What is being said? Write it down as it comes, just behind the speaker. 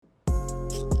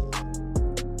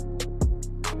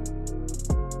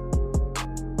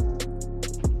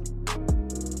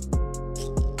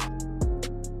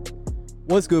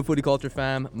What's good, Footy Culture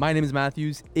fam? My name is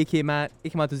Matthews, aka Matt,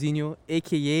 aka Matuzinho,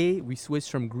 aka we switched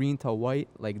from green to white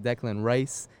like Declan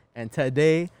Rice. And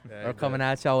today, we're coming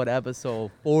at y'all with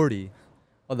episode 40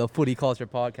 of the Footy Culture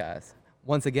Podcast.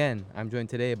 Once again, I'm joined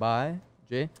today by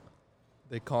Jay.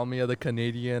 They call me the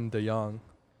Canadian De Jong.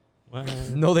 What?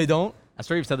 No, they don't. I'm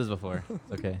sure you've said this before.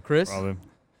 It's okay. Chris, Problem.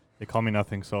 They call me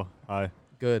nothing, so hi.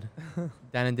 good.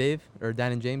 Dan and Dave, or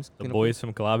Dan and James. The boys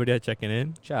from Calabria checking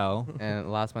in. Ciao.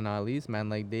 And last but not least, man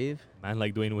like Dave, Man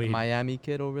like Dwayne the Wade. Miami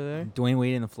kid over there. Dwayne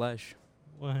Wade in the flesh.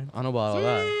 What? I don't know about all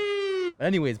that. But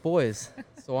anyways, boys,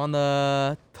 so on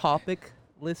the topic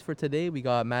list for today, we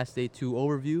got Match Day 2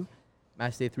 overview,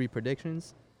 Match Day 3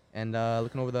 predictions, and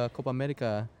looking over the Copa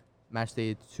America Match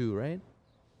Day 2, right?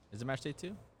 Is it match day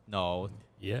 2? No.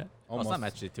 Yeah. Oh, it's not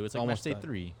match day 2. It's like Almost match day done.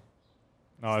 3.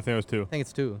 No, I think it was two. I think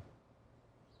it's 2.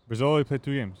 Brazil only played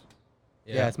 2 games.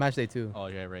 Yeah, it's Match Day 2. Oh,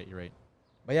 yeah, right. You're right.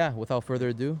 But yeah, without further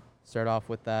ado, start off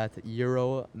with that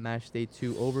Euro Match Day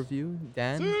 2 overview.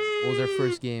 Dan, what was our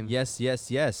first game?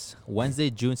 Yes. Wednesday,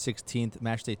 June 16th,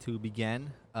 match day 2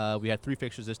 began. We had 3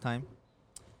 fixtures this time.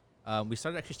 We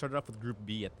started off with Group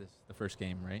B at the first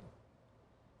game, right?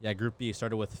 Yeah, Group B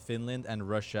started with Finland and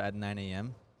Russia at 9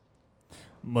 a.m.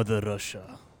 Mother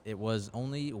Russia. It was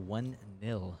only 1-0.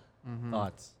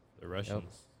 Thoughts? The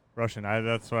Russians. Russian.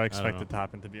 That's what I know. expected to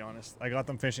happen, to be honest. I got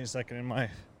them finishing second in my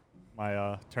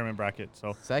tournament bracket,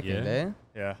 so Second, yeah.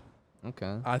 eh?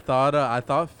 Okay. I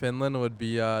thought Finland would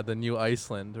be the new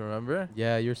Iceland. Remember?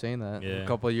 Yeah, you're saying that. Yeah. A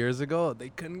couple of years ago, they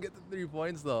couldn't get the 3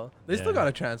 points though. They still Yeah. got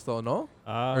a chance though, no?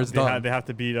 Or it's they, done. they have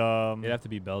to beat They'd have to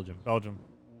beat Belgium. Belgium.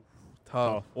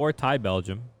 Tough. Or tie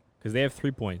Belgium, because they have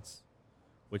 3 points,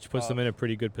 which puts them Tough. in a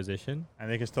pretty good position.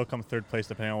 And they can still come third place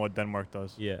depending on what Denmark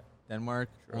does. Yeah. Denmark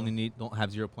True. don't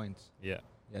have 0 points. Yeah.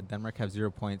 Yeah, Denmark have 0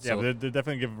 points. Yeah, so but they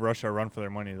definitely give Russia a run for their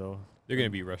money, though. They're going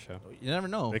to beat Russia. you never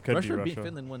know. They could Russia beat beat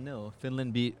Russia. Finland 1-0.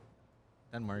 Finland beat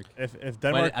Denmark. If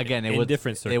Denmark, But again, in it was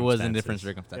different It was in different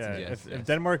circumstances. circumstances. yeah, Yes. if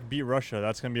Denmark beat Russia,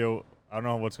 that's gonna be I don't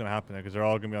know what's gonna happen there because they're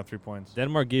all gonna be on 3 points.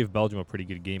 Denmark gave Belgium a pretty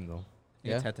good game, though.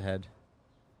 Yeah. Yeah. It's head to head.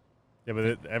 Yeah,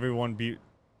 but everyone beat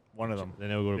one of them.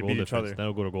 Then it'll go to They goal beat each difference. other. Then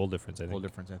it'll go to goal difference, I Goal think.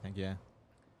 difference, I think. Yeah.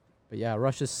 But yeah,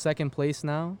 Russia's second place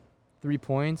now, 3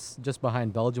 points, just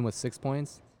behind Belgium with 6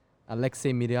 points.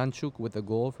 Alexei Miranchuk with a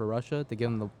goal for Russia to give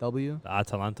them the W. The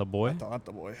Atalanta boy.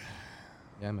 Atalanta boy.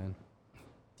 Yeah, man.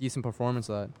 Decent performance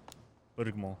of that.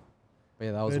 Bergmo. But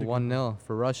yeah, that was Very good. 1-0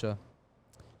 for Russia.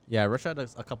 Yeah, Russia had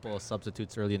a couple of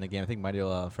substitutes early in the game. I think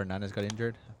Mario Fernandez got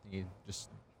injured. I think he just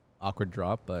awkward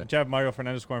drop, but Did you have Mario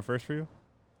Fernandez scoring first for you?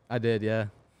 I did, yeah.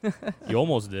 You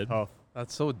almost did. Tough.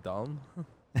 That's so dumb.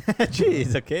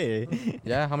 jeez, okay.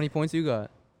 Yeah, how many points you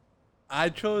got? I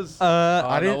chose I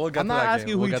no, didn't, we'll get I'm to not that asking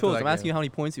game. who We'll you get to chose. that I'm asking you game. how many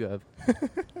points you have.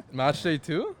 match day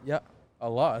 2. Yeah. A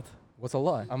lot. What's a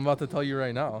lot? I'm about to tell you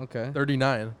right now. Okay.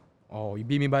 39. Oh, you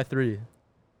beat me by 3.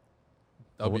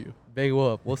 W. Big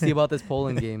whoop. We'll see about this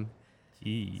Poland game.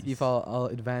 Jeez. See if I'll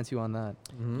advance you on that.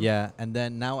 Mhm. Yeah, and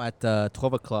then now at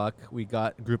 12 o'clock, we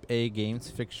got Group A games,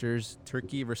 fixtures,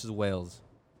 Turkey versus Wales.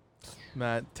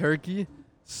 Man, Turkey,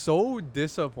 so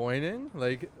disappointing.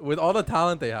 Like with all the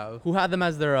talent they have. Who had them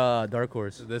as their dark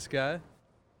horse? This guy.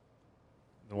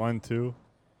 The 1-2.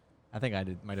 I think I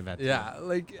might have had two. Yeah,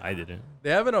 like I didn't.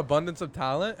 they have an abundance of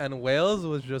talent, and Wales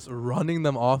was just running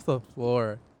them off the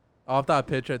floor, off that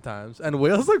pitch at times. And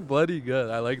Wales look bloody good.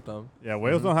 I like them. Yeah,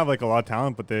 Wales don't have like a lot of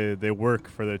talent, but they work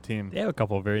for their team. They have a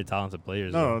couple of very talented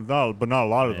players. No, though. no, but not a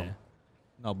lot of Yeah. them.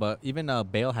 No, but even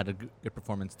Bale had a good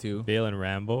performance too. Bale and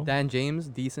Rambo. Dan James,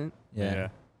 decent. Yeah.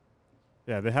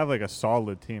 Yeah, they have like a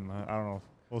solid team. I don't know.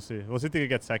 We'll see. We'll see if they can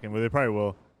get second, but they probably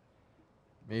will.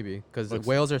 Maybe. Because Looks-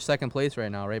 Wales are second place right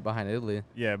now, right behind Italy.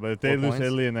 Yeah, but if they 4 lose points. to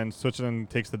Italy and then Switzerland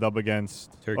takes the dub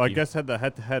against Turkey. Well, I guess had the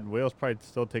head-to-head, Wales probably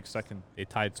still takes second. They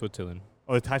tied Switzerland.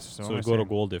 Oh, they tied So Switzerland. it'll go to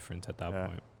goal difference at that Yeah.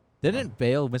 point. Didn't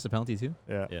Bale miss a penalty too?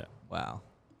 Yeah. Yeah. Wow.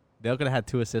 Bale could have had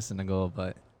 2 assists in a goal,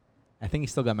 but I think he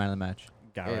still got man of the match.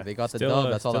 Hey, Gareth. they got the Still,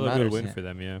 dub. That's all that still a matters. good win Yeah. for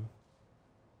them, yeah.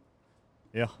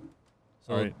 Yeah.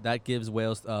 So Alright. that gives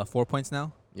Wales 4 points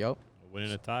now. Yep. A win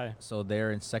and a tie. So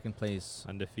they're in second place.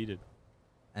 Undefeated.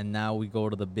 And now we go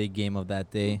to the big game of that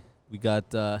day. We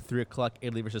got 3 o'clock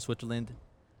Italy versus Switzerland.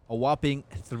 A whopping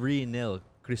 3-0.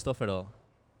 Cristoforo.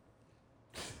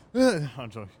 I'm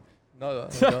joking. No,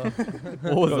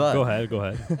 What was that? Go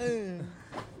ahead.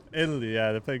 Italy,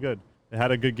 yeah, they played good. They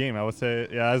had a good game. I would say,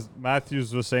 yeah, as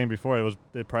Matthews was saying before,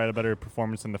 they probably had a better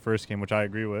performance in the first game, which I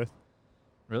agree with.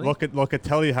 Really?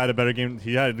 Locatelli had a better game.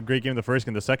 He had a great game the first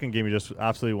game. The second game, he just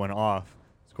absolutely went off,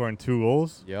 scoring 2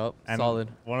 goals. Yep. And Solid.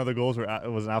 one of the goals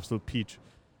was an absolute peach.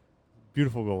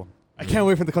 Beautiful goal. I can't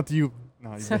wait for it to come to you,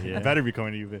 No, you Yeah. better be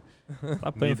coming to Juve.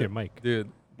 Stop playing with Neither. your mic. Dude,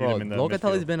 Need Bro, him in the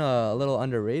Locatelli's midfield. been a little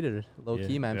underrated, low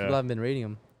key, man. Yeah. People haven't been rating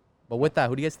him. But with that,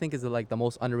 who do you guys think is like the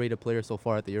most underrated player so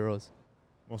far at the Euros?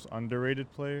 Most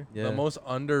underrated player. Yeah. the most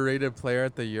underrated player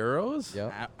at the Euros?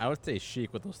 Yep. I would say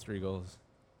Sheik with those 3 goals.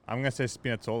 I'm gonna say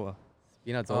Spinazzola.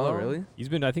 Spinazzola, Oh. really?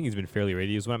 I think he's been fairly rated.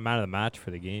 He was man of the match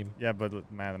for the game. Yeah, but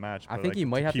man of the match. I but, think like, you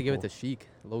might have to give it people. to Sheik,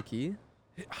 low key.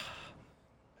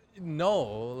 No.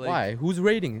 Like, Why? Who's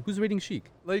rating? Who's rating Sheik?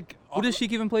 Like, Who does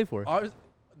Sheik even play for?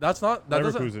 that's not. That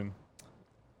doesn't. Leverkusen.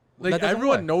 Like, That doesn't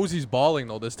everyone work. knows he's balling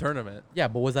though this tournament. Yeah,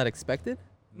 but was that expected?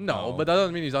 No, No. but that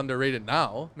doesn't mean he's underrated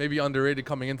now. Maybe underrated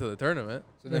coming into the tournament.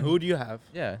 So then who do you have?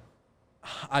 Yeah.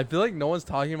 I feel like no one's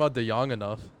talking about De Jong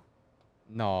enough.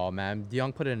 No, man. De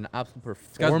Jong put in an absolute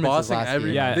This guy's performance bossing last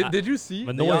every. game. Yeah, Did you see?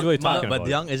 But no one's really talking but about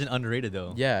De it. Jong isn't underrated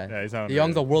though. Yeah. Yeah, he's not De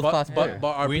Jong's a underrated. world-class player.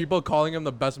 But are We- people calling him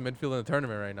the best midfielder in the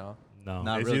tournament right now? No,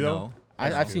 Not Is really. he though? No.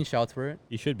 I've seen shouts for it.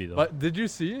 he should be though. But did you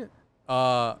see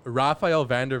Rafael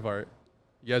van der Vaart?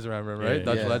 You guys remember him, right? Yeah.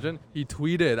 Dutch Yeah. legend. He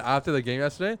tweeted after the game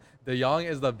yesterday, De Jong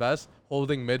is the best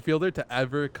holding midfielder to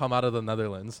ever come out of the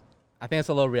Netherlands. I think it's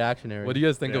a little reactionary. What do you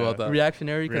guys think Yeah. about that?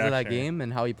 Reactionary because of that Reactionary. game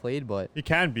and how he played, but He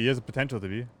can be. He has the potential to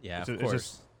be. Yeah, It's of ju- it's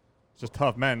course. It's just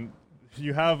tough, man.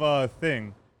 You have a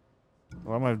thing.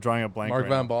 Why am I drawing a blank? Mark right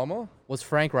Van now? Bommel? was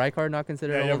Frank Rijkaard not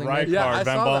considered Yeah, a yeah, holding Rijkaard. mid? Yeah, I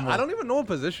Van saw that. Bommel. I don't even know what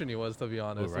position he was, to be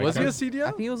honest. Who, Was he a Rijkaard? I CDM?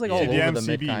 think he was like all over CDM, the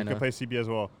mid CB. You kind can of. play CB as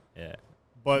well. yeah,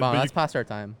 But, Wow, but that's you, past our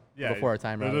time. yeah, Before our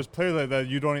time, rather. there's players that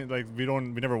you don't like. We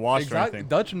never watched or Exactly. anything.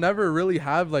 Dutch never really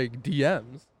have like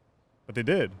DMs. But they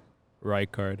did.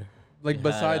 right card. Like They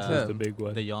besides had, That's the him. big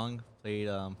one. De Jong played.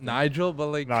 Nigel, but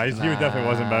like Nah, he definitely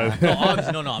wasn't Nah. bad. No,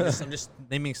 obviously, no. I'm just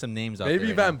naming some names out maybe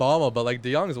there. Van Bommel, but like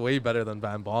De Jong's way better than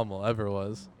Van Bommel ever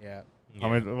was. Yeah. How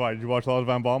many? Why did you watch a lot of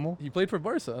Van Bommel? He played for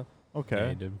Barca. Yeah, Okay,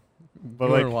 he did. but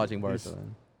you like weren't watching he's- Barca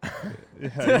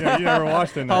then. Yeah, you never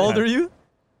watched it. How old are you?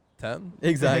 10?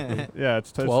 Exactly. Yeah,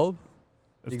 it's 12?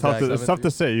 It's Exactly. tough. It's tough 17.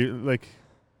 to say. You like,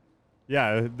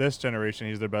 yeah, this generation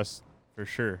he's their best for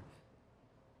sure.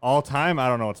 All time, I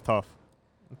don't know. It's tough.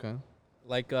 Okay.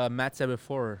 Like Matt said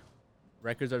before,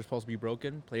 records are supposed to be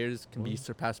broken. Players can be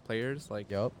surpassed players. Like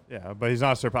Yep. Yeah, but he's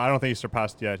not surpassed. I don't think he's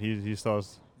surpassed yet. He still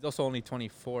has. he's also only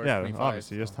 24, Yeah, 25.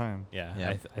 obviously, he has so- time. Yeah,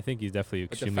 Yeah. I think he's definitely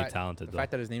But the extremely fact- talented The though.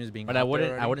 fact that his name is being But out I there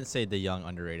wouldn't already- say De Jong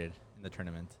underrated in the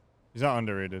tournament. He's not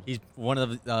underrated. He's one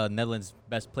of the Netherlands'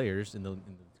 best players in the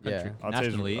Yeah. country I'll say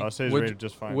nationally. I'll say he's Would rated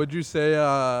just fine. Would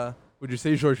you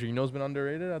say Jorginho's been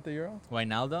underrated at the Euro?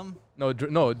 Wijnaldum? No,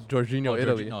 Jorginho, Oh,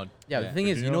 Italy. No, Yeah, the thing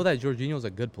is, you Jorginho? know that Jorginho's a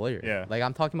good player. Yeah. Like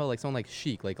I'm talking about like someone like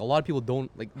Sheik. Like a lot of people don't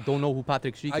know who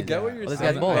Patrick Sheik I is. get what But you're this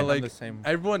saying, guy's but balling. like the same.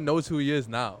 everyone knows who he is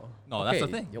now. no, that's the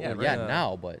Okay, thing. yeah, Yeah, well, right. yeah, Yeah.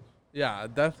 now, but Yeah,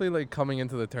 definitely like coming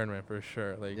into the tournament for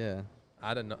sure. Like yeah.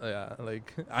 I don't know. Yeah,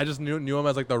 like I just knew him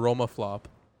as like the Roma flop.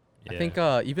 I think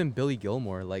even Billy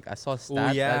Gilmore, like I saw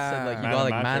stats that said like yeah. you Man got of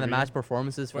like match man of the every match year.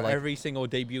 performances for For like every single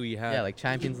debut he had. yeah, like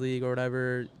Champions League or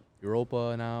whatever,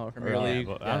 Europa now. Premier or, League.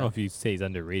 But I don't know if you say he's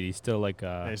underrated. He's still like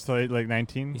Yeah, he's still like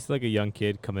 19. he's still like a young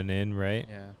kid coming in, right?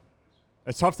 Yeah.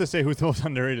 It's tough to say who's the most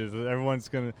underrated. Everyone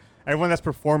that's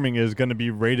performing is gonna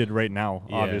be rated right now.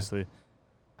 Yeah. Obviously.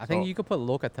 I think So- you could put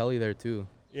Locatelli there too.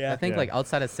 Yeah. I think Yeah. like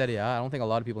outside of Serie A, I don't think a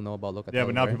lot of people know about Locatelli. Yeah,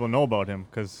 but now right? people know about him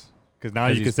because now 'Cause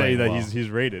you he's can say playing that well. he's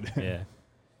rated. Yeah,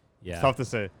 yeah. It's tough to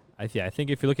say. I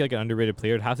think if you're looking at like an underrated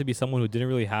player, it'd have to be someone who didn't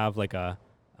really have like a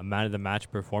man of the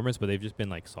match performance, but they've just been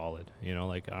like solid. You know,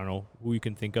 like I don't know who you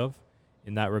can think of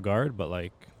in that regard, but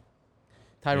like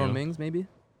Tyrone know. Mings maybe.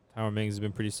 Tyron Mings has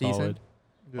been pretty Decent. solid.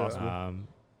 Possible.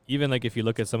 Even like if you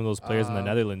look at some of those players in the Uh,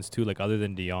 Netherlands too, like other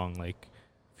than De Jong, like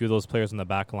a few of those players in the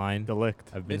back line Delict.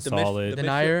 have been The solid.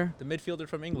 Denier. The midfielder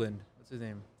from England. What's his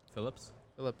name? Phillips.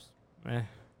 Phillips.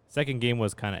 Second game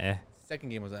was kind of Second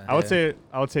game was that. I would say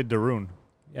Darun.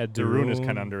 Yeah, Darun is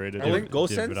kind of underrated. I think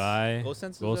Gosens. Debray,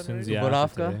 Gosens. Gosens, yeah.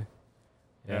 Dubravka?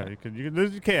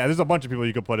 Yeah, there's a bunch of people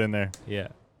you could put in there. Yeah.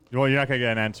 Well, you're not gonna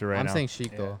get an answer right I'm now. saying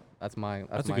Sheik Yeah. though. That's my.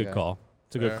 That's a my good guy. call.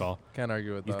 It's a good Fair. call. Can't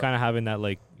argue with He's that. kind of having that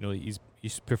like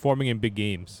he's performing in big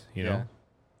games. You know.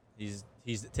 He's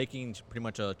taking pretty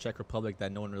much a Czech Republic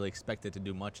that no one really expected to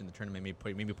do much in the tournament.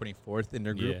 Maybe putting fourth in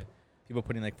their group. Yeah. People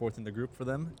putting like fourth in the group for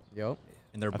them Yep.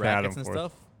 in their I think I had brackets them and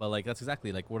fourth. stuff. But like that's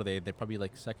exactly like what are they? They're probably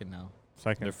like second now,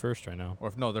 Second. They're first right now. or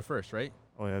if no, they're first, right?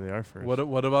 Oh yeah, they are first.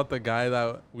 What about the guy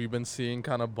that we've been seeing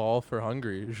kind of ball for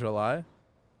Hungary, July?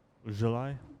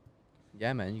 July?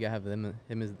 Yeah, man. You gotta have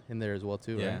him there as well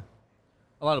too, Yeah. right?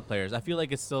 A lot of players. I feel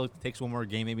like it still takes one more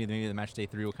game. Maybe the match day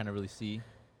 3 will kind of really see.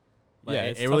 But Yeah, it,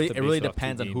 it's it tough really to it really base it off two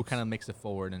depends on who games. kind of makes it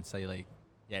forward and say like,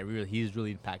 yeah, really he's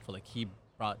really impactful. Like he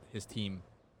brought his team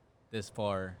this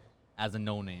far as a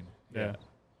no name. Yeah.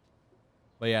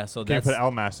 But yeah, so Can you that's put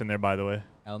Elmas in there, by the way?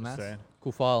 Just Elmas. saying.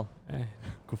 Kufal. Eh,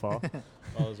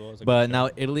 Kufal. But now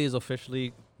Italy is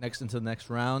officially next into the next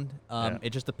round. Yeah. It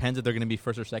just depends if they're going to be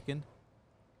first or second.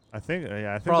 I think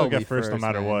they'll Probably get first no first,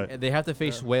 matter man. what. They have to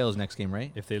face Wales next game,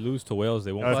 right? if they lose to Wales,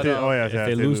 they won't. If But, they, yeah, if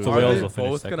they lose to Are Wales, they they'll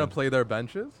finish both gonna second. play their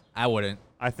benches? I wouldn't.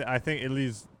 I think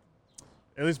Italy's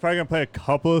probably gonna play a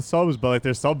couple of subs, but like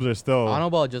their subs are still. I don't know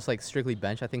about just like strictly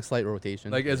bench. I think slight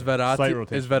rotation. Like, is Slight Verratti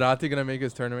rotation. gonna make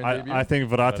his tournament debut? I think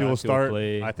Verratti Verratti will will start.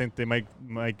 play. I think they might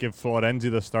give Florenzi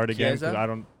the start again. 'Cause Chiesa? I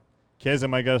don't. Chiesa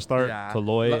might get a start. Yeah.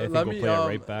 Toloi, I Le- think, let will me, play at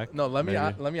right back. No, let me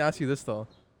Maybe. let me ask you this though.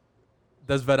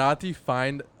 Does Verratti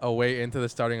find a way into the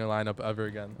starting lineup ever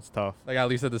again? It's tough. Like, at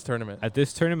least at this tournament. At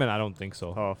this tournament, I don't think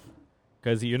so. Tough.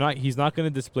 Because he's not going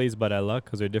to displace Barella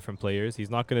because they're different players. He's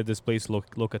not going to displace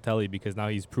Locatelli because now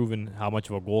he's proven how much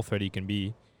of a goal threat he can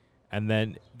be. And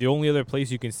then the only other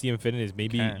place you can see him fit in is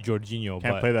maybe Can't. Jorginho.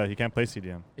 Can't but play that. He can't play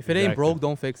CDM. if it ain't exactly. broke,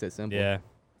 don't fix it. Simple. Yeah,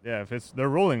 Yeah, if they're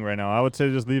rolling right now, I would say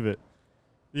just leave it.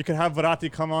 You could have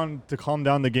Verratti come on to calm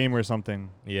down the game or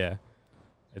something. yeah.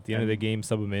 At the end of the And- game,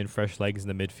 sub him in, fresh legs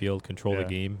in the midfield, control the Yeah.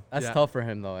 game. That's Yeah. tough for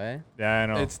him though, eh? Yeah, I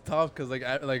know. It's tough because like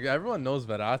everyone knows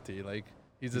Verratti. Like,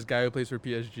 he's this guy who plays for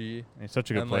PSG. He's such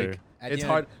a good and player. like At it's the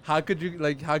hard. How could you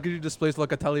displace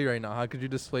Locatelli right now? How could you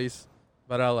displace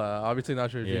Barella? Obviously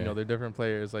not Jorginho. Yeah. They're different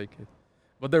players. Like,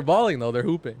 but they're balling though. They're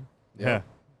hooping. yeah.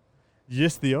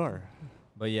 Yes, they are.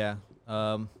 But yeah,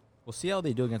 we'll see how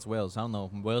they do against Wales. I don't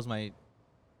know. Wales might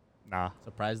Nah.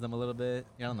 surprise them a little bit.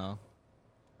 I don't know.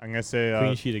 I'm gonna say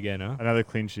Clean sheet again, huh? another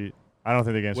clean sheet. I don't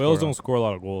think they're gonna Wales score. don't score a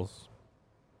lot of goals.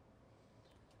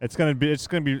 It's gonna be.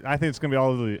 I think it's gonna be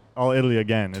all Italy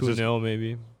again. It's 2-0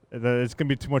 maybe. It's gonna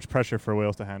be too much pressure for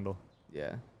Wales to handle.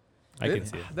 Yeah. I They- can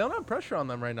see it. They don't have pressure on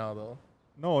them right now though.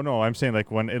 No. I'm saying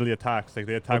like when Italy attacks, like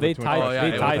they attack. they with too much tied-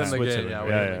 pressure. they tied within the game, Switzerland. yeah, right?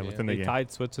 within Yeah, the game. within the They game.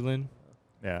 tied Switzerland.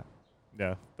 Yeah.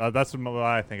 That's what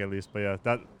I think at least. But yeah,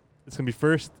 that it's gonna be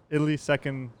first Italy,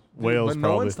 second Wales. But no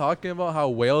probably. one's talking about how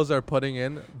Wales are putting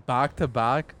in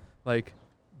back-to-back like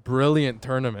brilliant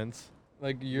tournaments.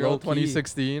 Like Euro Low-key.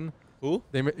 2016. Who?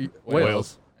 They Wales.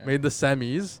 Wales made the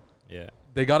semis. Yeah.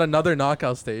 They got another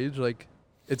knockout stage. Like,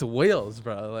 it's Wales,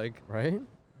 bro. Like, Right?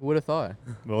 Who would have thought?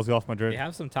 Wales go off They Madrid.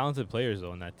 have some talented players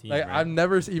though in that team. like right? I've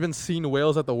never even seen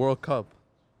Wales at the World Cup,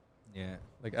 Yeah.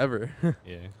 like ever.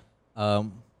 Yeah.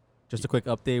 Just a quick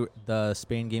update. The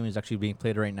Spain game is actually being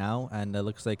played right now, and it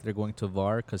looks like they're going to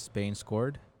VAR because Spain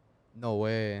scored. No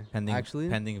way. Pending, Actually?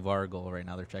 pending VAR goal right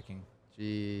now. They're checking.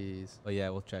 Jeez. But yeah,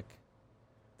 we'll check.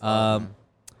 Tough, man.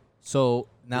 So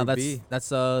now Group B. that's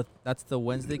the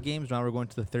Wednesday games. Now we're going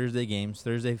to the Thursday games.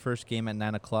 Thursday first game at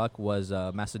 9:00 was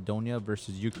Macedonia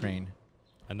versus Ukraine.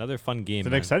 Another fun game. It's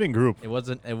an man. exciting group. It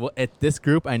wasn't. This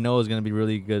group I know is going to be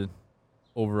really good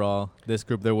overall. This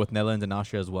group there with Netherlands and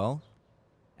Austria as well,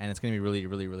 and it's going to be really,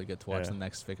 really, really good to watch Yeah.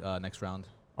 the next round.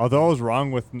 Although I was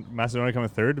wrong with Macedonia coming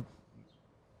third,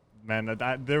 man,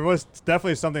 there was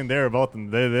definitely something there about them.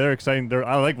 They're exciting.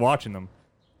 I like watching them.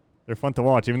 They're fun to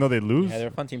watch, even though they lose. Yeah, they're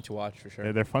a fun team to watch for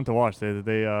sure. They're fun to watch. They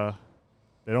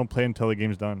don't play until the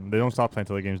game's done. They don't stop playing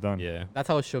until the game's done. Yeah. That's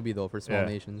how it should be though for small Yeah.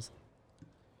 nations.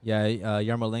 Yeah,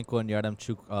 Yarmolenko and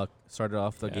Yardemchuk started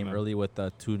off the Yeah, game man. early with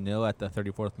 2-0 at the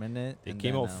 34th minute. They and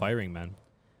came then, out firing, man.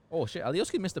 Oh shit!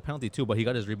 Alioski missed the penalty too, but he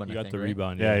got his rebound. He I got think, the right?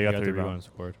 rebound. Yeah, he he got the rebound. and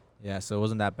scored. Yeah, so it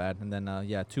wasn't that bad. And then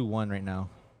 2-1 right now.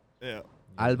 Yeah.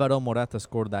 Alvaro Morata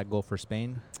scored that goal for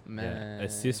Spain. Man. Yeah.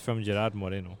 Assist from Gerard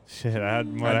Moreno. Shit, I had I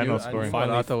Moreno knew scoring.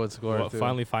 Finally- Morata would score Well, too.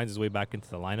 finally finds his way back into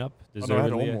the lineup. Oh, no, I had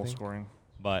Deservedly, I Olmo think. scoring.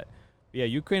 But yeah,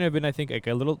 Ukraine have been, I think, like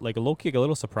a low key, a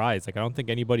little surprised. Like I don't think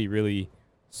anybody really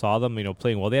saw them,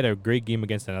 playing well. They had a great game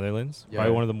against the Netherlands. Yeah.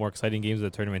 Probably one of the more exciting games of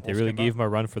the tournament. They really Moskva. gave them a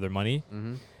run for their money,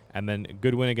 Mm-hmm. and then a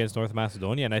good win against North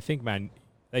Macedonia. And I think, man,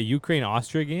 that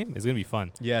Ukraine-Austria game is gonna be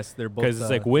fun Yes, they're both. because it's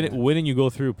like win and you go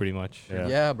through pretty much. Yeah.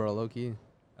 Yeah, bro, low key.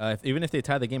 Even if they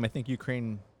tie the game, I think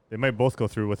Ukraine They might both go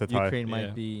through with a tie. Ukraine Yeah.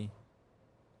 might be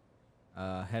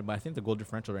ahead, but I think the goal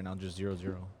differential right now is just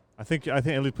 0-0. I think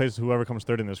Italy plays whoever comes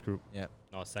third in this group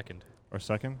No, second. or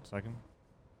second.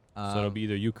 So it'll be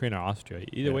either Ukraine or Austria.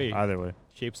 Either Yeah, way, Either way.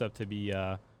 shapes up to be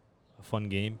a fun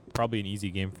game. Probably an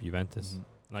easy game for Juventus.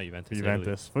 Not Juventus. For Italy.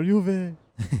 Juventus. For Juve.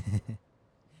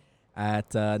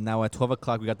 At now at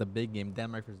 12:00 we got the big game,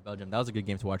 Denmark versus Belgium. That was a good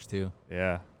game to watch too.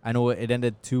 Yeah. I know it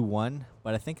ended 2-1,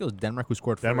 but I think it was Denmark who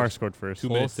scored Denmark first. scored first. 2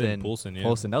 minutes in, Poulsen. Poulsen, yeah.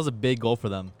 Poulsen. That was a big goal for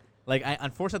them. Like,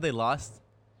 unfortunately, they lost.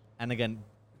 And again,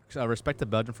 respect to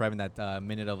Belgium for having that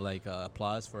minute of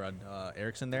applause for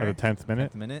Ericsson there. At the 10th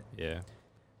minute. 10th minute. Yeah.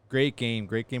 Great game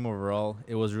overall.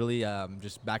 It was really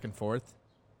just back and forth.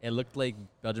 It looked like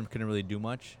Belgium couldn't really do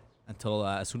much until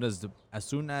as soon as De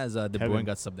Kevin. Bruyne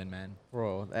got subbed in, man.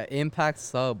 Bro, that impact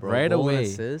sub, bro. Right Goal and away.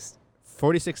 assist.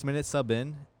 46 minutes sub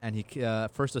in, and he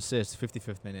first assist,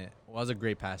 55th minute. Was a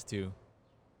great pass too.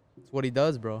 It's what he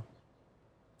does, bro.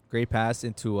 Great pass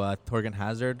into Torgan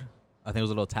Hazard. I think it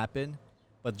was a little tap in,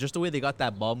 but just the way they got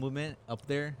that ball movement up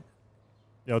there.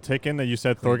 Yo, take in that you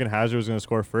said Clean. Thorgan Hazard was going to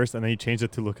score first, and then he changed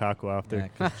it to Lukaku after. Yeah,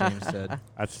 'cause James said.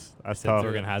 That's Said tough.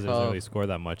 Thorgan Hazard Tough. doesn't really score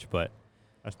that much, but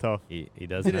That's tough. he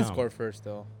does He now. didn't score first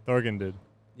though. Thorgan did.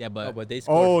 Yeah, Oh, but but they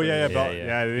scored. Oh first. yeah,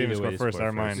 Yeah, they didn't even Either way, score they first.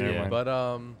 scored Never mind. first, Never yeah. mind.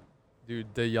 But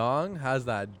dude, De Jong has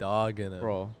that dog in him.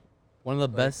 Bro. One of the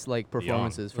best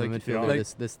performances from Like, midfielder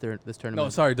like- this tournament. No,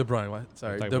 sorry, De Bruyne. What?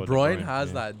 Sorry, talking De about De Bruyne Bruyne, has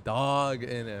yeah. that dog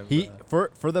in him. he bro.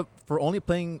 for only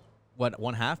playing what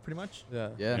one half pretty much. Yeah.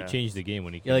 Yeah. He changed the game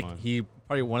when he came Yeah, like on. he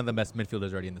probably one of the best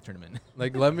midfielders already in the tournament.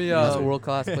 Like let me That's what world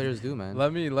class players do, man.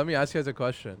 let me ask you guys a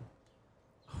question.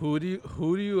 Who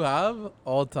do you have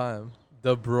all time?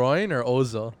 De Bruyne or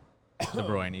Ozil? De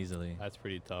Bruyne easily. That's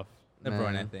pretty tough. De Bruyne,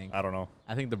 I Man. think. I don't know.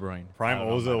 I think De Bruyne. Prime I don't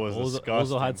know, Ozil man. was Ozil,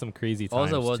 disgusting. Ozil had some crazy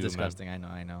times Ozil was too, disgusting.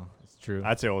 I know. It's true.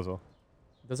 I'd say Ozil.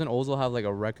 Doesn't Ozil have like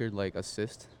a record like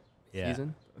assist Man. Yeah.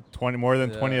 season? 20 more than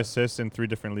 20 Yeah. assists in 3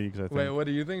 different leagues. I think. Wait, what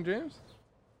do you think, James?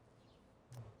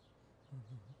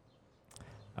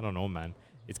 I don't know, man.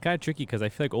 It's kind of tricky because I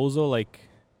feel like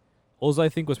Ozil, I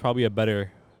think was probably a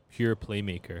better pure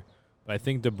playmaker, but I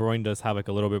think De Bruyne does have like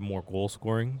a little bit more goal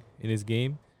scoring in his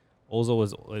game.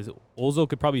 Ozil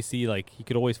could probably see like he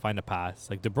could always find a pass.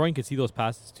 Like De Bruyne could see those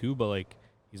passes too, but like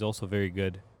he's also very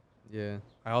good Yeah.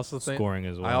 I also think scoring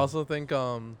as well. I also think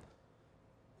De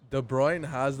Bruyne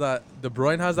has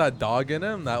that dog in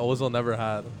him that Ozil never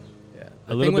had. Yeah.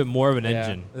 a little bit more of an yeah.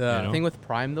 engine. Yeah. You The know? thing with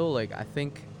Prime though, like I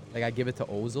think like I give it to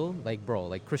Ozil. Like bro,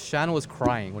 like Cristiano was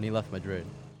crying when he left Madrid.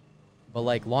 But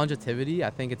like longevity, I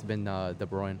think it's been De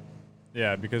Bruyne.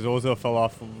 Yeah, because Ozil fell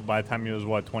off by the time he was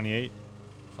 28,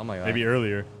 Something like that. maybe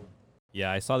earlier.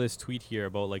 Yeah, I saw this tweet here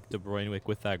about like De Bruyne like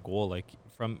with that goal, like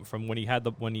from when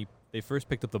they first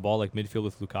picked up the ball like midfield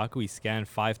with Lukaku, he scanned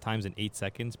 5 times in 8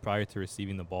 seconds prior to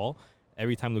receiving the ball.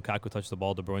 Every time Lukaku touched the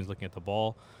ball, De Bruyne's looking at the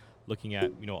ball, looking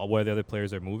at where the other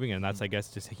players are moving, and that's I guess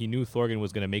just he knew Thorgan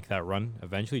was gonna make that run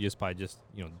eventually just by just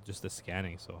the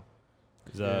scanning. So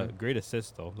it's a great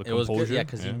assist though. The It was good, composure, yeah,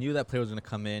 because he knew that player was gonna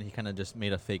come in. He kind of just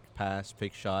made a fake pass,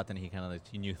 fake shot, and he kind of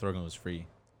he knew Thorgan was free.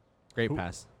 Great Who-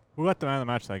 pass. Who got the man of the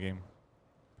match that game?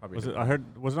 Probably. Was De it? Bruyne. I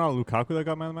heard. Was it not Lukaku that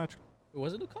got man of the match?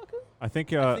 Was it Lukaku? I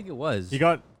think. I think it was. He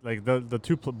got like the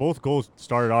both goals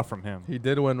started off from him, He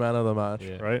did win man of the match.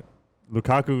 Yeah. right?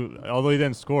 Lukaku, although he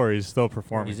didn't score, he's still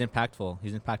performing. He's impactful.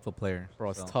 He's an impactful player.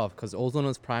 Bro, it's So. tough because Ozil in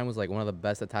his prime was like one of the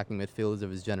best attacking midfielders of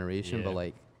his generation. But Yeah.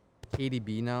 like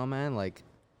KDB now, man, like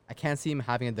I can't see him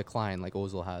having a decline like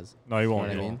Ozil has. no, he You know won't.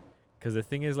 what I he mean? won't. Because the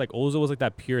thing is like Ozil was like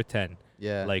that pure 10.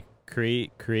 Yeah. Like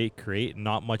create,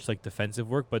 not much like defensive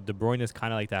work, but De Bruyne is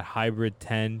kind of like that hybrid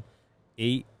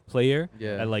 10-8 player.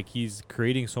 Yeah. And like he's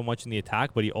creating so much in the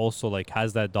attack, but he also like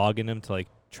has that dog in him to like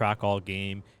track all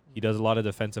game. He does a lot of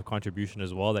defensive contribution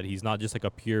as well, that he's not just like a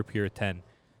pure 10.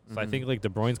 So I Mhm. think like De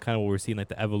Bruyne's kind of what we're seeing, like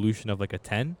the evolution of like a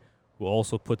 10 who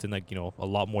also puts in like, a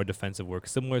lot more defensive work,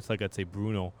 similar to like I'd say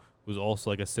Bruno, who's also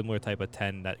like a similar type of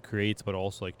 10 that creates but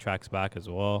also like tracks back as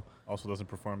well. Also doesn't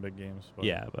perform big games. But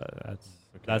Yeah, but that's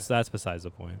okay. that's besides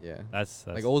the point. Yeah. That's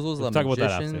Like Ozil's we'll a talk about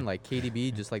that magician, after. like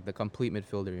KDB, just like the complete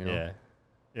midfielder, you know? Yeah.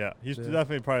 Yeah, he's Yeah.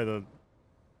 definitely probably the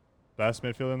best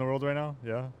midfielder in the world right now.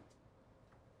 Yeah,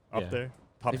 up Yeah. there,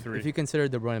 top If 3. you consider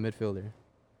De Bruyne a midfielder.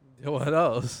 What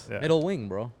else? Yeah. Middle wing,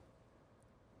 bro.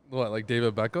 What, like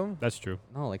David Beckham? That's true.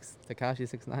 No, like Takashi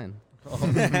 6'9".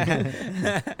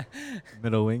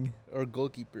 Middle wing. Or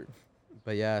goalkeeper.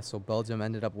 But yeah, so Belgium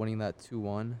ended up winning that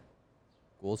 2-1.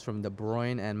 Goals from De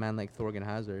Bruyne and man like Thorgan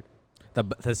Hazard.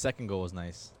 The second goal was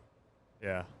nice.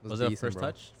 Yeah, Was it a decent, first bro.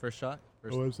 touch? First shot?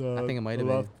 First was. I think it might have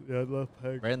been. Yeah, left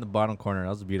peg. Right in the bottom corner. That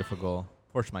was a beautiful goal.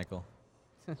 Poor Schmeichel.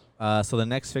 So the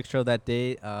next fixture of that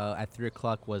day at 3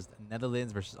 o'clock was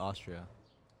Netherlands versus Austria.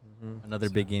 Mhm. Another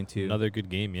big game too. Another good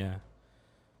game, yeah.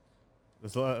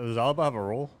 Does Alaba have a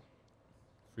role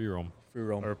Free roam. Free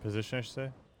roam. or a position? I should say.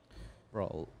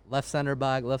 Bro, left center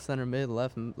back, left center mid,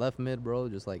 left mid, bro.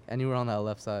 Just like anywhere on that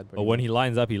left side. But when he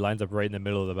lines up right in the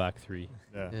middle of the back three.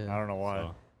 Yeah, Yeah. I don't know why.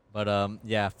 So, But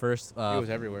yeah, first He was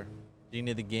everywhere.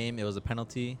 beginning of the game, it was a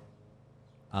penalty.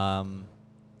 I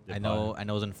Depay. know it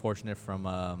was unfortunate from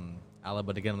Alaba,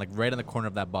 but again, like right in the corner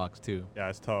of that box too. Yeah,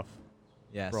 it's tough.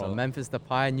 Yeah, bro, so Memphis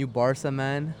Depay, new Barca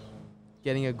man,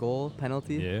 getting a goal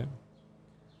penalty. yeah.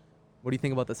 What do you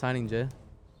think about the signing, Jay?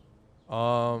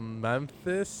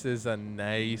 Memphis is a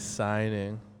nice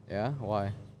signing. Yeah,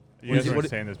 why? You What is guys he- were what-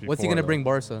 saying this before. What's he gonna though. bring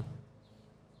Barca?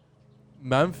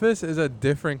 Memphis is a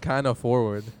different kind of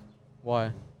forward. Why?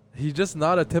 I He's just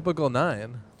not a typical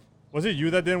 9. Was it you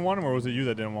that didn't want him, or was it you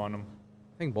that didn't want him?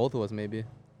 think both of us maybe.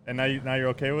 And now you're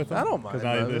okay with him? I don't 'Cause mind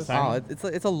now you Memphis.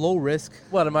 decided- It's a low risk.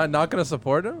 What, am I not going to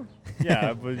support him?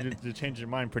 Yeah, but you change your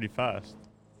mind pretty fast.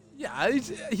 Yeah,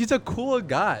 he's a cool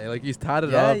guy. Like, he's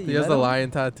tatted Yeah, up. you He has met the him?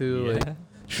 lion tattoo. Yeah. Like,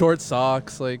 short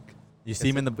socks. Like, You see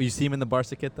him in the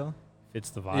Barca kit though. Fits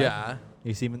the vibe. yeah.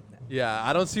 You see him. Yeah,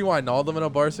 I don't see Wijnaldum in a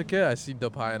Barca kit. I see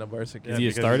Depay in a Barca kit. Is he a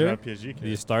because starter? not PSG Is kid.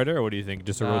 he a starter or what do you think?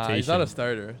 Just a Nah, rotation. he's not a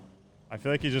starter. I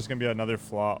feel like he's just gonna be another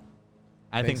flop.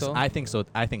 I Think think so. so? I think so.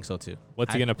 I think so too.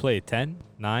 What's he gonna play? 10,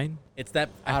 9, It's that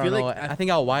I, I, don't feel know. like I think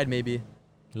out wide maybe.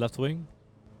 left wing,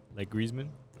 like Griezmann.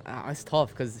 It's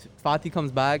tough because Fati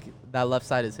comes back. That left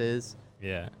side is his.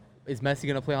 Yeah. Is Messi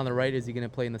gonna play on the right? Is he gonna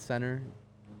play in the center?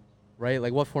 Right?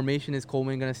 Like what formation is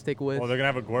Coleman gonna stick with? Well, they're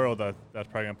gonna have Aguero that's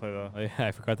probably gonna play the. Oh, yeah,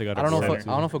 I forgot they got. I don't know. Aguero If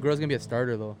I don't know if a girl's gonna be a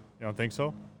starter though. You don't think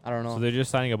so? I don't know. So they're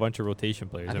just signing a bunch of rotation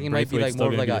players. I think and he might be Braithwaite's like more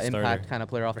of still like gonna an be the impact starter. kind of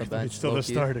player off the bench. He's still the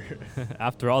low-key. starter.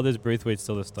 After all this, Braithwaite's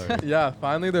still the starter. Yeah,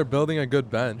 finally they're building a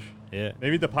good bench. Yeah.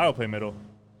 Maybe Depay will play middle.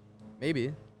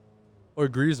 Maybe. Or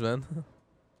Griezmann.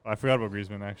 I forgot about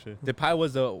Griezmann actually. Depay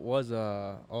was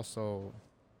also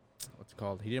what's it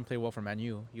called? He didn't play well for Man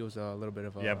U. He was a little bit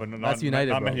of a Yeah, but not, That's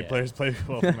United, not bro. many Yeah. players play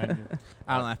well for Man U.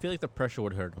 I don't know. I feel like the pressure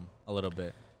would hurt him a little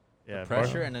bit. Yeah,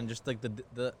 Pressure and then just like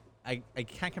the I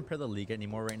can't compare the league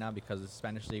anymore right now because the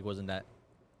Spanish league wasn't that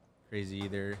crazy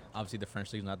either. Obviously the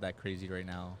French league's not that crazy right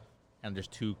now, and there's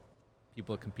 2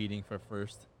 people competing for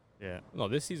first. Yeah. No,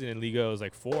 this season in Liga it was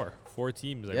like four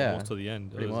teams, like Yeah, almost to the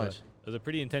end. pretty it was much. it was a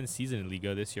pretty intense season in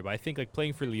Liga this year. But I think like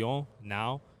playing for Lyon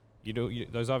now,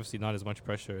 there's obviously not as much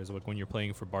pressure as like when you're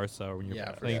playing for Barca or when you're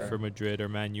Yeah, for playing sure. for Madrid or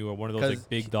Man U or one of those 'Cause like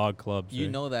big dog clubs. You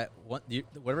right? know that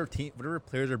whatever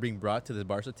players are being brought to the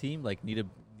Barca team like need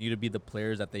to be the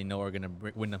players that they know are gonna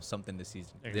win them something this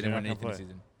season. Yeah, 'cause They they're didn't win not anything gonna this play.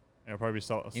 season. It'll probably be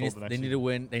sold the next They need season. to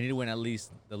win. They need to win at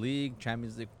least the league.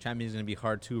 Champions League is gonna be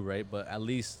hard too, right? But at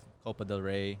least Copa del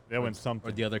Rey. They'll or- win something.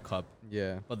 or the other cup.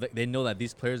 Yeah. But they know that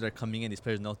these players that are coming in. These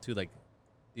players know too. Like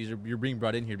you're being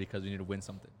brought in here because we need to win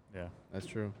something. Yeah. That's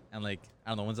true. And like I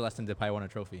don't know, when's the last time Depay won a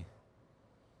trophy?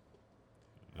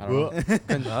 I don't know.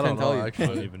 Couldn't I don't tell know, you. I actually.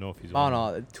 don't even know if he's. I don't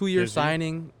winning. know. 2-year Is he?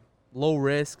 signing, low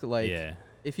risk. Like Yeah.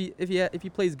 if he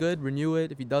plays good, renew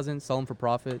it. If he doesn't, sell him for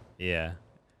profit. Yeah.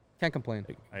 Can't complain.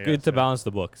 I Good guess, to yeah. balance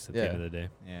the books at the Yeah. end of the day.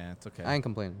 Yeah, it's okay. I ain't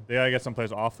complaining. They gotta get some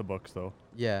players off the books though.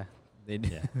 Yeah. They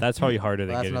Yeah. That's probably harder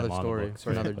than That's getting another them on the story books, for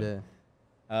right? another But-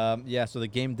 day. Yeah, so the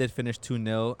game did finish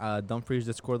 2-0. Dumfries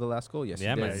did score the last goal. Yes,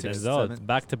 Yeah, he man. did. he did. 6-7.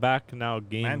 Back to back now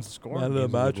games. Man scored. Man of the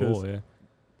games with a matches. goal, yeah.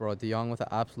 Bro, De Jong with an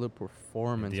absolute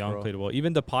performance, De Jong bro. played well.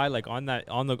 Even Depay, like on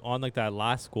like that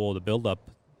last goal, the build up,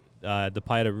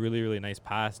 Depay had a really really nice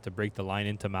pass to break the line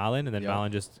into Malin, and then Yep.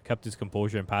 Malin just kept his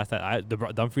composure and passed that.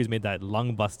 Dumfries made that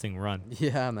lung busting run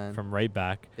Yeah, man. from right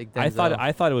back. Big I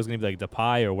Denzel. thought it was gonna be like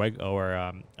Depay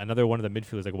or another one of the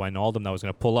midfielders like Wijnaldum that was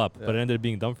gonna pull up, but Yeah. it ended up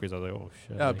being Dumfries. I was like, oh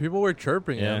shit. Yeah, like, people were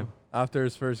chirping Yeah. him after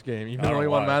his first game, even I don't though he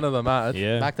know won why. man of the match.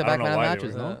 yeah. Back-to-back know man of why they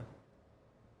matches, were- no?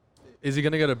 Is he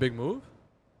gonna get a big move?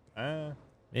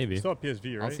 Maybe. Still at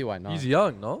PSV, I right? don't see why not. He's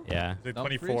young, no? Yeah. He's like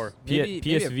Dumfries? 24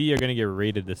 PSV are gonna get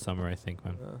rated this summer, I think,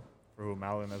 man. Yeah. for who?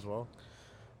 Malin as well,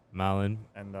 Malin.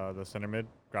 and the center mid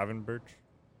Gravenberch.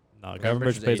 No, Gravenberch Gravenberch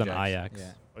is plays on Ajax. Ajax.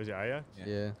 Yeah. Oh, is he Ajax?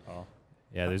 Yeah. Oh,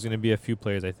 Yeah, there's going to be a few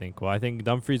players, I think. Well, I think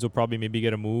Dumfries will probably maybe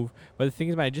get a move. But the thing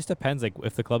is, man, it just depends, like,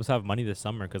 if the clubs have money this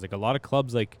summer. Because, like, a lot of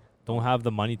clubs, like, don't have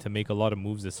the money to make a lot of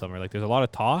moves this summer. Like, there's a lot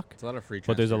of talk, It's a lot of free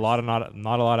but there's a transfers. lot of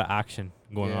not a lot of action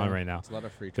going on Yeah. right now. It's a lot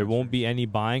of free There won't be transfers. any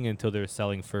buying until they're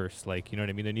selling first. Like, you know what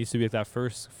I mean? There needs to be like that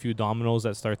first few dominoes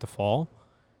that start to fall.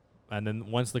 And then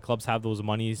once the clubs have those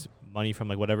money from,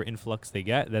 like, whatever influx they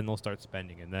get, then they'll start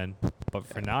spending. And then, but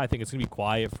for now, I think it's going to be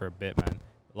quiet for a bit, man.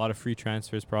 A lot of free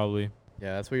transfers, probably.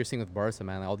 Yeah, that's what you're seeing with Barca,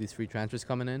 man. Like, all these free transfers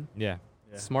coming in. Yeah.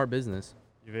 yeah. Smart business.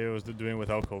 Juve was doing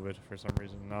without COVID for some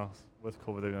reason. Now with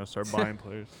COVID, they're gonna start buying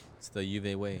players. It's the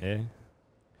Juve way.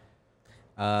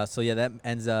 Yeah. So yeah, that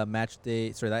ends match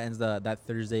day. Sorry, that ends that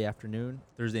Thursday afternoon.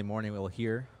 Thursday morning we'll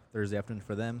hear. Thursday afternoon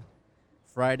for them.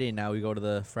 Friday now we go to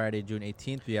the Friday, June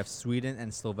 18th. We have Sweden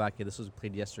and Slovakia. This was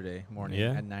played yesterday morning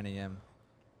Yeah. at 9 a.m.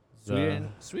 The-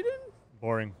 Sweden.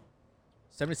 Boring.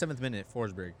 77th minute,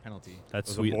 Forsberg penalty. That's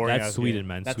was a Sweden. boring That's ass Sweden, game.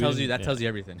 man. That Sweden, tells you. That yeah. tells you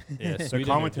everything. Yeah, The Sweden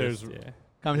are commentators- just- yeah.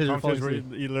 Commentators are Commentators falling were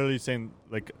asleep. literally saying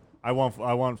like, I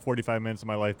want 45 minutes of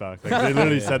my life back. Like, they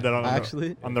literally said that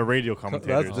Actually, on the radio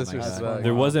commentators. That's my disrespect. God.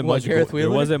 There wasn't What, much. Gareth There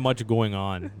Wheeler? wasn't much going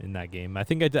on in that game. I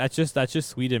think that's just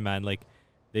Sweden, man. Like,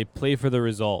 they play for the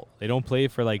result. They don't play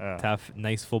for like Yeah. tough,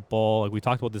 nice football. Like we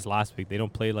talked about this last week. They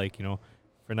don't play like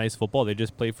for nice football. They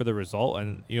just play for the result,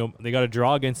 and they got a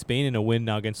draw against Spain and a win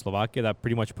now against Slovakia. That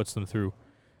pretty much puts them through.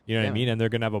 You know what I Yeah. mean? And they're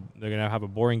gonna have a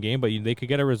boring game, but they could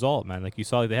get a result, man. Like you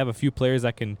saw, they have a few players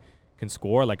that can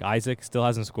score. Like Isaac still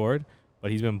hasn't scored,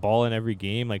 but he's been balling every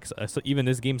game. Like so even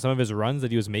this game, some of his runs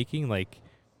that he was making, like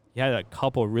he had a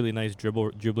couple really nice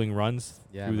dribbling runs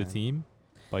Yeah, through man. the team,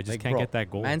 but I just Like, can't bro, get that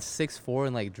goal. Man's 6'4"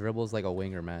 and like dribbles like a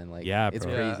winger, man. Like Yeah, it's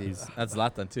bro. Yeah. crazy. He's- That's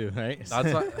Zlatan too, right?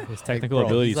 That's what, His technical Bro,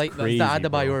 ability he's is like crazy. the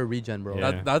bro. Adebayor regen, bro.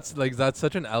 Yeah. that's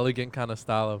such an elegant kind of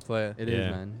style of play. It is,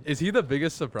 Yeah. man. Is he the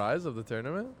biggest surprise of the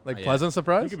tournament? Like Yeah. pleasant He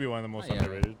surprise? could be one of the most Yeah.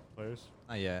 underrated players.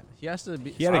 Yeah, he has to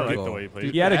be. He had a I like good the way he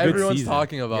plays. He had a good Everyone's season.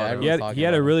 talking about Yeah, him. He everyone's had, talking he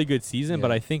had a about really good season, but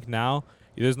Yeah. I think now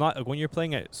there's not when you're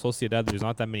playing at Sociedad, there's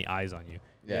not that many eyes on you.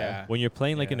 Yeah. When you're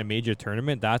playing like in Yeah. a major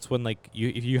tournament, that's when like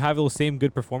if you have those same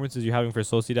good performances you're having for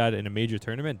Sociedad in a major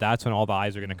tournament, that's when all the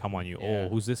eyes are gonna come on you. Yeah. Oh,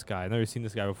 who's this guy? I've never seen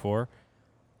this guy before,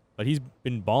 but he's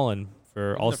been balling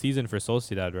for Even all the- season for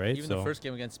Sociedad, right? Even so the first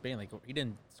game against Spain, like he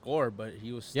didn't score, but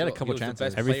he was. He had a still- couple was the chances.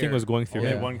 best everything player. was going through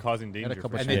Only him. one causing Had a danger. couple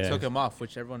for And sure. they Yeah. took him off,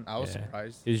 which I was Yeah.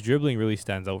 surprised. His dribbling really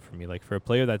stands out for me. Like for a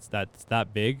player that's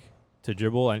that big to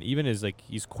dribble, and even is like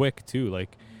he's quick too.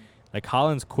 Like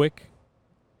Haaland's quick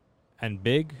and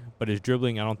big, but his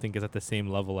dribbling I don't think is at the same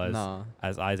level as Nah.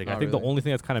 Isaac. I Not think really. the only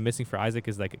thing that's kind of missing for Isaac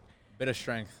is like Bit of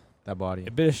strength. that body.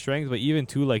 a bit of strength, but even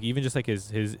too like even just like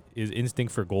his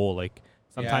instinct for goal. Like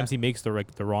sometimes he makes the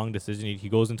wrong decision. He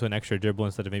goes into an extra dribble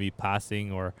instead of maybe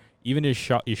passing, or even his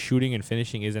shooting and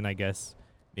finishing isn't, I guess,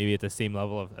 maybe at the same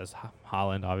level as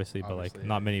Haaland, obviously. But like Obviously,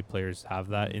 not yeah. many players have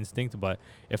that instinct. But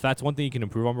if that's one thing he can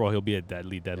improve on, bro, he'll be a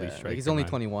deadly Yeah, striker. like, he's only man.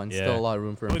 21. Yeah. Still a lot of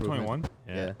room for Only improvement. 21.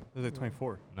 Yeah. He's like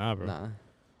 24. Nah, bro. Nah.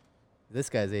 This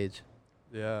guy's age.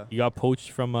 Yeah. He got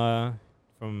poached from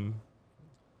The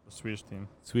Swedish team.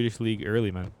 Swedish league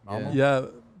early, man, Yeah. Yeah,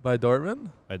 by Dortmund.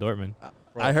 by Dortmund.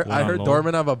 I heard One on loan.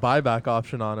 Dortmund have a buyback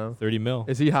option on him. 30 mil,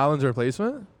 Is he Haaland's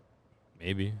replacement?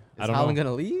 maybe. Is I don't Haaland know.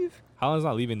 gonna leave? Haaland's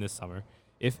not leaving this summer.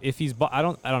 If he's bought, I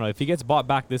don't know. If he gets bought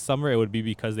back this summer, it would be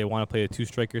because they want to play a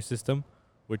 2-striker system,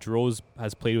 which Rose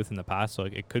has played with in the past. So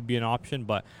it could be an option.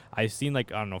 But I've seen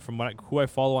like I don't know from who I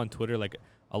follow on Twitter, like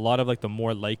a lot of like the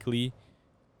more likely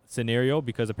scenario,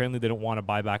 because apparently they don't want to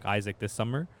buy back Isaac this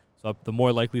summer. So the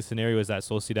more likely scenario is that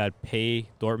Sociedad pay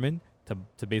Dortmund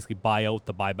to basically buy out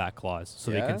the buyback clause,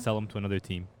 so they Yeah? can sell him to another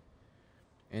team.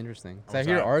 Interesting. 'Cause Oh, I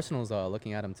hear sorry. Arsenal's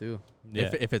looking at him too.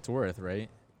 Yeah. If it's worth, right?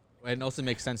 And it also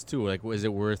makes sense too. Like, is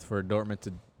it worth for Dortmund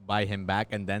to buy him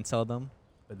back and then sell them?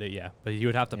 But but he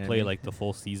would have to You know what I play mean? like the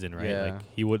full season, right? Yeah.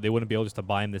 Like they wouldn't be able just to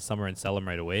buy him this summer and sell him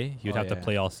right away. He would Oh, have to yeah.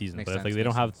 play all season. Makes but if like sense, they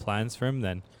don't makes have sense. plans for him,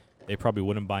 then they probably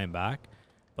wouldn't buy him back.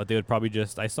 But they would probably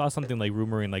just I saw something like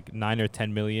rumoring like 9 or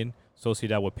 10 million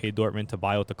Sociedad would pay Dortmund to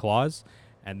buy out the clause,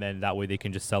 and then that way they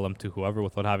can just sell him to whoever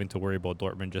without having to worry about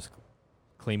Dortmund just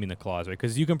claiming the clause, right?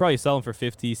 Because you can probably sell him for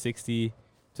 50, 60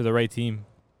 to the right team,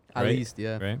 At Right. least,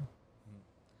 yeah. right?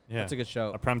 Yeah. That's a good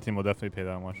shout. A Prem team will definitely pay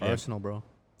that much. Arsenal, bro.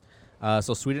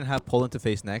 So Sweden have Poland to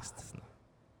face next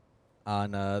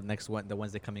on the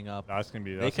Wednesday coming up. That's gonna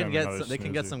be. They That's can gonna be get another they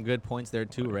can get snoozer. some good points there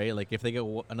too, right? Like if they get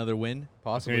another win, It's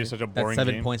gonna Possibly. be such a that's boring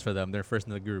 7 game. points for them. They're first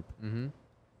in the group, Mm-hmm.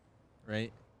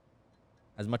 right?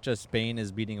 As much as Spain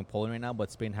is beating Poland right now,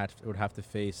 but Spain would have to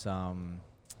face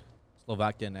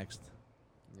Slovakia next.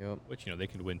 Yep. Which they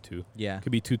could win too. Yeah.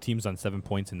 Could be 2 teams on 7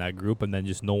 points in that group, and then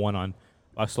just no one on.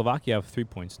 Slovakia have 3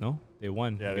 points. No, they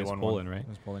won Yeah, they against won Poland, right?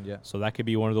 It's Poland, yeah. So that could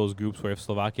be one of those groups where if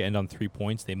Slovakia end on 3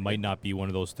 points, they might not be one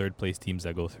of those third place teams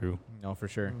that go through. No, for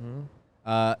sure.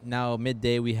 Mm-hmm. Now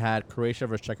midday we had Croatia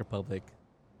versus Czech Republic.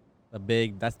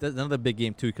 That's another big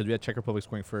game too because we had Czech Republic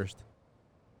scoring first.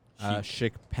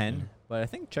 Schick Pen, Yeah. but I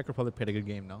think Czech Republic played a good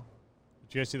game. No,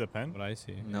 Did you guys see the pen? What I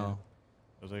see. no.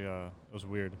 It was like it was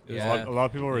weird. Yeah. A lot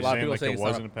of people were A lot of saying people like say it it's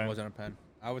wasn't a pen. wasn't a pen.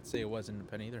 I would say it wasn't a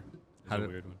pen either. It's How a did-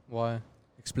 weird one. Why?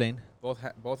 Explain.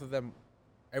 Both of them,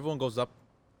 everyone goes up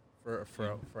for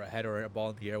a head or a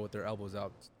ball in the air with their elbows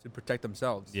out to protect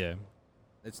themselves. Yeah.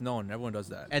 It's known. Everyone does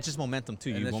that. And it's just momentum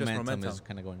too. And You it's just momentum, is momentum.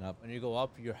 kind of going up. When you go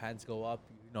up, your hands go up.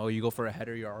 You go for a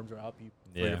header, your arms are up.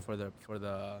 Yeah. For the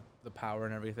power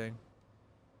and everything.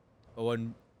 But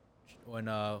when who was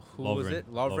Lovren.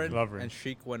 it? Lovren Lovren. and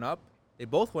Sheik went up. They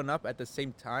both went up at the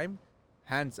same time,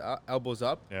 hands up, elbows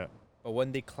up. Yeah. But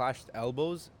when they clashed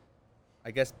elbows, I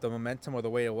guess the momentum or the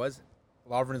way it was,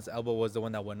 Lovren's elbow was the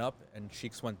one that went up and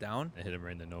Sheik's went down. I hit him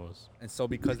right in the nose. And so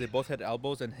because they both had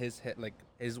elbows and his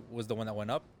was the one that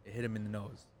went up, it hit him in the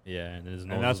nose. Yeah, and his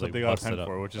nose And that's was, what like, they got busted pen up.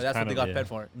 for, which But is that's what kind they of got yeah. fed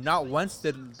for. Not once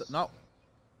did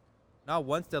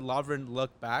Lovren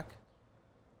look back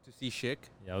to see Schick,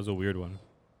 Yeah, it was a weird one.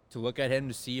 to look at him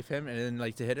to see if him and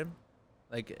then to hit him.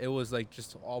 Like it was like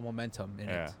just all momentum in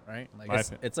Yeah. it, right? Like My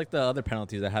It's like the other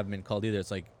penalties that haven't been called either.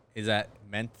 It's like, is that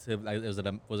meant to? Like, was it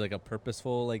like a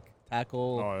purposeful like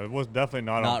tackle? No, it was definitely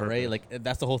not on Not purpose. right. Like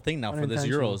that's the whole thing now for this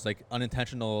Unintentional. Euros. Like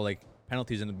unintentional like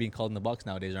penalties and being called in the box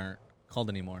nowadays aren't called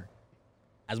anymore.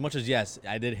 As much as yes,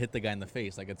 I did hit the guy in the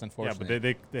face. Like it's Yeah, unfortunate.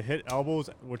 but they hit elbows,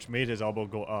 which made his elbow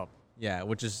go up. Yeah,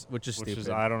 which is Which stupid. is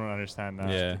I don't understand that.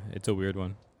 Yeah, it's a weird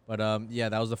one. But yeah,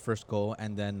 that was the first goal,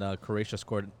 and then Croatia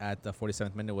scored at the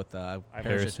 47th minute with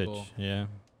Perisic goal. Perisic, yeah,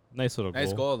 nice little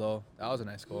nice goal though. That was a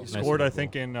nice goal. He Nice scored, little I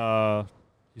think,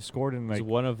 he scored in He's like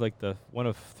one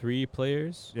of 3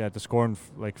 players. to score in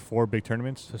like 4 big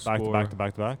tournaments To back to score. back to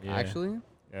back to back. Yeah. Actually,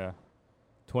 Yeah.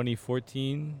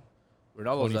 2014,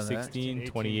 Ronaldo's done that. 2016, 18,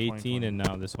 2018, and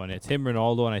now this one. It's him,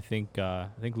 Ronaldo, and I think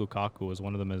Lukaku was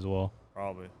one of them as well.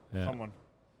 Probably. Yeah. Someone.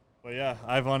 But yeah,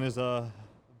 Ivan is a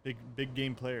big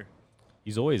game player.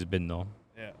 He's always been though.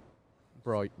 Yeah.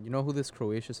 bro, you know who this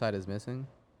Croatia side is missing?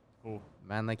 Who?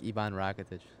 Man like Ivan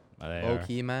Rakitic. They Low are.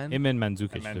 key, man. Him and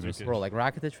Mandzukic. And they're Mandzukic. missing. Bro, like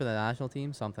Rakitic for the national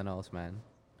team, something else, man.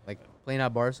 Like playing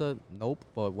at Barca, nope.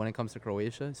 But when it comes to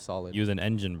Croatia, solid. He was an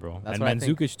engine, bro. That's and what I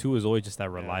think. Mandzukic too is always just that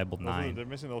Yeah. reliable Those are- 9. They're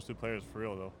missing those 2 players for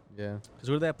real though. Yeah. Because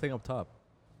who do they have playing up top?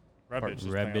 Rebic. is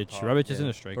playing up Rebic. top. Rebic isn't Yeah.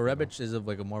 a striker. But though. Rebic is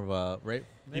like a more of a right.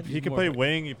 He can play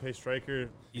wing. He plays striker.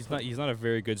 He's not a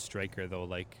very good striker though.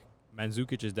 Like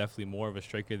Mandzukic is definitely more of a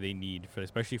striker they need for,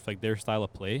 especially for like their style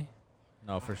of play.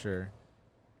 No, for sure.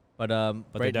 But But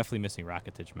they're right, definitely missing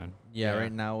Rakitic, man. yeah, Yeah.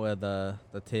 right now the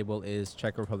table is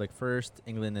Czech Republic first,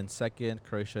 England in second,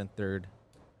 Croatia in third,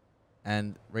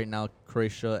 and right now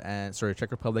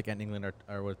Czech Republic and England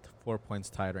are with 4 points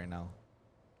tied right now.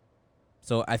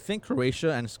 So I think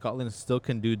Croatia and Scotland still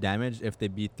can do damage if they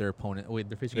beat their opponent. Oh, wait,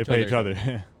 they're facing They each play other. each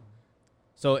other.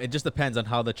 So it just depends on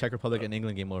how the Czech Republic and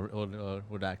England game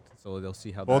would act. So they'll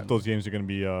see how Both that those games are going to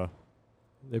be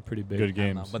They're pretty big. good I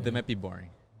don't know, games. but they might be boring.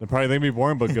 They're probably going to be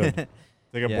boring, but good.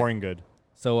 They get Yeah. boring good.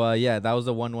 So yeah, that was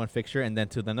a 1-1 fixture, and then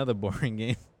to another boring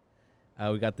game,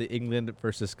 we got the England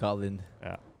versus Scotland.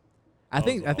 Yeah. I That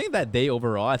think was I think that day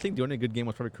overall, I think the only good game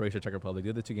was probably Croatia Czech Republic. The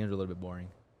other 2 games were a little bit boring.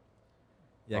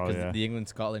 Yeah, Oh, because yeah. the England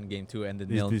Scotland game too ended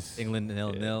These- England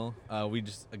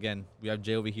 0-0. We have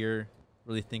Jay over here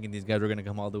really thinking these guys were gonna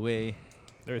come all the way,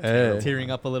 They're Hey. terrible. tearing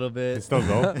up a little They bit. still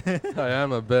go. I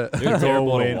am a bit. They're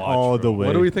terrible to Going watch, all bro. the way.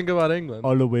 What do we think about England?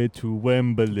 All the way to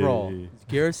Wembley. Bro,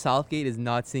 Gareth Southgate is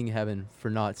not seeing heaven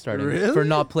for not starting, for Really?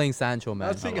 not playing Sancho, man.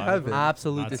 Not seeing Not heaven.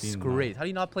 Absolute Not seeing disgrace. How do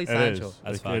you not play It Sancho? is.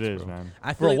 That's Like, it facts, is, bro. man.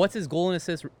 I feel Bro, like what's his goal and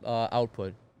assist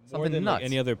output? More Something than nuts. like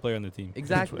any other player on the team.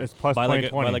 Exactly. It's plus by like by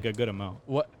 2020. like a good amount.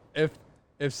 What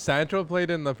if Sancho played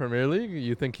in the Premier League?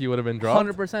 You think he would have been dropped?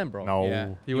 100%, bro. No. Yeah.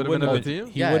 He would have been on the wouldn't team.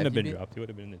 He Yeah, wouldn't have he'd been be- dropped. He would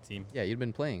have been in the team. Yeah, you'd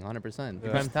been playing 100%.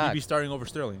 Yeah. Prime He'd tag. be starting over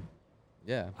Sterling.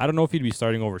 Yeah. I don't know if he'd be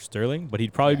starting over Sterling, but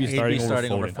he'd probably be he'd starting, be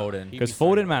starting over over Foden. Foden. He'd Because be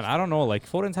starting Foden, man, I don't know. Like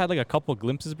Foden's had like a couple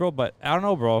glimpses, bro. But I don't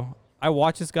know, bro. I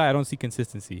watch this guy. I don't see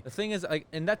consistency. The thing is, like,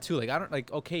 and that too, like, I don't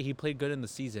like. Okay, he played good in the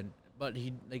season, but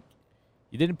he like.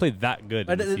 He didn't play that good.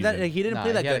 In the season. Like, he didn't Nah,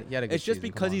 play that he had a- good. he had a good It's just season,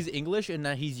 because come on. he's English and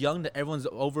that he's young that everyone's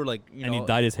over like and he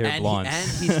dyed his hair and, blonde. and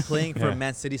he's playing for Yeah.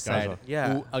 Man City side.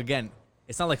 Yeah. Who, again,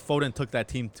 it's not like Foden took that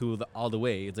team to all the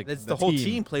way. It's like It's the whole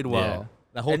team played well. Yeah.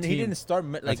 The whole and team. he didn't start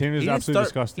like team is he didn't absolutely start,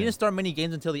 disgusting. He didn't start many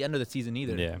games until the end of the season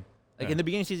either. yeah. Like Yeah. in the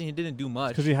beginning of the season, he didn't do much.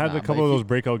 Because he had Nah, a but couple if of you- those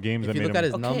breakout games If that you made look at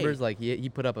him. his Okay. numbers, like he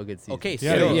put up a good season. Okay, Yeah,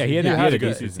 still, yeah, he had Yeah, a he had a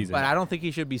good good season. but I don't think he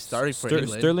should be starting for England.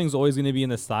 Sterling's always going to be in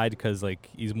the side because like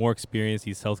he's more experienced.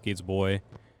 He's Southgate's boy.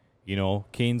 You know,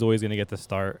 Kane's always going to get the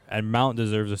start, and Mount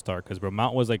deserves a start because bro,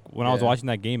 Mount was like when I was Yeah. watching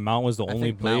that game, Mount was the I only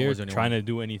think Mount player was the only trying one. to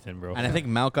do anything, bro. and I think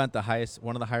Mount got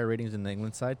one of the higher ratings in the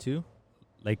England side too.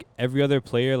 Like every other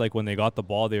player, like when they got the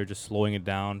ball, they were just slowing it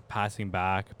down, passing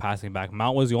back.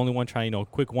 Mount was the only one trying,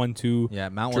 quick 1-2, Yeah,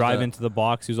 Mount drive was into the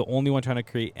box. He was the only one trying to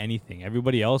create anything.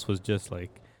 Everybody else was just like,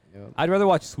 Yep. I'd rather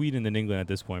watch Sweden than England at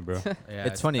this point, bro. Yeah,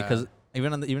 it's funny bad. because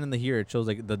even in the here it shows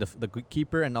like the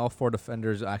keeper and all 4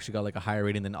 defenders actually got like a higher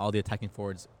rating than all the attacking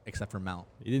forwards except for Mount.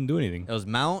 He didn't do anything. It was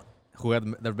Mount who had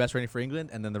the best rating for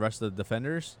England, and then the rest of the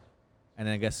defenders, and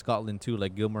then I guess Scotland too.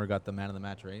 Like Gilmore got the man of the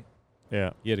match, right?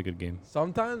 Yeah. He had a good game.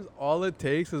 Sometimes all it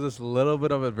takes is this little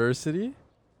bit of adversity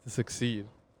to succeed.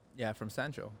 yeah, from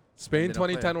Sancho. Spain They don't play.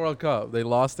 2010 World Cup. They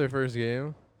lost their first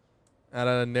game and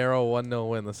a narrow 1-0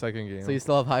 win the second game. So you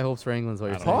still have high hopes for England, is what I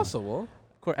you're it's don't know. saying? possible.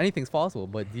 Of course, anything's possible,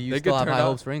 but do you They still could have turn high out-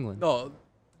 hopes for England? No,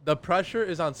 the pressure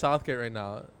is on Southgate right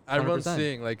now. Everyone's 100%.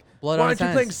 seeing like, Blood why on aren't his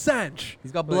you playing hands. Sanch?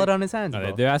 He's got blood Like- on his hands,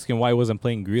 bro. They're asking why he wasn't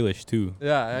playing Grealish too.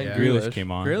 Yeah, and Yeah. Grealish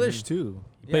came on. Grealish too.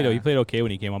 He played okay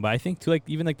when he came on, but I think too, like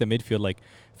even like the midfield, like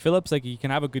Phillips, like he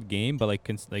can have a good game, but like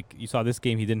like you saw this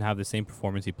game, he didn't have the same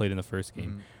performance he played in the first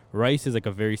game. Mhm. Rice is like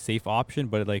a very safe option,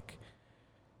 but like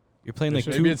You're playing They like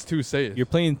should- Maybe too. it's too safe. You're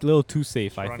playing a little too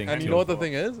safe, I Strong think. And hand you too. know what the football.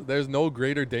 thing is? There's no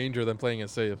greater danger than playing it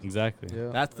safe. Exactly. Yeah.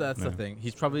 That's the Yeah. thing.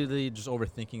 He's probably just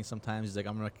overthinking sometimes. He's like,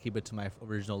 I'm gonna keep it to my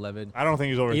original 11. I don't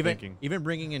think he's overthinking. Even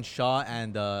bringing in Shaw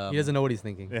and He doesn't know what he's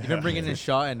thinking. Yeah. even bringing in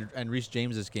Shaw and Reece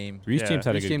James this game. Reece Yeah. James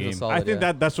had a Reece good James game. was solid. I think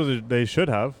yeah. that's what they should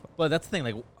have. But that's the thing.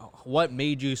 Like, what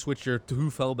made you switch your two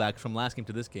fullbacks from last game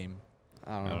to this game?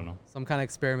 I I don't don't know. know. Some kind of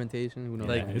experimentation. Who knows?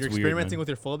 Like, it's you're weird, experimenting man. with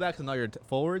your fullbacks and now your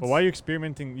forwards. But why are you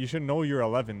experimenting? You should know your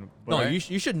 11. But No,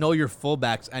 you should know your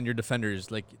fullbacks and your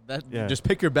defenders. Like that. Yeah. Just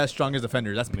pick your best, strongest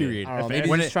defenders. That's period. I don't know. If Maybe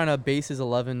when he's just trying to base his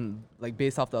 11 like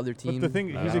based off the other team. But the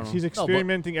thing, I he's don't know. he's but-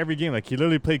 experimenting every game. Like he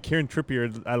literally played Kieran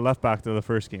Trippier at left back to the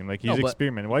first game. Like he's No, but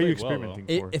experimenting. Why are you played well, though.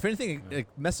 experimenting for? If anything,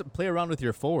 like, play around with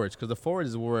your forwards because the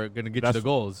forwards were gonna get you That's- the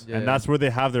goals, Yeah. And that's where they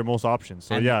have their most options.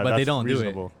 So And- yeah, but they that's don't do it.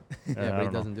 reasonable. Yeah, I but he don't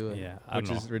know. doesn't do it. Yeah, I which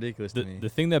don't is know. ridiculous The, to me. the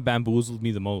thing that bamboozled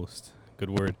me the most, good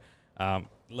word,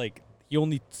 like he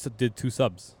only did 2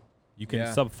 subs. You can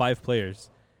Yeah. sub 5 players,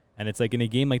 and it's like in a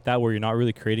game like that where you're not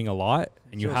really creating a lot,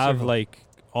 and you Sure, have circle. like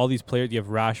all these players. You have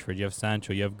Rashford, you have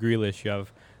Sancho, you have Grealish, you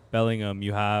have Bellingham,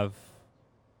 you have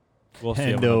who else do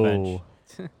you have on the bench?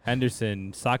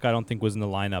 Henderson, Saka. I don't think was in the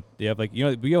lineup. They have like we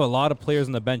have a lot of players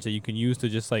on the bench that you can use to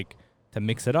just like to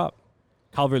mix it up.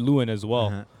 Calvert-Lewin as well.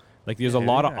 Uh-huh. Like there's Yeah, a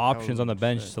lot of yeah, options on the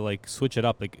Calvert-Lewin, bench shit. to like switch it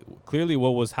up. Like clearly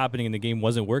what was happening in the game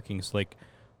wasn't working. So like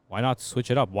why not switch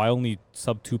it up? Why only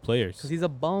sub 2 players? Because he's a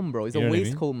bum, bro. He's You know a what I mean?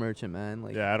 waistcoat merchant, man.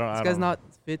 Like Yeah, I don't. this I guy's don't- not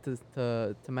fit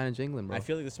to manage England, bro. I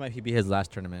feel like this might be his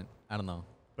last tournament. I don't know.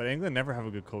 But England never have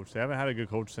a good coach. They haven't had a good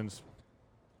coach since.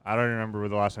 I don't remember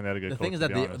the last time they had a good The coach. thing is to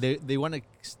that be honest. they want to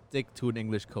stick to an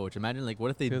English coach. Imagine like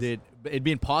what if they Yes. did? It'd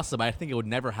be impossible. I think it would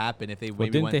never happen if they Well,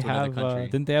 maybe didn't went they to another have country.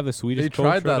 didn't they have a Swedish They coach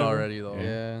tried or that whatever? already though.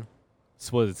 yeah.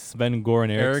 Was Sven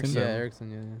Goran Eriksson? Eriksson. Yeah,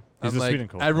 Ericsson, yeah. He's I'm the like, Sweden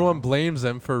coach. everyone blames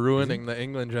him for ruining the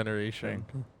England generation.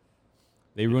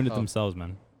 They ruined it Oh. themselves,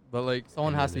 man. But like,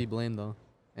 Someone has to Really. be blamed though.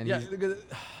 And yeah, he's,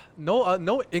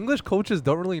 no English coaches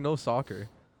don't really know soccer.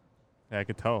 Yeah, I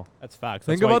could tell. That's facts.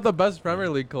 Think That's why- about the best Premier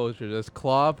League coaches: it's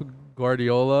Klopp,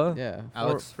 Guardiola. yeah,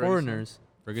 Alex foreigners.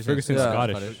 Ferguson's Yeah.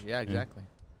 Scottish. Yeah, exactly.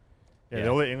 Yeah, Yeah. the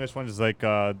only English ones is like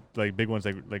big ones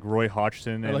like Roy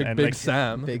Hodgson Or and, like and Big like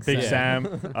Sam. Big Big Sam.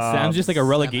 Sam. Sam's just like a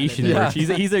relegation Yeah.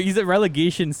 merchant. He's a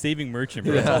relegation saving merchant,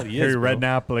 bro. That's all he Harry is, bro.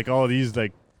 Redknapp, like all of these,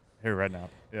 like Harry Redknapp.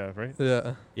 Yeah, right.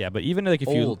 Yeah. Yeah, but even like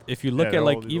Old. if you look Yeah, they're at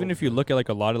like old, even old. if you look at like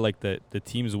a lot of like the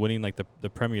teams winning like the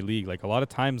Premier League, like a lot of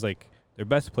times like their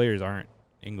best players aren't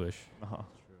English, Uh-huh.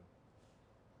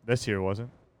 This year wasn't.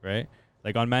 right?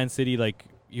 Like on Man City, like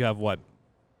you have what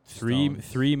Stones.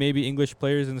 three maybe English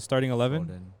players in the starting 11.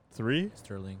 Foden, 3.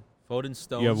 Sterling. Foden,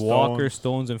 Stones. You have Walker,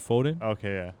 Stones, and Foden.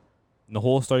 Okay, yeah. In the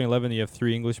whole starting 11, you have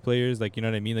 3 English players. Like you know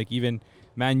what I mean? Like even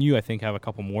Man U, I think have a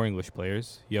couple more English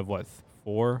players. You have what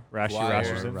 4, Rashi Dwyer,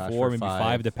 Rasmussen. Rashford 4 maybe 5,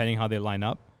 5. depending how they line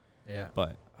up. Yeah.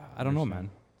 But I don't know, Anderson. man.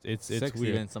 It's 6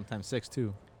 weird. even, sometimes 6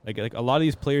 too. Like a lot of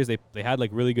these players, they had like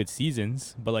really good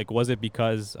seasons, but like was it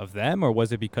because of them or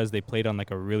was it because they played on like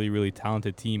a really really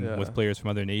talented team Yeah. with players from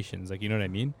other nations? Like you know what I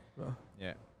mean?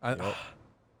 Yeah.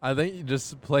 I think you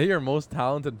just play your most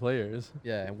talented players.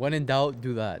 Yeah, and when in doubt,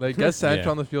 do that. Like get Sancho Yeah.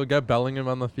 on the field, get Bellingham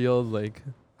on the field. Like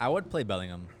I would play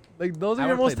Bellingham. those are I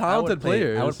your would most play- I would talented play-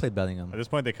 players. I would play Bellingham. At this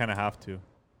point, they kind of have to,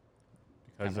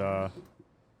 because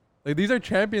Like these are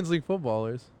Champions League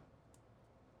footballers.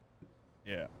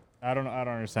 yeah, I don't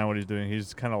understand what he's doing.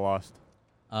 He's kind of lost.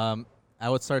 I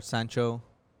would start Sancho.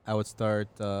 I would start.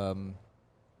 I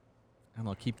don't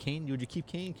know. Keep Kane. Would you keep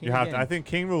Kane? You have to. again? I think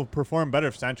Kane will perform better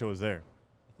if Sancho was there.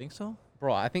 You think so?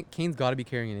 Bro, I think Kane's got to be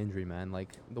carrying an injury, man. Like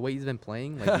the way he's been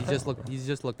playing, like he's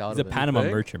just looked out He's a of it. Panama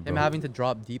think? merchant, bro. Him having to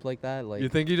drop deep like that, like You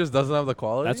think he just doesn't have the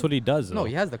quality? That's what he does. no, though.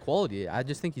 he has the quality. I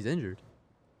just think he's injured.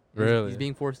 Really? He's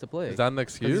being forced to play. Is that an 'Cause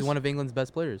excuse? he's one of England's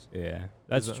best players. Yeah,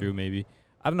 that's that- true. Maybe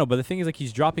I don't know, but the thing is, like,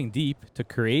 he's dropping deep to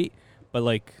create, but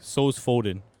like, so is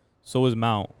Foden, so is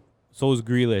Mount, so is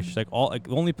Grealish. Like, all like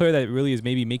the only player that really is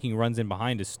maybe making runs in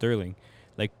behind is Sterling.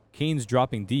 Like, Kane's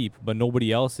dropping deep, but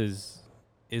nobody else is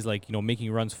like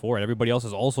making runs for it. Everybody else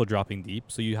is also dropping deep,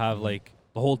 so you have like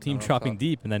the whole team No, dropping tough.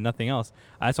 deep and then nothing else.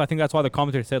 So I think that's why the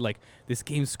commentator said like this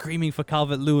game's screaming for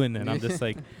Calvert-Lewin, and I'm just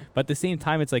like, but at the same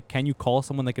time, it's like, can you call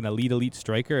someone like an elite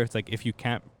striker? It's like if you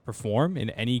can't perform in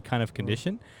any kind of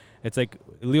condition, it's like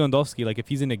Lewandowski. Like if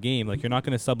he's in a game, like you're not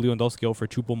going to sub Lewandowski out for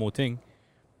Choupo-Moting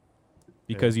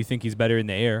because you think he's better in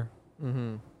the air.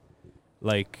 Mm-hmm.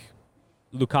 Like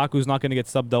Lukaku's not going to get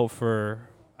subbed out for,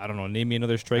 I don't know, name me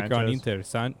another striker on Inter,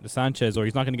 Sanchez, or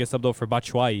he's not going to get subbed out for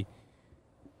Batshuayi.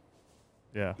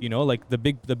 Yeah. You know, like the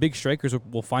big strikers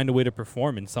will find a way to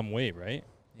perform in some way, right?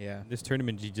 Yeah. This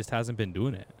tournament, he just hasn't been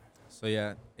doing it. So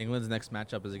yeah, England's next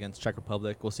matchup is against Czech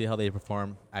Republic. We'll see how they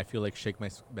perform. I feel like Sheikh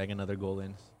might bag another goal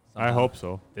in. I somehow. hope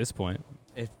so. At this point,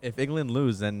 If England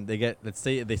lose, then they get. Let's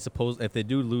say if they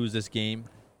do lose this game,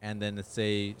 and then let's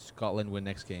say Scotland win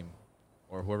next game,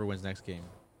 or whoever wins next game.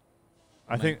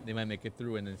 I think, they might make it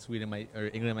through, and then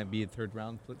England might be a third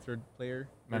player.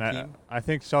 man, team. I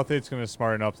think Southgate's going to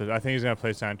smarten up. I think he's going to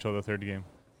play Sancho the third game.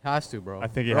 Has to, bro. I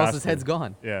think he or else has his to. head's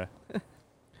gone. Yeah.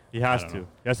 He has don't to. know.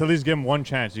 He has to at least give him one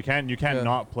chance. You can't Yeah.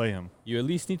 not play him. you at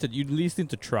least need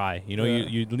to try. You know, Yeah.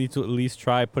 you need to at least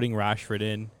try putting Rashford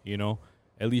in. You know,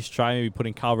 at least try maybe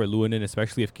putting Calvert-Lewin in,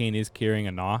 especially if Kane is carrying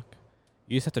a knock.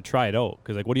 You just have to try it out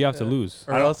because like, what do you have to Yeah. lose?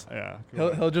 Or I don't- else Yeah.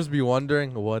 he'll just be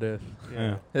wondering what if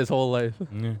Yeah. his whole life.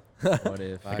 Yeah. What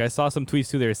if? Like I saw some tweets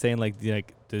too. They were saying like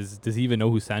does he even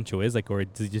know who Sancho is? Like, or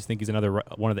does he just think he's another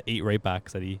one of the 8 right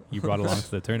backs that he brought along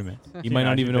to the tournament? He might Yeah,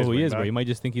 not he even know plays who he wing is, bro. back. He might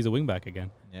just think he's a wing back again,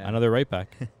 Yeah. another right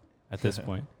back at this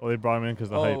point. Well, they brought him in because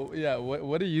the hype. Oh yeah,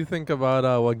 what do you think about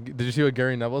did you see what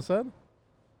Gary Neville said?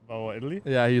 About what, Italy?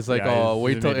 Yeah, he's like, Yeah, oh, he's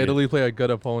wait an till idiot. Italy play a good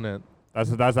opponent.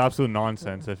 That's absolute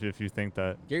nonsense if you think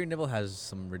that. Gary Neville has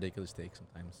some ridiculous takes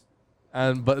sometimes.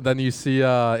 But then you see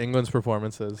England's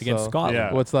performances Against so Scotland.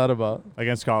 Yeah. What's that about?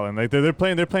 Against Scotland, like they're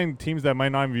playing teams that might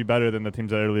not even be better than the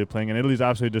teams that Italy are playing, and Italy's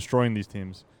absolutely destroying these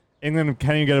teams. England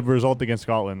can't even get a result against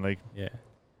Scotland. Like, Yeah.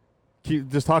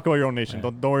 just talk about your own nation. Yeah.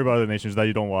 Don't worry about other nations that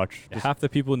you don't watch. Just- Half the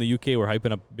people in the UK were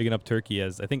bigging up Turkey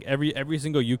as I think every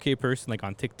single UK person like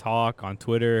on TikTok, on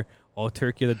Twitter, oh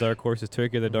Turkey are the dark horses,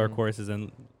 Turkey are the dark Mhm. horses,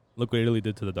 and look what Italy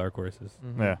did to the dark horses.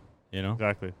 Mhm. yeah, You know,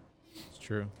 exactly. It's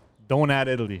true. Don't add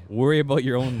Italy. worry about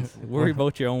your own. Worry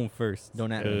about your own first.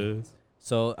 Don't add 'cause-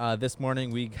 So this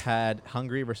morning we had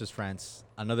Hungary versus France.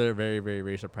 Another very, very,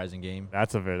 very surprising game.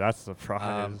 That's a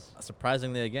surprise.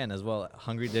 Surprisingly, again, as well,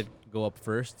 Hungary did go up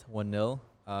first, 1-0.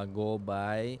 Goal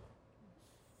by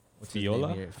what's his name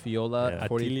Fiola? here? Fiola, Yeah.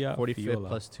 40, Attilia 45th Fiola.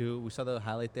 plus 2. We saw the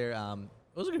highlight there. It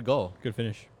was a good goal. Good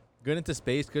finish. Good into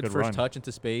space. Good, Good first run. touch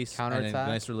into space. And then Counterattack.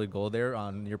 nice little goal there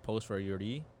on your post for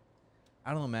Yuri.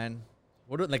 I don't know, man.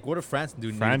 What do France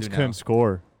do? France need to do couldn't now?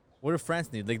 score. What do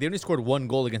France need? Like they only scored 1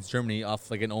 goal against Germany off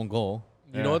like an own goal.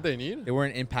 You Yeah. know what they need? They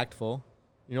weren't impactful.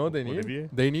 You know what they need? Olivier?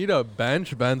 They need a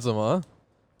bench Benzema,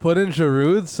 put in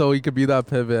Giroud so he could be that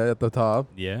pivot at the top.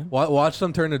 Yeah. Watch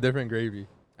them turn a different gravy.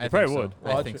 I probably think so. would.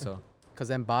 I Watch think it. so. Because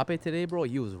Mbappe today, bro,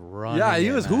 he was running. Yeah, he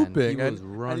it, was man. hooping. He was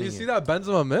and running. you see it. that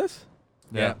Benzema miss?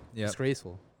 Yeah.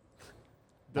 Disgraceful. That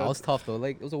That's- was tough though.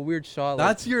 Like it was a weird shot. Like,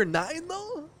 That's your 9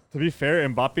 though. To be fair,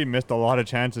 Mbappe missed a lot of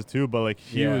chances too, but like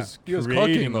he Yeah. was He was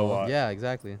creating cooking, a though. lot, yeah,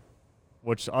 exactly.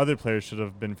 which other players should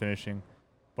have been finishing.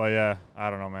 But yeah, I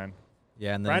don't know, man.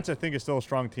 Yeah, and then France, I think, is still a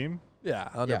strong team. Yeah,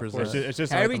 Yeah, of 100%. course. It's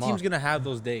just Every them team's off. gonna have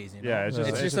those days. You know? Yeah, it's just-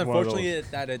 it's it's just one of unfortunately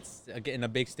that it's in a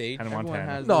big stage. Hannah Everyone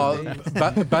Montana. has No, their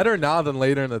days. better now than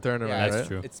later in the tournament, Yeah, right? that's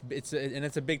true.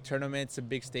 It's a big tournament. It's a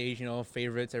big stage. You know,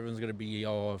 favorites. Everyone's gonna be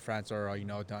France or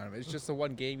tournament. It's just a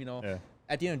one game. You know, Yeah.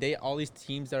 at the end of the day, all these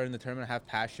teams that are in the tournament have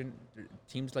passion.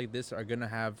 Teams like this are gonna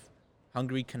have.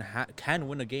 Hungary can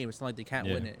win a game. It's not like they can't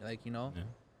Yeah. win it. Like Yeah.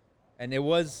 and it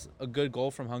was a good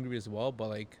goal from Hungary as well. But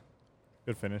like,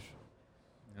 Good finish.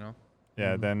 you know,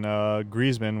 Yeah, Mhm. then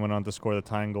Griezmann went on to score the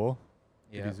tying goal.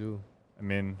 yeah. Grisou. I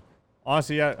mean,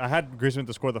 honestly, yeah, I had Griezmann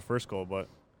to score the first goal, but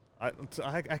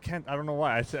I can't. I don't know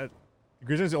why. I said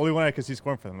Griezmann's the only one I could see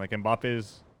scoring for them. Like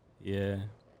Mbappe's. Yeah.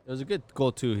 it was a good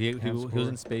goal too. He was score.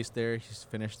 in space there. He's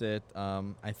finished it.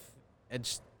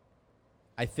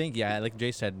 I think yeah, like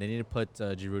Jay said, they need to put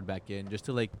Giroud back in just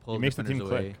to like pull He makes the defenders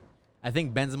team away. click. I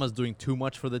think Benzema's doing too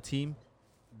much for the team.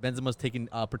 Benzema's taking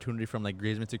opportunity from like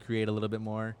Griezmann to create a little bit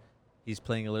more. He's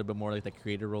playing a little bit more like the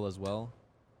creator role as well.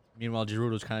 Meanwhile,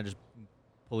 Giroud was kind of just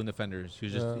pulling defenders. He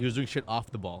was doing shit off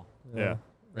the ball, Yeah.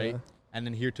 right? Yeah. And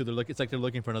then here too, it's like they're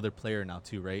looking for another player now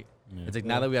too, right? Yeah. It's like Yeah.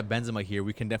 now that we have Benzema here,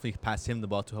 we can definitely pass him the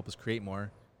ball to help us create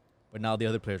more. But now the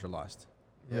other players are lost,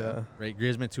 Yeah. right?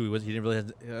 Griezmann too. He didn't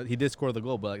really. He did score the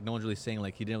goal, but like no one's really saying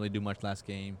like he didn't really do much last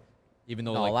game, even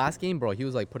though No, like last game, bro, he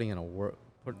was like putting in a work.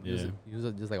 He was, Yeah. he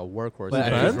was just like a workhorse. But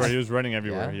Yeah, Defense? he was running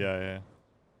everywhere. Yeah. Yeah,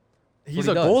 He's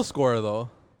what a he goal does. scorer though.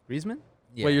 Griezmann?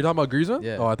 yeah. Wait, you're talking about Griezmann?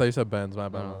 Yeah. Oh, I thought you said Benz. My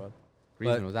bad. No, my no. bad.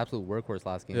 Griezmann was absolute workhorse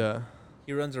last game. Yeah.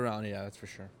 He runs around. Yeah, that's for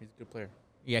sure. He's a good player.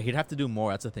 Yeah, he'd have to do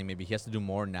more. That's the thing. Maybe he has to do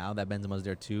more now that Benzema's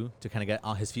there too to kind of get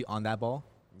on his feet on that ball.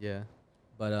 Yeah.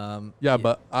 But Yeah,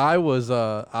 but I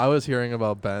was hearing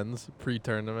about Benz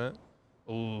pre-tournament.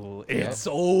 Ooh, it's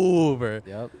over.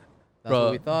 Yep. That's Bro,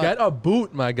 what we thought. get a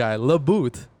boot, my guy. Le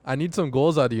boot. I need some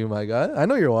goals out of you, my guy. I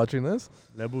know you're watching this.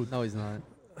 yeah. No, he's not.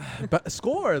 But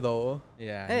score though.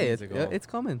 Yeah. Hey, he needs it's, a goal. it's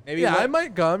coming. maybe Yeah, I what-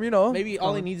 might come. You know. maybe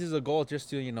all he needs is a goal just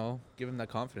to give him that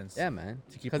confidence. Yeah, man.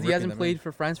 To keep Because he ripping hasn't them played in.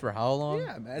 for France for how long?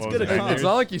 Yeah, man. It's What good was it, enough. 9 It's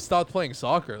not like he stopped playing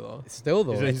soccer though. Still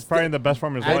though. He's probably in the best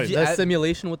form of his As life. you- The I-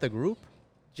 simulation with the group.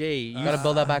 Jay, You you gotta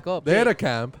build that back up. They had a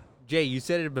camp. Jay, you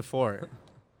said it before.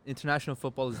 International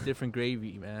football is different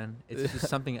gravy, man. It's just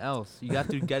something else. You have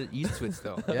to get used to it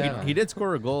still. Yeah. He did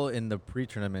score a goal in the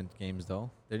pre-tournament games, though,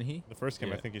 didn't he? The first game,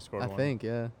 Yeah. I think he scored I one. think,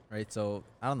 yeah. Right. So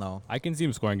I don't know. I can see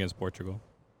him scoring against Portugal.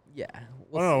 Yeah.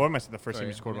 Oh, no, what am I saying? The first Sorry,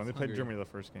 game he scored one. They against played Hungary. Germany the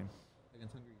first game.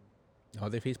 Oh,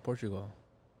 they faced Portugal.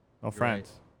 No, right.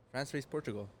 France. France faced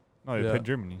Portugal. No, they Yeah. played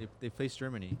Germany. They faced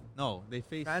Germany. No, they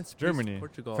faced France Germany. faced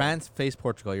Portugal. France faced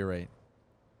Portugal. You're right.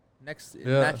 Next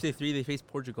Yeah. match day 3, they faced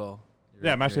Portugal. You're Yeah,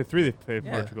 right, match you're day 3 they played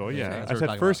Yeah. Portugal. Yeah, Yeah, that's I what we're said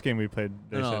talking first about. game we played.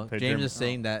 They No, said no. played James Germany. is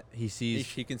saying that he sees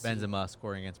He can see. Benzema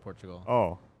scoring against Portugal.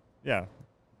 Oh, yeah,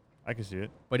 I can see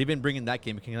it. But he didn't bring in that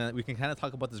game. We can kind of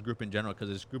talk about this group in general because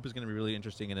this group is going to be really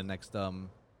interesting in the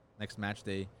next match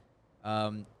day.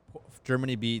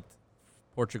 Germany beat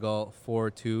Portugal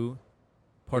 4-2.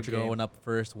 Portugal game. went up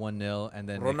first 1-0, and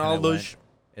then it kinda Ronaldo. went-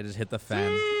 it just hit the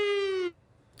fan.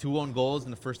 2 own goals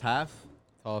in the first half.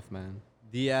 Tough, man.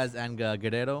 Diaz and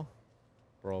Guerrero.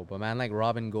 Bro, but man, like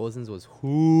Robin Gosens was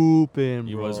hooping,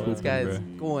 He bro. was This hooping, guy's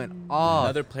bro. going off.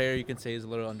 Another player you can say is a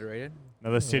little underrated.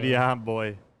 Another City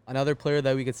boy. Another player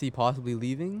that we could see possibly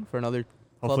leaving for another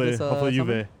club Hopefully, this hopefully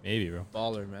summer? Juve. Maybe, bro.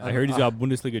 Baller, man. I heard he's got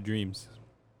Bundesliga dreams.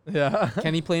 Yeah.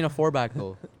 Can he play in a 4-back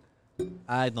though?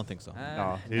 I don't think so.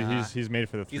 No, Nah. he's made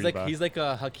for the three He's like back. he's like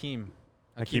a Hakimi.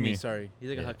 Hakimi. Sorry. He's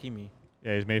like Yeah. a Hakimi.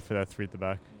 Yeah, he's made for that 3 at the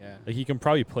back. Yeah. Like he can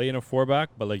probably play in a 4-back,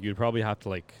 but like you'd probably have to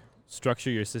like structure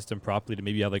your system properly to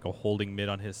maybe have like a holding mid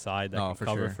on his side that No, can for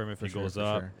cover sure, for him if for he sure, goes for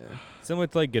up. sure. Similar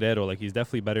to like Guerrero, like he's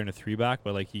definitely better in a 3-back,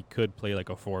 but like he could play like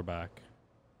a 4-back.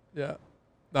 Yeah.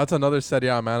 That's another Serie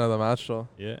A man of the match though.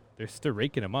 Yeah, they're still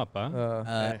raking him up,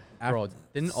 huh? Bro,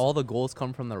 didn't all the goals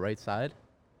come from the right side?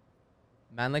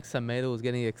 Man, like Semedo was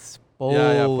getting exposed.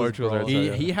 Portugal's bro. right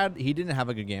side. He didn't have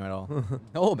a good game at all.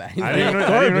 No, man. I didn't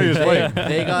know he was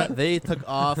playing. they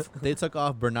took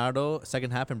off Bernardo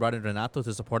second half and brought in Renato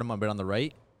to support him a bit on the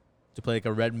right, to play like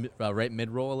a right mid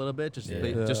roll a little bit, just to Yeah.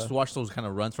 play, Yeah. just to watch those kind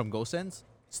of runs from Gosens.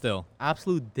 Still,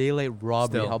 Absolute daylight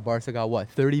robbery. Still. How Barca got what?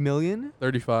 30 million?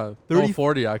 35. 30 Oh,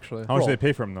 40 actually. How much Bro. did they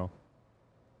pay for him though?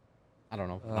 I don't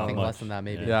know. Not I think much. less than that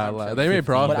maybe. Yeah, Yeah, they made 50.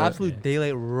 profit. But absolute Yeah.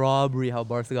 daylight robbery how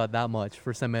Barca got that much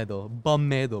for Semedo.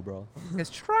 Bummedo, bro. It's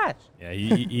trash. Yeah,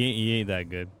 he ain't that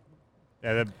good.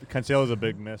 Yeah, that Cancelo's a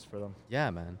big miss for them. Yeah,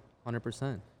 man.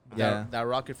 100%. Yeah. That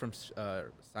rocket from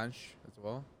Sanch as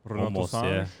well. Renato Almost, Sanches.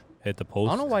 yeah. Hit the I post.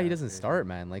 don't know why he doesn't start,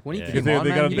 man. Like when he Yeah. came Because on, they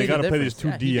man, gotta he they made a gotta play difference. these two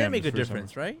Yeah, he DMs. did make a for some-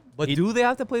 difference, right? But do they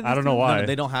have to play? I don't these know two? why. No,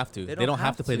 they don't have to. They They don't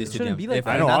have to play to. these It two shouldn't games. be like If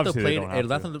that. I know, Renato obviously they played,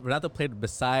 don't have to. Renato played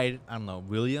beside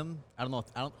William. I don't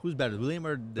know who's better, William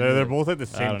or They're both like the I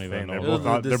same don't even thing. know. They're They're both the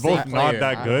not. They're same both not player.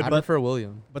 that good. I prefer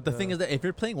William. But the thing is that if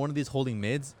you're playing one of these holding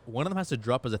mids, one of them has to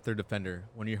drop as a third defender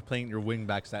when you're playing your wing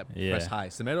backs that Yeah. press high.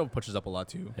 Semedo pushes up a lot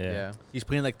too. Yeah. He's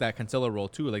playing like that Cancelo role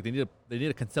too. Like they need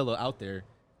a Cancelo out there,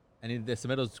 and the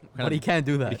Semedo's kind But he can't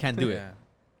do that. He can't do it, Yeah.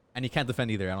 and he can't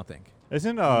defend either. I don't think.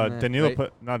 Isn't Nah, Danilo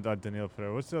right? not Danilo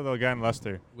Pereira? What's the other guy in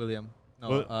Leicester? William.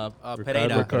 No. Well,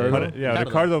 Pereira. Ricardo. Yeah,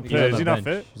 Ricardo. Ricardo. He's Pereira. on Is the he not bench.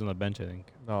 fit? He's on the bench, I think.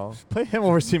 No. Play him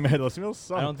over Semedo. Semedo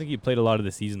sucks. I don't think he played a lot of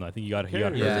the season. I think he got Yeah,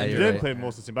 hurt. Yeah, he you're did right. play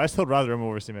most of the season, but I still rather him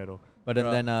over Semedo. But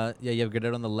then you have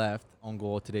Guerrero on the left on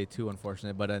goal today too.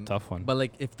 Unfortunate, but then Tough one. But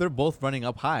like if they're both running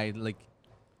up high, like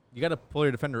you got to pull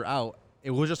your defender out.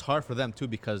 It was just hard for them too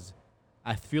because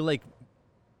I feel like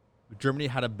Germany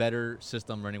had a better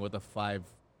system running with a 5,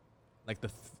 like the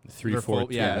 3-4-2.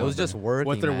 yeah, it was just working.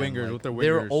 with their man. wingers. Like, With their wingers,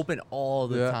 They were open all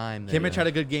the Yeah. time. Kimmich there. had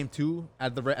a good game too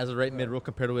at as a right mid role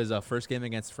compared to his first game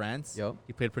against France. Yup.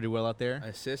 He played pretty well out there.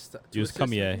 Assist. He was 2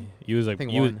 coming, assists, I yeah. think. He was like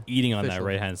think he was one. eating on that Official.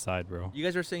 right hand side, bro. You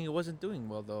guys were saying he wasn't doing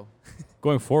well though.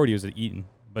 Going forward, he was eating,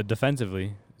 but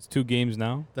defensively, it's 2 games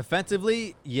now.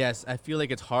 Defensively, yes, I feel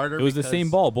like it's harder. It was the same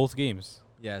because- ball both games.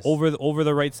 Yes. Over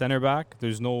the right center back,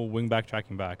 there's no wing back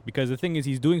tracking back because the thing is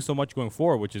he's doing so much going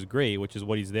forward, which is great, which is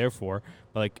what he's there for.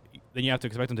 But like then you have to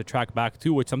expect him to track back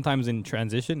too, which sometimes in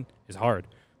transition is hard.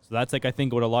 So that's like I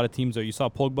think what a lot of teams are. You saw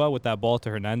Pogba with that ball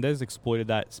to Hernandez exploited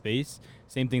that space.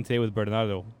 Same thing today with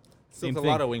Bernardo. Still Same a thing.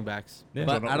 lot of wing backs. Yeah.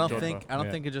 But Jota- I don't Jota, think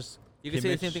yeah. it just. You can say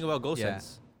the Kimmich- same thing about Gosens. yeah.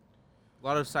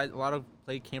 A lot of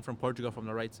play came from Portugal from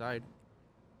the right side.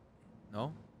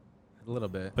 No. A little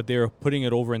bit. But they were putting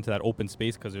it over into that open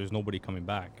space because there's nobody coming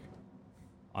back.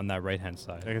 on that right hand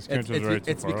side. I guess Kimmich was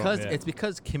already too far out. Yeah. It's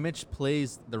because Kimmich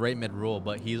plays the right mid role,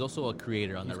 but he's also a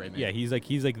creator on the right mid. Yeah, he's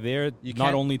like there You not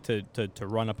can't- only to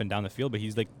run up and down the field, but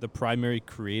he's like the primary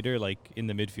creator like in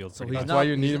the midfield. So pretty he's much. That's why not-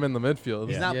 you need he's him in the midfield.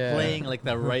 He's Yeah. not Yeah. playing like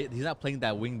that right. He's not playing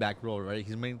that wing back role, right?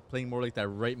 He's playing more like that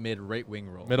right mid, right wing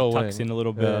role. Middle tucks wing. in a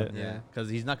little Yeah. bit. Yeah, because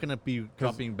he's not gonna be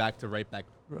dropping back to right back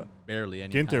Right. barely.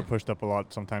 Any Ginter time. pushed up a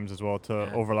lot sometimes as well to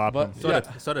Yeah. overlap But- him.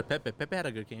 So did Pepe. Pepe had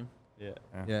a good game. Yeah.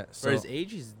 Yeah, For so his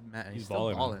age, he's He's still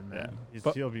balling, balling, man. man.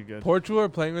 But He'll be good. Portugal are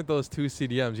playing with those two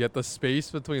CDMs. Yet the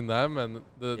space between them and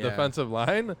the Yeah. defensive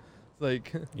line, it's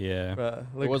like, Yeah.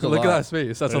 look, was a look at lot. that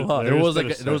space. That's a There- lot. there there is was to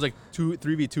like the there was set. like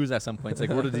 3v2s at some points.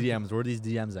 Like, where are the DMs? Where are these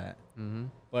DMs at? Mm-hmm.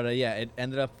 But yeah, it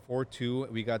ended up 4-2.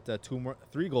 We got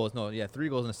 3 goals. No, yeah, 3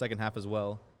 goals in the second half as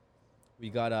well.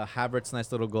 We got Havertz,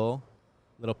 nice little goal,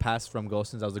 little pass from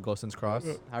Gosens. That was the Gosens cross.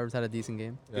 Havertz had a decent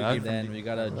game. Yeah, And then we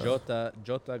got a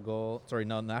Jota goal. Sorry,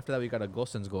 no. After that we got a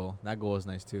Gosens goal. That goal was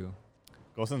nice too.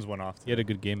 Gosens went off. He had a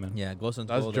good game, man. Yeah, Gosens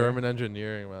that's goal there. German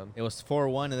engineering, man. It was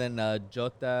 4-1, and then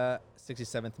Jota,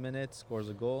 67th minute, scores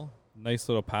a goal. Nice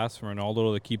little pass from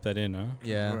Ronaldo to keep that in, huh?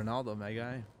 Yeah, Ronaldo, my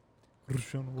guy.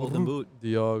 golden boot.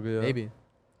 Diog, yeah. Maybe.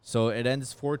 So it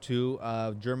ends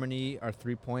 4-2. Germany are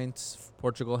 3 points.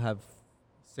 Portugal have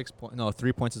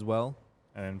 3 points as well.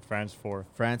 And France 4.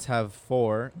 France have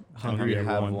 4. Hungary Hungary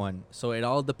have one. 1. So it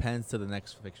all depends to the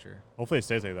next fixture, Hopefully it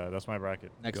stays like that. That's my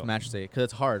bracket. next Go. match day, because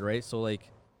it's hard, right? So like,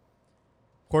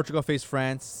 Portugal face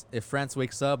France. If France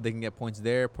wakes up, they can get points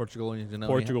there. Portugal,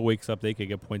 Portugal wakes up, they could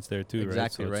get points there too,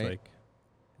 Exactly, right? So right. it's like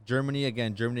Germany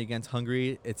against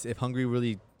Hungary. It's if Hungary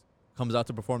really comes out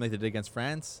to perform like they did against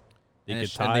France, they and could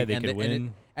it- and tie, they- they and could they- and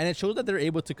win. and it shows that they're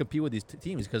able to compete with these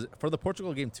teams. Because for the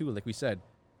Portugal game too, like we said,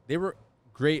 they were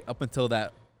great up until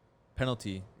that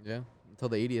penalty, Yeah. Until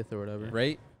the 80th or whatever.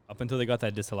 right? Up until they got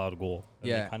that disallowed goal. Then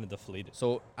Yeah. They kind of deflated.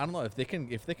 So I don't know if they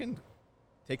can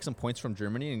take some points from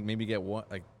Germany and maybe get one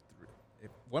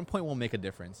if 1 point won't make a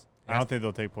difference. I don't think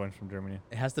they'll take points from Germany.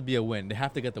 It has to be a win. They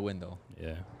have to get the win though.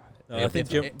 Yeah. I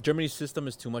think if- Germany's system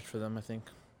is too much for them. I think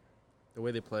the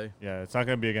way they play. Yeah, it's not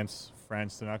going to be against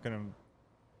France. They're not going to.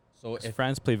 So If if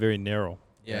France play very narrow.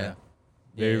 yeah,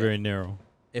 Very, yeah. very narrow.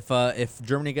 If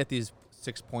Germany get these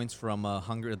 6 points from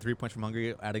Hungary, 3 points from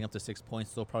Hungary, adding up to 6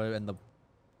 points, they'll probably end up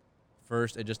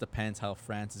first. It just depends how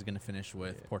France is going to finish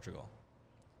with Portugal.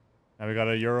 Now we got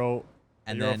a Euro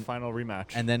And Euro then final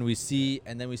rematch. and then we see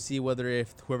whether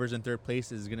if whoever's in third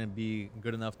place is going to be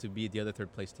good enough to beat the other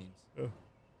third place teams. Yeah.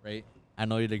 Right? I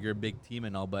know you're a big team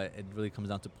and all, but it really comes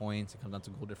down to points. It comes down to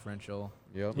goal differential.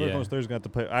 Yep. Whoever Yeah. comes third is going to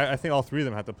have to play. I think all 3 of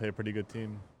them have to play a pretty good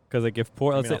team. Because like if I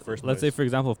let's mean, say, not first let's say place. for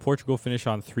example, if Portugal finish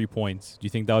on 3 points, do you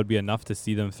think that would be enough to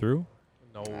see them through?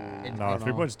 No. No,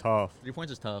 3 points is tough. 3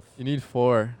 points is tough. You need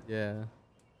 4. Yeah.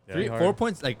 Yeah. 4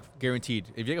 points, like, guaranteed.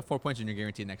 If you get 4 points, then you're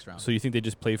guaranteed next round. So you think they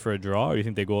just play for a draw, or you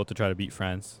think they go out to try to beat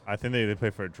France? I think they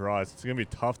play for a draw. It's going to be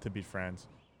tough to beat France.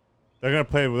 They're going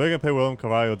to play William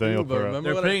Carvalho, Daniel but Pereira.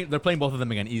 remember they're playing both of them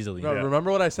again easily. Bro, Yeah.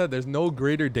 remember what I said? There's no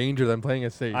greater danger than playing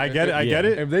it safe. I get it. I Yeah. get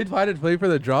it. If they try to play for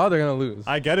the draw, they're gonna lose.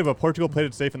 I get it, but Portugal played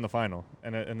it safe in the final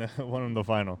and won in the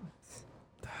final.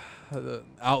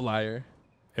 Outlier.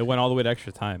 It went all the way to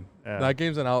extra time. Yeah. That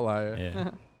game's an outlier.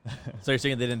 Yeah. So you're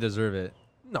saying they didn't deserve it?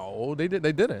 No, they did.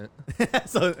 They didn't.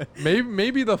 So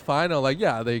Maybe the final. Like,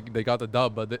 yeah, they got the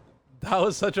dub, but that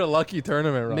was such a lucky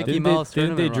tournament run. Mickey Didn't Mouse they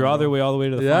tournament draw run, their bro. way all the way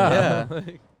to the Yeah. final?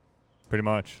 Yeah. Pretty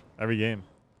much every game.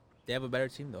 They have a better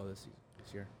team though this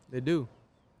year. They do.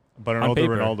 But an On older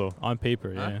paper. Ronaldo. On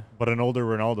paper, Huh? yeah. But an older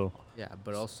Ronaldo. Yeah,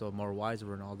 but also more wise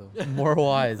Ronaldo. More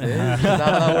wise, eh? Is that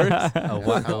how that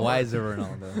works? a wiser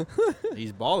Ronaldo.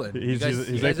 He's balling. You He's, guys- he's,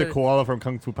 you he's like guys the are- koala from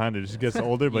Kung Fu Panda. Just gets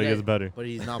older, but he Yeah. gets better. But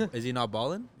he's not. Is he not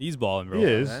balling? He's balling, bro. He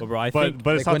is. But bro, I But think it's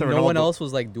Like not when the no one Ronaldo- else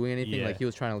was like doing anything, Yeah. like he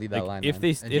was trying to lead that like, line. if man.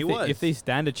 they And he was. if they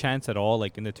stand a chance at all,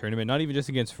 like in the tournament, not even just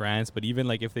against France, but even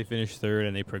like if they finish third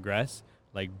and they progress,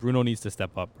 like Bruno needs to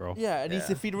step up, bro. Yeah, it needs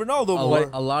to feed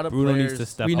Ronaldo A lot of Bruno players. needs to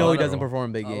step we up. know he bro. doesn't perform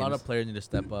in big A games. lot of players need to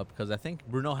step up because I think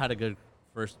Bruno had a good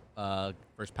first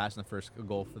pass and the first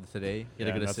goal for today. He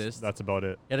had a good that's, assist. That's about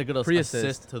it. He had a good Free assist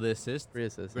assist. to the assist. Free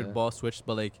assist. Good Yeah. ball switch,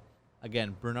 but like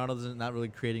again, Bernardo's not really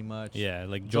creating much. Yeah,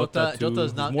 like Jota too. is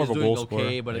He's not more is of a doing goal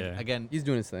okay, scorer. but yeah. again, He's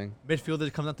doing his thing.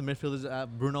 midfielders comes out to midfielders.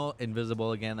 Bruno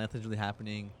invisible again. Nothing's really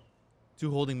happening.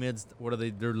 2 holding mids. What are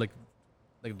they? They're like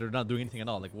they're not doing anything at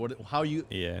all. Like what? How you?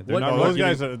 Yeah, they're What- not No, those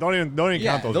working- guys don't even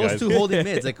Yeah, count those, those guys. 2 holding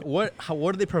mids. Like what?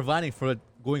 What are they providing for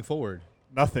going forward?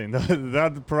 Nothing. They're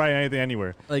not providing anything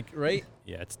anywhere. Like right?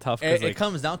 Yeah, it's tough. It, 'cause, like, it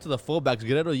comes down to the fullbacks.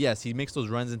 Guerrero, yes, he makes those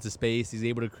runs into space. He's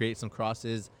able to create some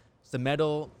crosses.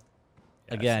 Semedo,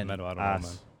 yeah, again, Semedo, I don't know, Ass.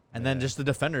 man. and then Yeah. just the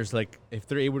defenders. Like if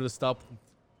they're able to stop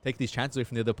take these chances away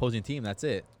from the other opposing team. That's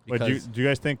it. Wait, Because do you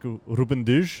guys think Ruben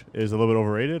Dij is a little bit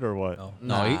overrated or what? No.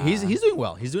 no, Nah. he's doing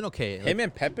well. He's doing okay. Him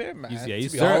and Pepe, man. He's, yeah, to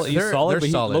he's, be solid, honest, he's they're- solid, they're but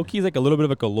solid. low key's like a little bit of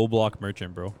like a low block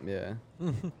merchant, bro. Yeah.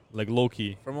 Like low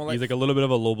key. From what, like, He's like a little bit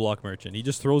of a low block merchant. He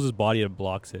just throws his body and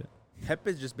blocks it.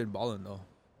 Pepe's just been balling though.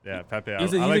 Yeah, Pepe.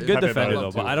 He's I a like good Pepe defender better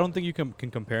though, than but I don't think you can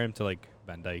compare him to like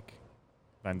Van Dijk.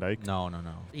 Van Dijk. No.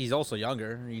 He's also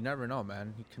younger. You never know,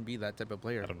 man. He can be that type of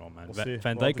player. I don't know, man. We'll Van see.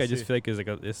 Van We'll have Dijk, to I just see. feel like is like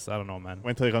I don't know, man. Wait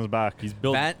until he comes back. He's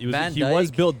built. Van he was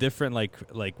Dijk- built different.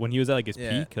 Like when he was at like his Yeah.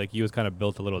 peak, like he was kind of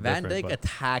built a little Van different. Dijk but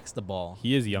attacks the ball.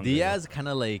 he is younger. Diaz kind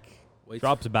of like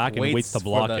drops back and waits to for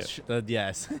block the it.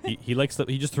 yes. He likes to.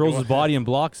 He just throws his body and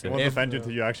blocks He it. won't If- defend you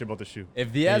until you're actually about to shoot. If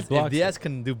Yeah, Diaz he blocks it.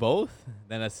 can do both,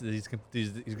 then he's going to be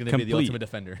the Complete. ultimate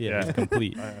defender. Yeah, Yeah. he's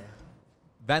complete.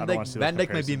 Van I don't wanna Dijk see Van those Dijk might be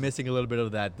comparisons. missing a little bit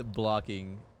of that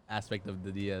blocking aspect of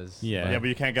the Diaz. Yeah. Yeah, but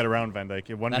you can't get around Van Dijk.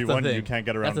 1v1, That's the you thing. can't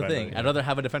get around That's the Van thing. Dijk. I'd rather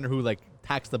have a defender who like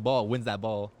tacks the ball, wins that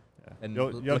ball, Yeah. and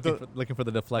You have to- looking for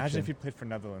the Imagine deflection. if he played for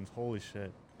Netherlands. Holy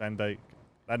shit. Van Dijk.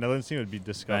 That Netherlands team would be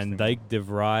disgusting. Van Dijk, De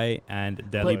Vrij, and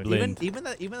Deli But Blind. even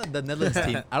the Netherlands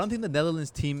team, I don't think the Netherlands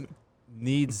team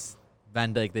needs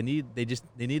Van Dijk. They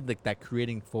need like that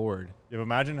creating forward. Yeah, but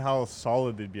imagine how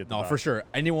solid they'd be at the No, back. for sure.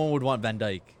 Anyone would want Van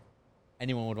Dijk.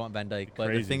 Anyone would want Van Dijk. But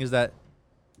the crazy. thing is that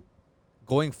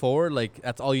going forward, like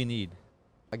that's all you need.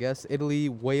 I guess Italy,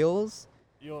 Wales.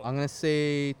 I'm gonna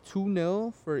say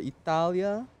 2-0 for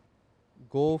Italia.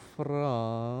 Goal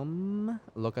from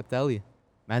Locatelli.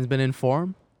 Man's been in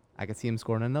form. I could see him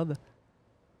scoring another.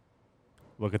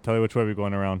 Look, I'll tell you which way we're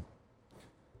going around.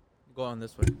 Go on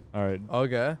this way. All right,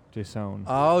 Okay. Jason.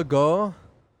 I'll go.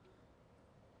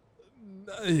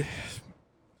 You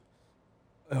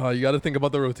got to think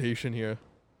about the rotation here.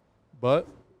 But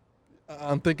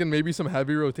I'm thinking maybe some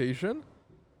heavy rotation.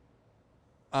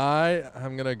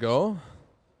 I'm going to go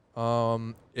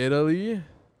Italy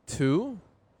 2,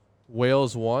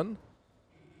 Wales 1.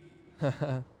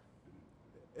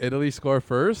 Italy score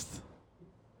first.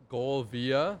 Goal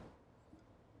via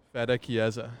Fede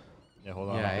Chiesa. Yeah, hold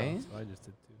on. Yeah, eh? That's what I just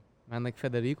did too. Man like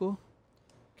Federico.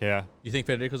 Okay, yeah. You think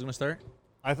Federico's gonna start?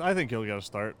 I think he'll get a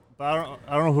start, but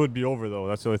I don't know who would be over though.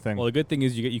 That's the only thing. Well, the good thing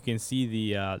is you can see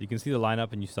the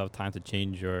lineup and you still have time to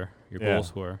change your Yeah. goal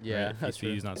score. Yeah, right? If that's you see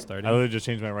true. he's not starting. I literally just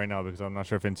changed mine right now because I'm not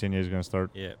sure if Insigne is gonna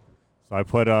start. Yeah. So I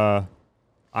put I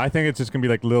think it's just gonna be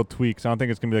like little tweaks. I don't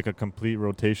think it's gonna be like a complete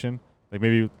rotation. Like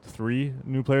maybe 3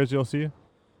 new players you'll see.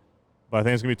 But I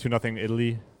think it's gonna be 2-0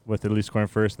 Italy with Italy scoring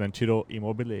first, and then Ciro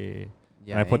Immobile. Yeah.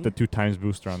 And I put eh? the 2 times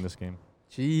booster on this game.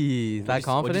 Jeez, that What'd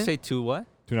confident? you say 2 what?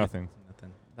 2-0. Nothing.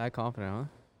 That confident, huh?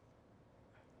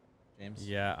 James.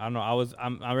 Yeah, I don't know.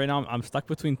 I'm right now. I'm stuck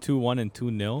between 2-1 and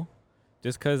 2-0,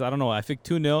 just because I don't know. I think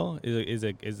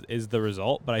 2-0 is the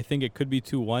result, but I think it could be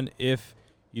 2-1 if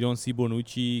you don't see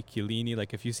Bonucci, Chiellini.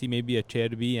 Like if you see maybe a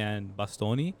Cherby and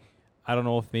Bastoni, I don't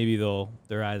know if maybe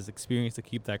they're as experienced to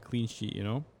keep that clean sheet. You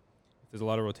know, there's a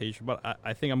lot of rotation, but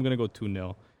I think I'm gonna go 2-0.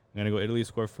 I'm gonna go Italy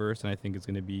score first, and I think it's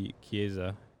gonna be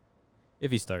Chiesa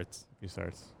if he starts. He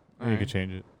starts. All You right. could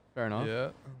change it. Fair enough.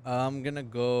 Yeah. I'm gonna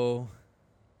go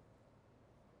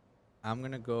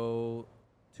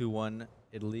 2-1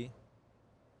 Italy.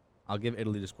 I'll give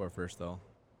Italy the score first though,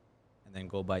 and then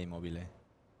go by Immobile.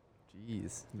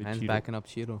 Jeez, Big man's Cheeto. backing up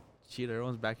Cheeto. Cheater.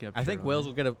 Everyone's backing up. I think Chiro, Wales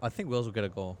man. will get a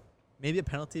goal. Maybe a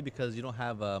penalty because you don't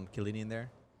have Chiellini in there.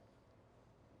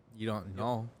 You don't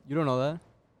know. You don't know that?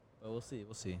 But we'll see.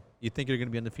 We'll see. You think you're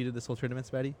gonna be undefeated this whole tournament,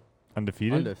 Spatty?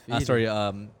 Undefeated? Undefeated. Sorry.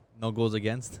 No goals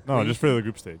against. No, just for the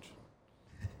group stage.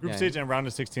 Group Yeah. stage and round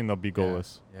of 16, they'll be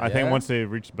goalless. Yeah. I think Yeah? once they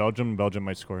reach Belgium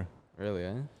might score. Really,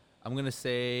 eh? I'm gonna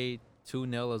say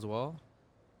 2-0 as well,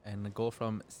 and a goal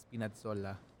from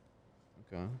Spinazzola.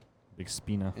 Okay. Big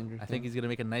Spina. Interesting. I think he's gonna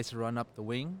make a nice run up the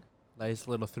wing. Nice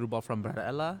little through ball from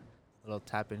Barella. Little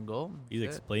tap and goal. He's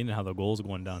That's it. explaining how the goal's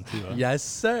going down too. Huh? Yes,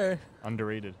 sir.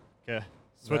 Underrated. Okay.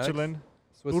 Switzerland.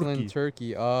 Switzerland,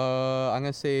 Turkey. I'm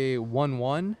gonna say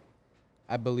 1-1.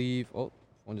 I believe. Oh,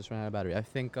 one just ran out of battery. I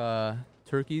think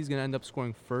Turkey's gonna end up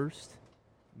scoring first.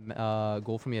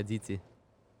 Goal from Yazici.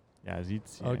 Yeah,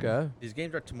 Zitz. Okay. These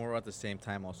games are tomorrow at the same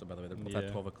time. Also, by the way, they're both Yeah.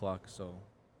 at 12 o'clock. So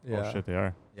Yeah. Oh, shit, they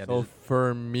are. yeah. So these-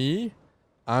 for me,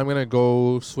 I'm gonna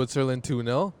go Switzerland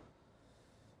 2-0.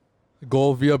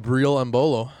 Goal via Briel and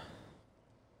Bolo.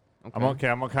 Okay. I'm okay.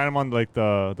 I'm kind of on like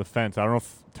the fence. I don't know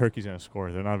if Turkey's gonna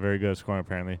score. They're not very good at scoring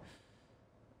apparently.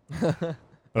 But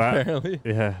Apparently.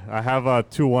 I have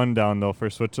 2-1 down though for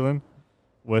Switzerland,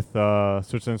 with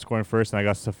Switzerland scoring first, and I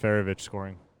got Seferovic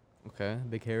scoring. Okay.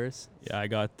 Big Harris. Yeah, I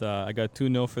got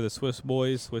 2-0 for the Swiss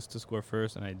boys. Swiss to score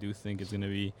first, and I do think it's gonna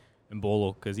be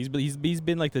Mbolo, because he's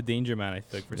been like the danger man, I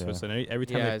feel like, for Yeah. Switzerland. Every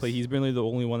time they Yes. play, he's been really the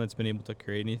only one that's been able to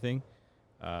create anything.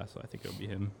 So I think it'll be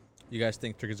him. You guys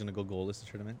think Turkey's gonna go goalless this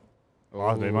tournament?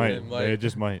 Oh, they Ooh. might. they might. They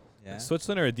just might. Yeah.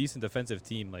 Switzerland are a decent defensive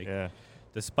team, like Yeah.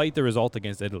 despite the result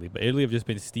against Italy. But Italy have just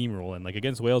been steamrolling. Like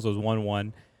against Wales, it was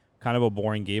 1-1, kind of a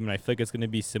boring game, and I feel like it's going to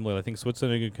be similar. I think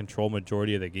Switzerland are going to control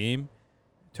majority of the game.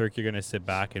 Turkey are going to sit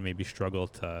back and maybe struggle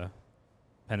to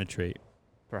penetrate.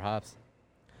 Perhaps.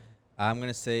 I'm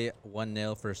gonna say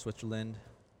 1-0 for Switzerland.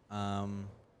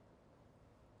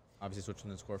 Obviously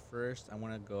Switzerland score first. I'm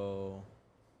gonna go.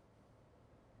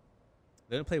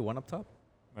 They're gonna play one up top.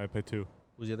 Might play 2.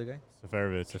 Who's the other guy?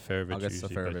 Seferovic. Seferovic I'll get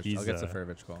usually, but Seferovic. he's, I'll get uh,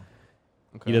 Seferovic call.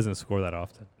 Okay. He doesn't score that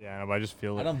often. Yeah, no, but I just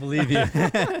feel I it. don't believe you.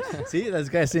 See, this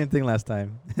guy same thing last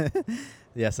time.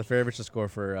 Yeah, Seferovic to score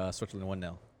for Switzerland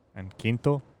 1-0. And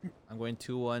Quinto. I'm going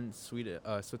 2-1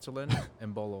 Switzerland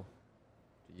and Bolo.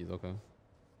 Jeez, okay.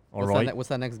 All right. What's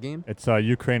that next game? It's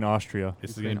Ukraine, Austria.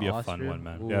 This is going to be Ukraine, a fun Austria? one,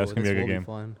 man. Ooh, Yeah, it's gonna be a this good will game.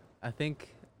 Fun. I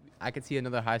think I could see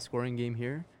another high-scoring game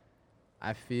here.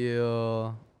 I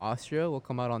feel Austria will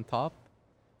come out on top.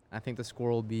 I think the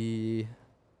score will be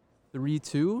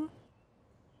 3-2.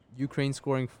 Ukraine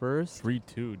scoring first.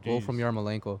 3-2. Goal from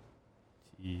Yarmolenko.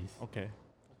 Jeez. Okay.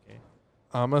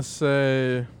 I'm going to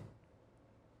say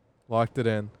locked it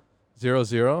in.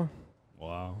 0-0.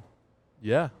 Wow.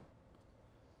 Yeah.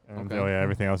 And Okay. oh yeah,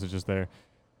 everything else is just there.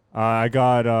 I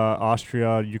got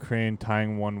Austria, Ukraine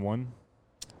tying 1-1,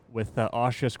 with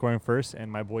Austria scoring first, and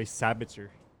my boy Sabitzer.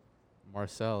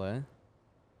 Marcel, eh?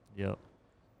 Yep.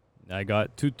 I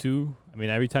got 2-2. I mean,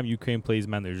 every time Ukraine plays,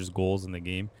 man, there's just goals in the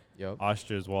game. Yep.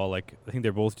 Austria as well. Like, I think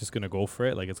they're both just going to go for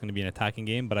it. Like, it's going to be an attacking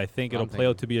game, but I think it'll I'm play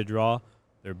out to be a draw.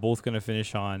 They're both going to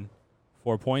finish on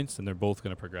 4 points, and they're both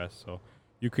going to progress. So,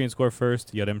 Ukraine score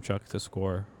first, Yaremchuk to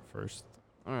score first.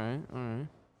 All right, all right.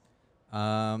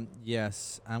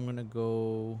 Yes, I'm gonna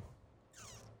go.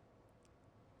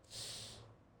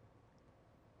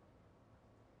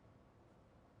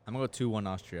 I'm gonna go 2-1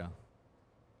 Austria.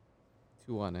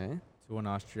 2-1, eh? 2-1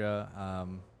 Austria.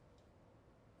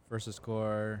 First to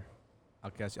score.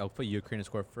 Okay, I'll put Ukraine to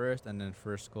score first, and then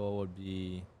first goal would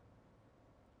be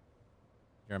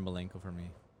Yarmolenko for me.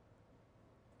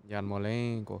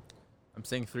 Yarmolenko. I'm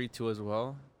saying 3-2 as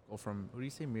well. Go from, who do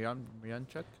you say,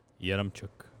 Myanchuk? Yaremchuk,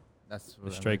 That's the what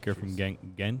I'm striker gonna from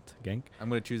choose. Genk. I'm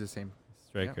going to choose the same.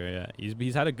 Striker, yeah.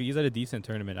 He's had a decent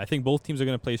tournament. I think both teams are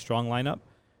going to play strong lineup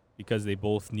because they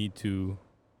both need to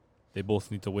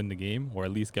win the game or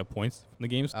at least get points from the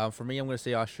games. For me, I'm going to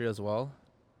say Austria as well.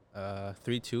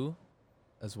 3-2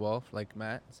 as well, like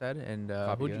Matt said. And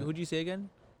Copy that. who'd you say again?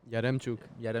 Yaremchuk.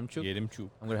 Yaremchuk? Yaremchuk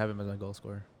I'm going to have him as my goal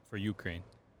scorer. for Ukraine.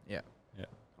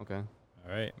 Okay.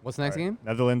 All right. What's the next game?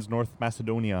 Netherlands, North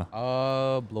Macedonia.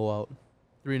 Blowout.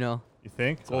 3-0. You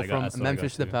think? So I Goal got- from that's what I got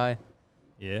Memphis too. Depay.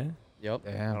 Yeah. Yep.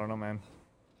 I Damn. don't know, man.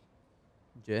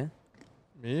 Jay?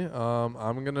 Me?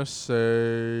 I'm going to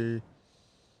say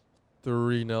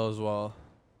 3-0 as well.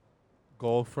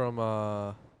 Goal from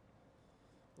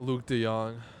Luke de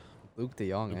Jong. Luke de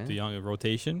Jong, Luke eh? de Jong in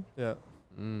rotation. Yeah.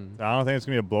 Mm. I don't think it's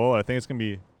gonna be a blow. I think it's gonna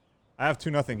be. I have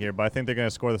 2-0 here, but I think they're gonna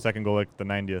score the second goal like the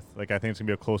 90th. Like I think it's gonna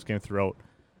be a close game throughout.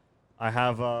 I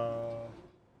have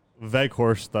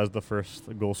Weghorst as the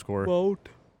first goal scorer. Ooh.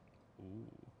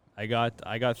 I got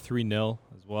 3-0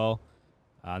 as well.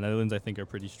 Netherlands I think are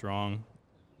pretty strong.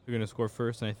 They're gonna score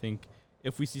first, and I think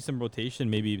if we see some rotation,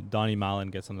 maybe Donny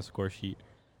Malen gets on the score sheet.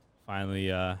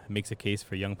 Finally makes a case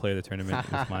for young player of the tournament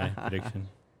with my prediction.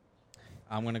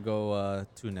 I'm gonna go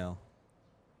 2-0.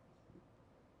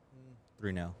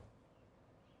 3-0.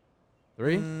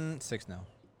 3? 6-0.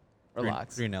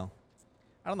 Relax. 3-0.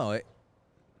 I don't know.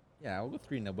 Yeah, I'll go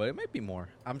 3-0, but it might be more.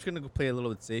 I'm just going to go play a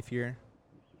little bit safe here.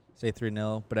 Say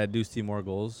 3-0, but I do see more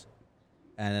goals.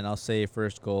 And then I'll say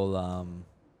first goal,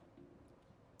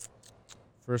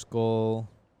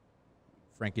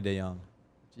 Frankie de Jong.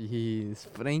 Jeez.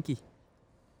 Frankie.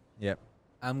 Yep.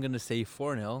 I'm going to say 4-0. It's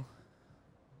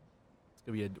going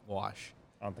to be a wash.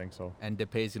 I don't think so. And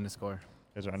Depay's going to score.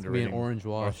 You guys are It's gonna be an underrating orange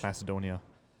wash. North Macedonia.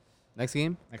 Next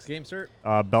game? Next game, sir.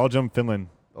 Belgium, Finland.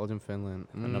 Belgium, Finland.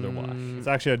 Another wash. It's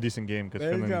actually a decent game because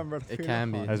Finland It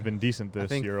can be. has been decent I this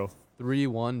think Euro.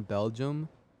 3-1 Belgium.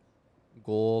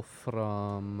 Goal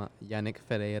from Yannick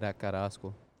Ferreira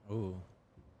Carrasco. Ooh.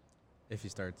 If he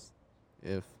starts.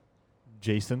 If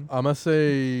Jason. I'm going to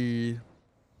say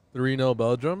 3-0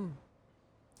 Belgium.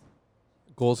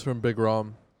 Goals from Big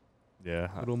Rom. Yeah.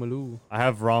 Romelu. I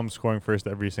have Rom scoring first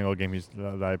every single game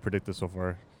that I predicted so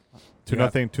far.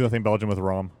 2-0 Yeah. 2-0 Belgium with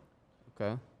Rom.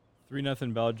 Okay.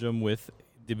 3-0 Belgium with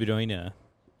De Bruyne.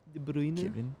 De Bruyne.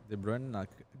 De Bruyne. De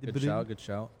Good Bruyne. shout, good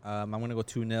shout. I'm going to go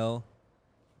 2-0.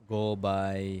 Goal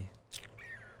by.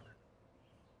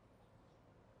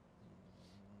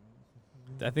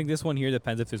 I think this one here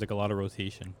depends if there's like a lot of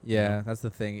rotation. you Yeah, know? that's the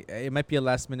thing. It might be a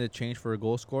last minute change for a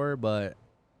goal scorer, but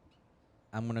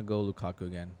I'm gonna go Lukaku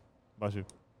again. Basu.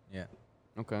 Yeah.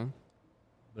 Okay.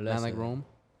 But Man like Rome.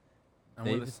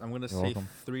 David? I'm gonna You're say welcome.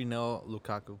 3-0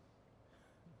 Lukaku.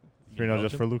 3-0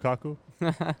 just for Lukaku.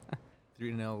 3-0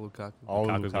 Lukaku. All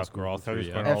Lukaku's gonna score all Lukaku's three,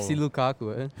 scoring yeah. all FC of them.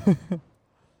 Lukaku. Eh?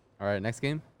 All right. Next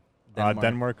game.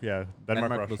 Denmark, yeah.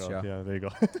 Denmark, Denmark, Russia. Russia. Yeah, there you go.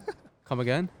 Come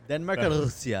again. Denmark or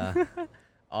Russia?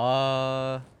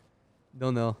 No.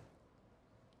 No.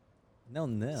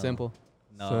 Simple.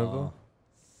 No. Simple.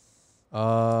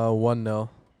 1-0.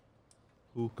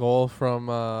 Who? Goal from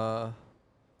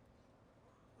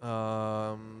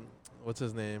what's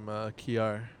his name?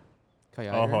 Kiar.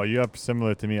 Oh, you have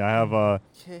similar to me. I have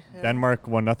Denmark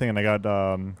 1-0, and I got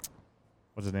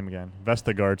what's his name again?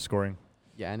 Vestergaard scoring.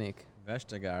 Yannick.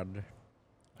 Vestergaard.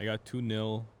 I got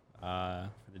 2-0 for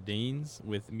the Danes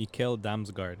with Mikkel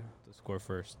Damsgaard to score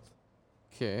first.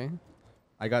 Okay.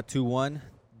 I got 2-1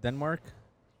 Denmark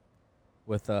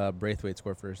with Braithwaite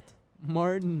score first.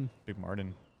 Martin. Big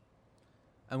Martin.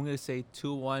 I'm gonna say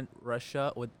 2-1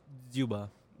 Russia with Zuba.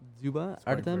 Zuba.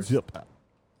 Scoring Artem. first. Zip.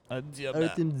 Artem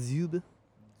Zub.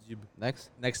 Next.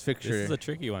 Next This fixture. is a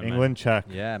tricky one, man. England, Czech.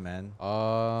 Yeah, man.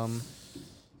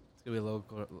 It's gonna be a low.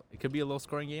 It could be a low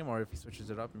scoring game, or if he switches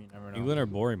it up, you never know. England are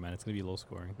boring, man. It's gonna be low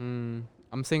scoring.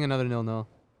 I'm saying another 0-0.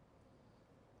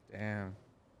 Damn.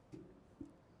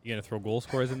 You gonna throw goal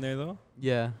scorers in there though?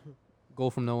 Yeah.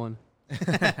 Goal from no one.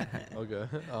 Okay.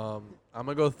 I'm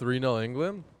gonna go 3-0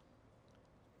 England.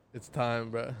 It's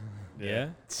time, bro. Yeah.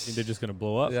 Think they're just gonna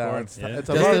blow up? Yeah, Or- it's yeah. it's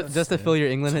Just about to, just to fill your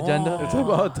England agenda. it's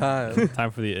about time.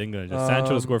 Time for the English. Sancho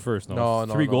to Um, score first. no,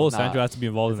 Three no. goals. Nah. Sancho has to be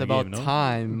involved It's in the about game. No.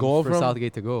 time Goal for from-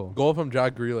 Southgate to go. Goal from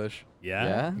Jack Grealish. Yeah.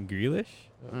 Yeah? Grealish.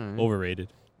 Alright. Overrated.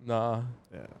 Nah.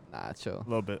 Yeah, Nah, chill. a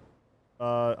little bit.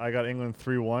 I got England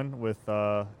 3-1 with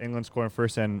England scoring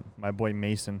first and my boy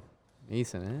Mason.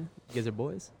 Mason, eh? You guys are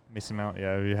boys? Mason Mount.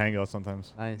 Yeah, we hang out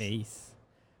sometimes. Nice. Mace.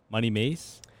 Money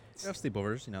Mace. You have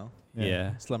sleepovers, you know.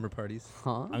 Yeah. Slumber parties.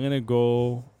 Huh? I'm gonna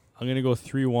go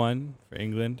 3-1 for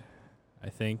England. I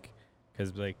think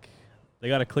because like they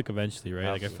gotta click eventually, right?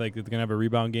 Like I feel like they're gonna have a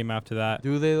rebound game after that.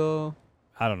 Do they, though?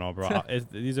 I don't know, bro.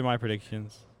 These are my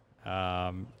predictions.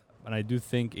 And I do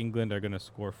think England are going to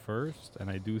score first. And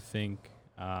I do think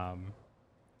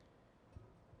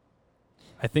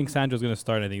Sancho's going to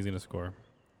start. And I think he's going to score.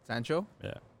 Sancho.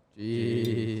 Yeah.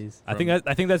 Jeez. I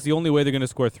think that's the only way they're going to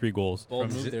score 3 goals. Bold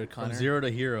From move zi- there, From Connor. 0 to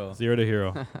hero. 0 to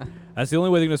hero. That's the only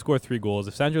way they're going to score 3 goals.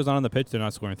 If Sancho's not on the pitch, they're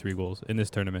not scoring 3 goals in this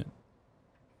tournament,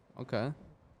 Okay.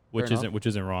 which enough.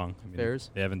 isn't wrong. I mean,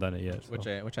 Fairs. They haven't done it yet. So.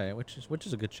 Which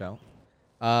is a good shout.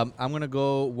 I'm gonna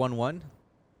go 1-1.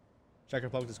 Czech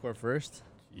Republic to score first.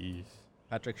 Jeez.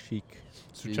 Patrick Schick.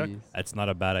 Suchek? Jeez. That's not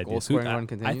a bad idea. Goal scoring I run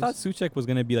thought continues. Suchek was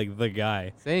going to be like the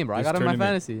guy. Same, bro. I This got him in my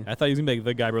tournament. fantasy. I thought he was going to be like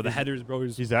the guy, bro. The headers, bro.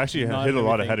 He's actually Not hit a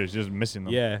lot of everything. headers, just missing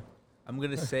them. Yeah. I'm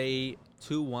gonna say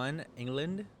 2-1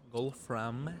 England. Goal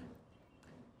from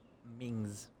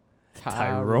Mings.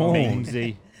 Tyrone.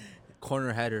 Mingzy.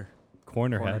 Corner header.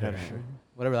 Corner Corner header. header.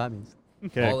 Whatever that means.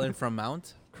 Okay. All in from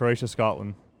Mount. Croatia,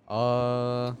 Scotland.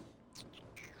 2-1.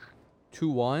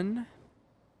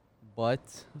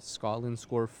 But Scotland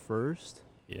score first.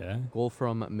 Yeah. Goal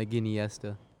from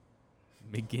McGinn-Iniesta.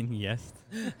 McGinn, yes.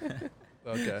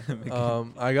 Okay.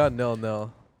 I got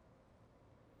 0-0.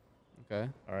 Okay.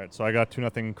 All right, so I got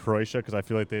 2-0 Croatia because I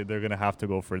feel like they're going to have to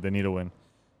go for it. They need to win.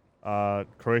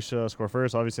 Croatia score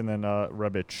first, obviously, and then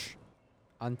Rebic.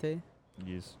 Ante.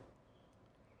 Yes.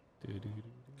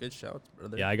 Good shout,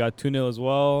 brother. Yeah, I got 2-0 as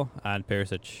well. And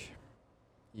Perisic.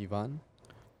 Ivan.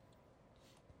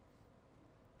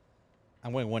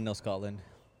 I'm going 1-0 Scotland.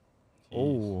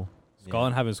 Oh.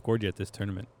 Scotland haven't scored yet this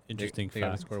tournament. Interesting They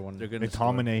gotta fact. score one. They're gonna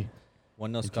score. McTominay. 1-0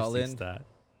 Interesting Scotland. stat.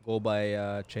 Goal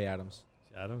by Che Adams.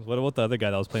 Adams. What about the other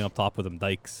guy that was playing up top with him,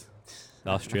 Dykes?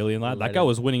 The Australian lad. That Let guy him-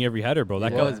 was winning every header, bro.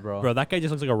 That He guy, was, bro. Bro, that guy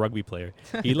just looks like a rugby player.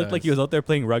 He looked like he does. was out there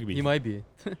playing rugby. He might be.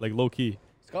 Like low key.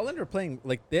 Scotland are playing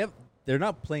like they're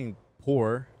not playing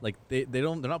poor. Like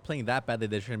they're not playing that bad that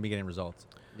they shouldn't be getting results.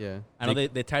 Yeah. I know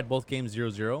they tied both games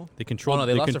 0-0. They controlled. Oh, no,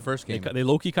 they lost con- their first game. They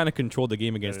low key kind of controlled the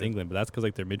game against Yeah. England, but that's because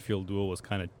like their midfield duo was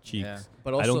kind of cheeks. Yeah.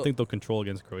 But I also don't think they'll control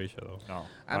against Croatia though. No.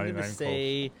 I'm not gonna even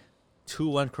say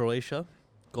 2-1 Croatia.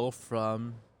 Goal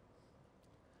from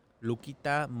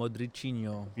Lukita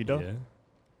Modricinho. close. Vida? Yeah.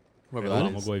 Whoever Yeah,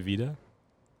 that is. Magoy Vida.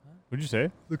 What'd you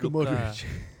say? Luka.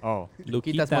 Oh.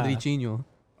 Luquitas Modricinho.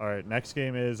 All right, next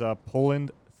game is Poland,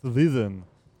 Sweden.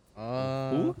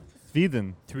 Who?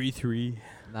 Sweden. 3-3.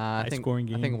 Nah, I High think scoring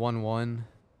I think game.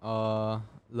 1-1.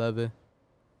 Leve.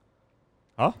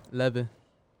 Huh? Leve.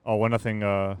 Oh,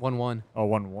 1-0. 1-1. Oh,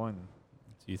 1-1.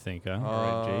 Do you think? Huh?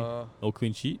 Alright, Jay. No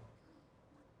clean sheet.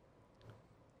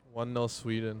 1-0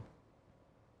 Sweden.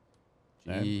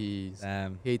 Damn. Jeez.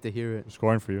 Damn. Hate to hear it. Who's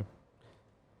scoring for you?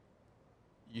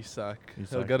 Isak. He'll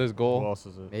Isak. get his Who goal. else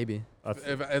is it? Maybe.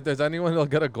 If there's anyone he'll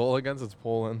get a goal against, it's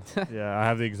Poland. Yeah, I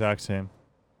have the exact same.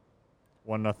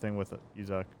 1-0 with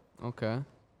Isaac. Okay.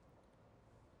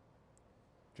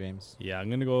 James. Yeah, I'm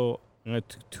gonna go. I'm gonna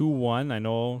 2-1. I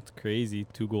know it's crazy.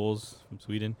 2 goals from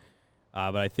Sweden,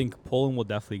 but I think Poland will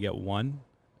definitely get 1.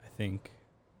 I think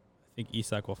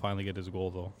Isak will finally get his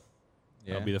goal though.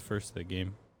 Yeah. That'll be the first of the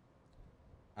game.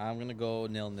 I'm gonna go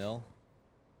 0-0.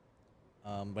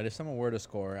 But if someone were to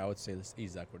score, I would say this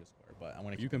Isak were to score. But I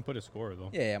want to. You can put a score though.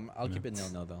 Yeah, I'll Yeah. keep it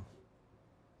 0-0 though.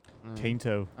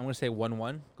 Tainto. I'm gonna say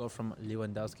 1-1. Go from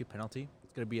Lewandowski penalty.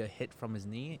 It's gonna be a hit from his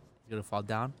knee. He's gonna fall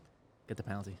down. Get the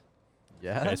penalty.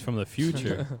 Yeah. Guys from the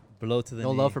future. Blow to the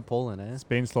No knee. love for Poland, eh?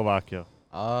 Spain, Slovakia.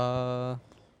 I'm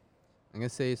gonna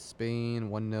say Spain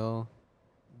 1-0.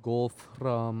 Goal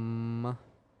from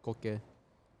Koke.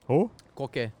 Who?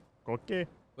 Koke. Okay.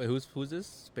 Wait, who's this?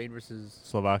 Spain versus.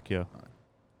 Slovakia.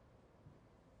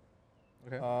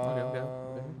 Okay.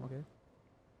 Okay.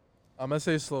 I'm gonna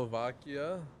say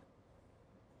Slovakia.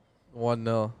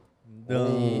 1-0.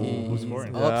 Jeez. Who's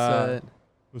scoring? Upset.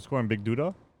 Who's scoring? Big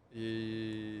Duda?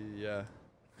 Yeah.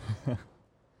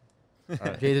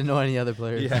 Alright. Jay didn't know any other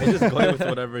players. Yeah, he's just going with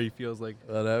whatever he feels like.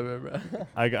 Whatever, bro.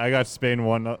 I got Spain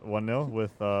 1-0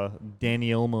 with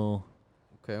Danny Olmo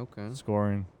Okay.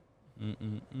 scoring.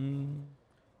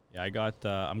 Yeah, I got.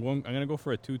 I'm gonna go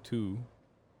for a 2-2.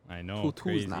 I know. 2-2's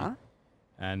Crazy. not?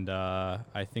 And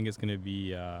I think it's gonna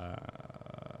be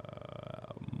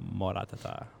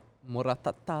Moratata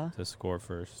Moratata. to score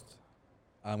first.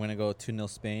 I'm gonna go 2-0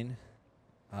 Spain.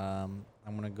 I'm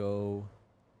gonna go.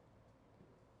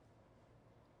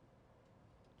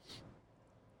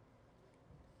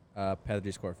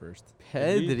 Pedri score first.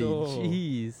 Pedri. Pedrito.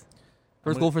 Jeez.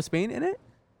 First gonna- goal for Spain in it?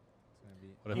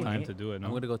 What a time to do it, I'm no?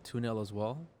 gonna go 2-0 as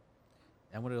well.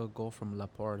 I'm gonna go goal from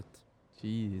Laporte.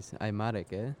 Jeez.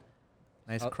 Aymaric, eh?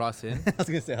 Nice Oh. cross in. I was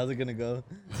gonna say, how's it gonna go?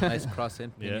 Nice cross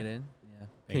in. Ping Yeah. it in. Yeah.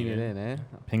 Ping it in, eh?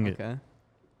 Ping it. Okay.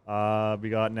 We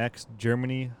got next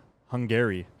Germany,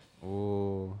 Hungary.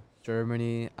 Oh,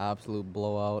 Germany, absolute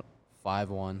blowout,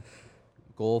 5-1.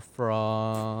 Goal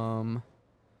from,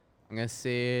 I'm going to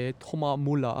say Thomas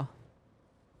Müller.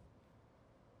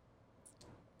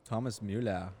 Thomas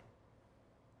Müller.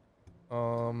 He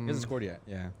Um, hasn't scored yet.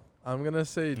 Yeah. I'm gonna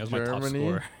say That's my top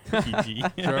Germany. score. PG.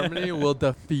 Germany will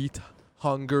defeat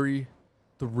Hungary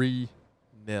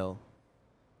 3-0.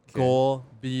 Goal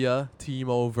via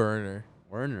Timo Werner.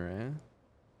 Werner, eh? You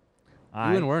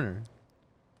I and Werner.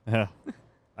 Yeah.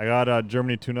 I got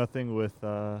Germany 2-0 with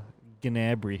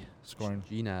Gnabry scoring.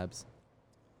 G-Nabs.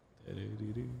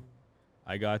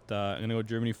 I got. I'm gonna go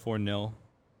Germany 4-0.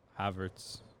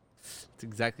 Havertz. That's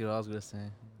exactly what I was gonna say.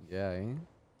 Yeah, eh?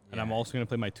 And I'm also gonna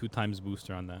play my 2 times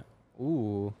booster on that.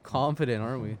 Ooh, confident,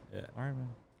 aren't we? Yeah. All right, man.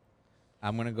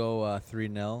 I'm gonna go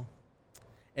 3-0.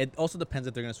 It also depends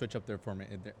if they're gonna switch up their format.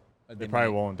 They probably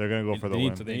won't. They're going to go for the they win.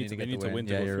 need to, They need to they get need the to win. win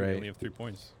to Yeah, go you're through. They right. only have 3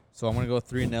 points. So I'm gonna go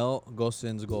 3-0.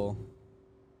 Gosens goal.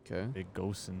 Okay. Big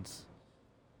Gosens.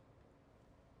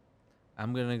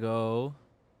 I'm gonna go.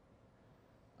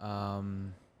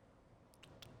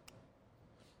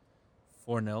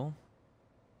 4-0.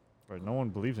 But no one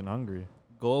believes in Hungary.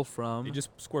 Goal from. They just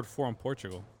scored 4 on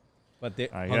Portugal. But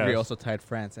I Hungary guess. also tied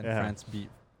France, and Yeah. France beat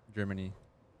Germany.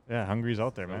 Yeah, Hungary's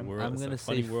out there, The man. world- I'm it's a gonna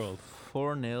funny say world.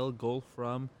 4-0. Goal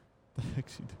from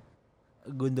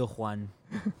Gundogan.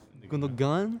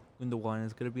 Gundogan? Gundogan.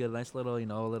 It's gonna be a nice little,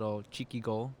 little cheeky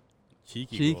goal.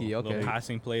 Cheeky, goal. Little okay.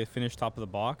 passing play, finish top of the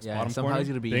box, Yeah. bottom Somehow corner. he's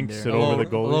gonna be Binks in it there. over the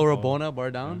goalie. Hello, Rabona,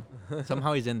 bar down.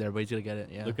 Somehow he's in there, but he's gonna get it.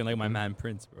 Yeah. Looking like my man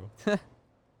Prince, bro.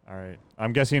 All right.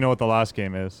 I'm guessing you know what the last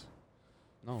game is.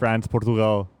 No. France,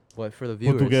 Portugal. But for the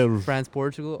viewers, Portugal. France,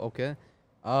 Portugal, okay.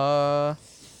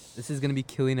 This is going to be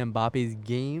Kylian Mbappe's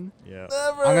game. Yeah.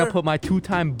 I'm going to put my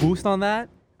 2-time boost on that.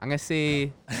 I'm going to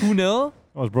say 2-0.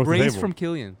 Oh, it's broke the Brace table. from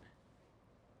Kylian.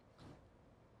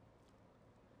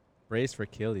 Brace for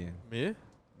Kylian. Me?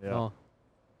 Yeah. Oh,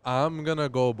 I'm gonna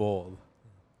go bold.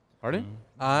 pardon?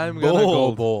 I'm gonna go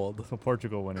Bold. bold. So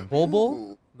Portugal winning.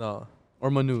 Bobo No. or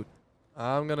Manute?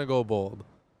 I'm gonna go bold.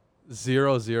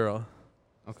 0-0.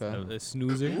 Okay. A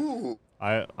snoozer.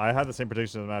 I had the same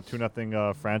prediction as Matt.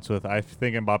 2-0 France with. I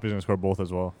think Mbappe's going to score both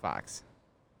as well. Facts.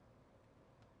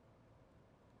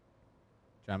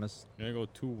 Jamis. I'm gonna go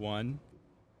 2-1.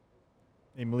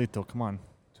 Hey, Milito, come on.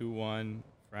 2-1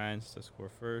 France to score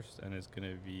first, and it's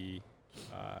gonna be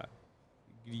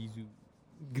Grisou.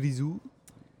 Grisou.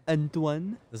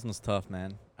 Antoine. This one's tough,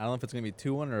 man. I don't know if it's gonna be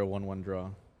 2-1 or a 1-1 draw.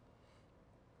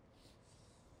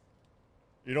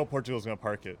 You know Portugal's gonna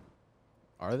park it.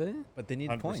 Are they? But they need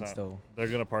 100%. points though. They're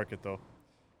gonna park it though.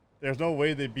 There's no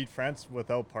way they beat France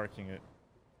without parking it.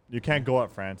 You can't go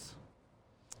at France.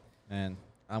 Man,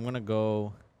 I'm gonna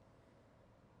go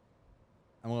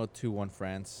 2-1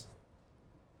 France.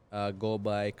 Goal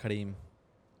by Karim.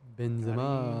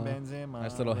 Benzema.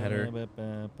 Nice little header.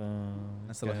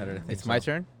 Nice little header. I think It's so. my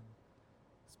turn.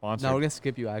 Sponsored. No, we're gonna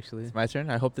skip you actually. It's my turn.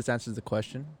 I hope this answers the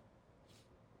question.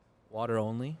 Water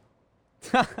only.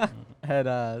 Head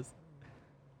ass.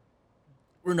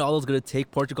 Ronaldo's gonna take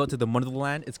Portugal to the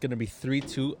motherland. It's gonna be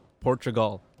 3-2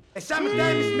 Portugal.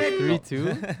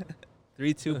 3-2. 3-2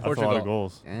 That's a lot of Portugal.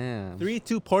 goals. Damn.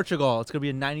 3-2 Portugal. It's gonna be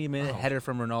a 90-minute header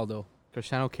from Ronaldo.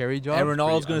 Cristiano carry job. And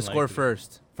Ronaldo's pretty gonna score unlikely.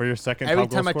 first. For your second Every top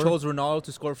goal time I scorer? chose Ronaldo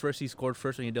to score first, he scored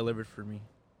first when he delivered for me.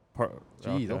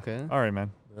 Jeez, okay. All right,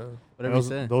 man. Whatever you those,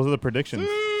 say. those are the predictions.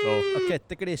 So Okay,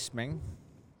 take it is, man.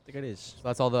 Take it is. So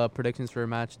that's all the predictions for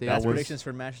match day. That's was- predictions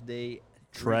for match day.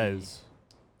 Trez.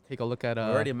 Take a look at We're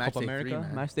already match Copa day three, America,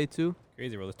 man. match day 2.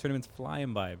 Crazy, bro. This tournament's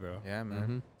flying by, bro. Yeah, man.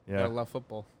 Mm-hmm. Yeah. Gotta love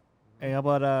football. Hey, how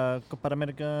about Copa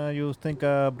America? You think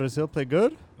Brazil played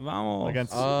good Vamos.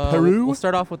 against We'll Peru?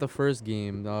 start off with the first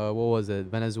game. What was it?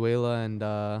 Venezuela and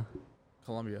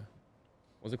Colombia.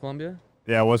 was it Colombia?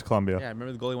 Yeah, it was Colombia. Yeah,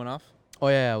 remember the goalie went off? Oh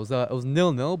yeah, it was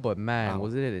 0-0, but man, Wow.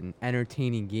 was it an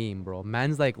entertaining game, bro.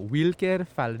 Man's like Wilker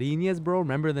Fariñas, bro.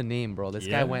 Remember the name, bro. This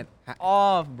guy Yeah. went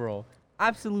off, bro.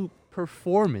 Absolute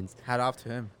performance. Hat off to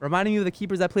him. Reminding me of the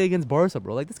keepers that play against Barca,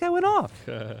 bro. Like this guy went off.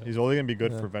 He's only gonna be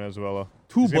good Yeah. for Venezuela.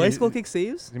 2 He's gonna be- bicycle kick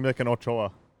saves? He's gonna be like an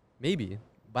Ochoa. Maybe.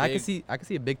 But I can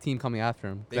see a big team coming after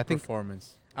him. Big I think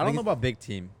performance. I don't know about big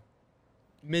team.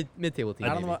 mid-table team. I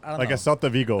don't maybe. know. I don't Like know. a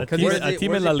Celta Vigo. A Because team, he's- a team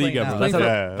in where's La he playing Liga, now? bro. That's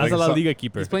Yeah, a like La so- Liga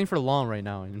keeper. He's playing for Lens right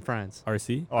now in France.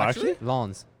 RC. Oh, actually?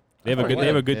 Lens. They have a Oh, good. They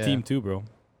have a good yeah. team too, bro.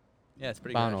 Yeah, it's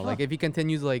pretty I don't good. know. Like if he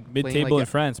continues like playing Mid-table like in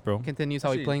France, bro. continues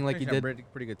how he playing like he did.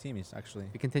 Pretty good team, he's actually.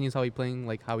 If he continues how he playing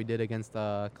like how he did against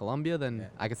Colombia, then Yeah.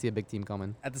 I can see a big team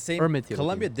coming. At the same, Or mid-table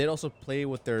Colombia team. did also play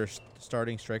with their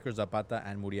starting strikers Zapata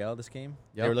and Muriel this game.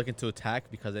 They Yep. were looking to attack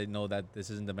because they know that this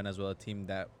isn't the Venezuela team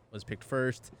that was picked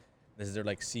first. This is their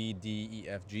like C, D, E,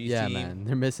 F, G Yeah, team. man,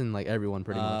 they're missing like everyone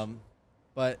pretty much.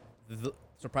 But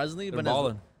surprisingly, They're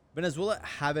balling. Venezuela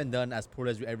haven't done as poor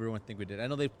as everyone think we did. I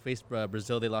know they faced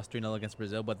Brazil. They lost 3-0 against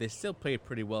Brazil, but they still played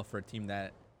pretty well for a team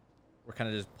that were kind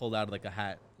of just pulled out of like a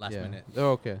hat last yeah, minute. they're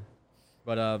okay.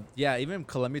 But yeah, even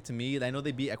Colombia to me, I know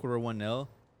they beat Ecuador 1-0,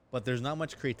 but there's not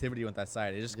much creativity on that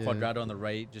side. It's just Yeah. Cuadrado on the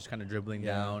right, just kind of dribbling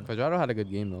Yeah. down. Cuadrado had a good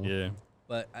game though. Yeah.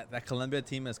 But that Colombia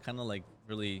team has kind of like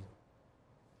really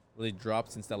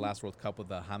dropped since that last World Cup with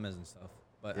the James and stuff.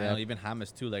 But I Yeah. know even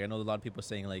James too. Like I know a lot of people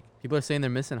saying like People are saying they're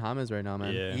missing James right now,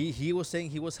 man. Yeah. he was saying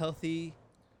he was healthy.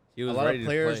 He was a lot ready of to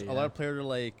players, play, a lot of players are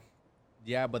like,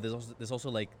 yeah, but there's also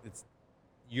like it's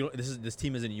you don't, this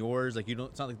team isn't yours. Like you don't.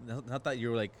 It's not like not that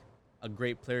you're like a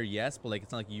great player, yes, but like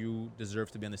it's not like you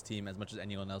deserve to be on this team as much as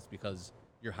anyone else because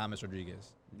you're James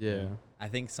Rodriguez. Yeah. I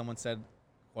think someone said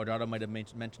Cuadrado might have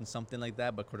mentioned something like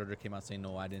that, but Cuadrado came out saying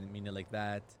no, I didn't mean it like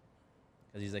that.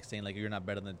 Because he's like saying like you're not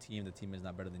better than the team is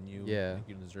not better than you. Yeah. Like,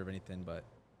 you don't deserve anything, but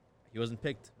he wasn't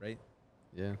picked, right?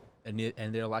 Yeah. And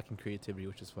they're lacking creativity,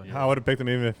 which is funny. I would have picked him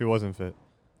even if he wasn't fit.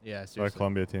 Yeah, Our seriously.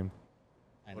 Colombia team.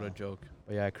 I What know. a joke.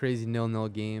 But yeah, crazy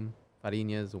 0-0 game.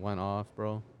 Fariñas went off,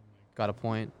 bro. Got a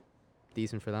point.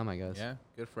 Decent for them, I guess. Yeah,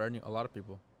 good for a lot of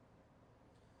people.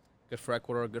 Good for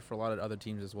Ecuador, good for a lot of other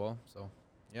teams as well. So,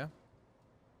 yeah.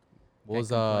 What Can't was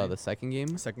complain. the second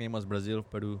game? Second game was Brazil,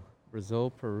 Peru. Brazil,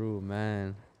 Peru,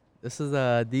 man. This is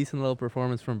a decent little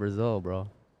performance from Brazil, bro.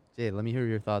 Jay, let me hear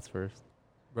your thoughts first.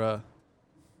 Bruh,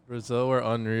 Brazil were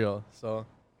unreal. So,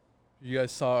 you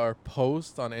guys saw our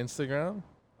post on Instagram.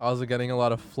 I was getting a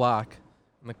lot of flack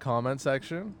in the comment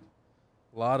section.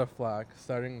 A lot of flack,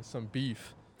 starting some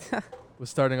beef. Was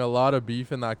starting a lot of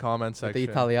beef in that comment With the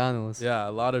section. Italianos. Yeah,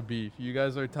 a lot of beef. You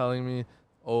guys are telling me,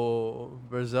 oh,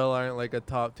 Brazil aren't like a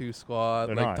top 2 squad,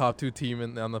 They're like not. top 2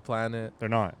 team on the planet. They're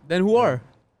not. Then who are?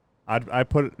 I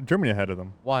put Germany ahead of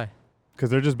them Why? because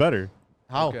they're just better.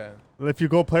 How? Okay. If you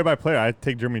go player by player, I'd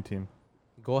take Germany team.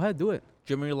 Go ahead, do it.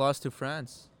 Germany lost to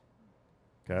France.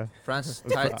 Okay. France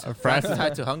France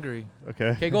tied to Hungary. Okay.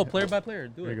 Okay, go player by player.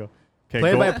 Do There it. you go. Okay.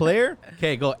 Player go. by player?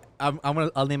 Okay, go.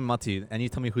 I'll name them out to you, and you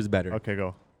tell me who's better. Okay,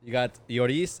 go. You got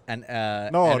Lloris and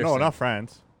No, Anderson. not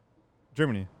France.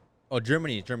 Germany. Oh,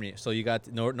 Germany. So you got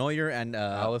Neuer and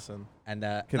Allison. not-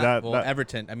 that- well, that-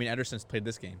 Everton. I mean, Ederson's played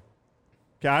this game.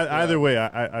 Okay. Either way,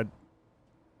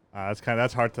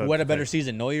 that's hard to. Who had a better say.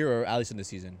 season, Neuer or Alisson this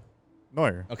season?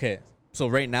 Neuer. Okay, So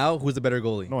right now, who's the better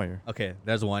goalie? Neuer. Okay,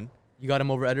 there's one. You got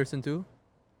him over Ederson too?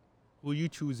 Who are you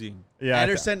choosing? Yeah,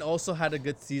 Anderson also had a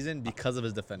good season because of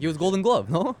his defense. He was Golden Glove,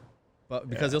 no? but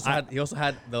because he also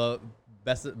had the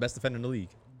best defender in the league.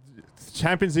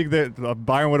 Champions League,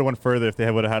 Bayern would have went further if they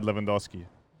would have had Lewandowski.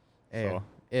 Hey, So.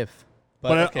 if.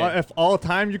 But if all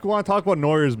time you want to talk about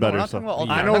Neuer is better. we're not So talking about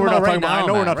all I time. know We're we're not talking talking about about. I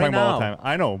know right we're now, not talking man, about all right time.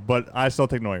 I know, but I still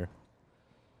take Neuer.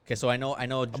 Okay, so I know.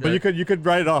 But you could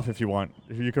write it off if you want.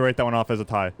 If you could write that one off as a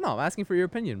tie. No, I'm asking for your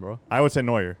opinion, bro. I would say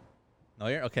Neuer.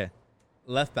 Neuer. Okay,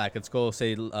 left back. Let's go.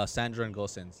 Say Sandro and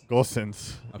Gosens.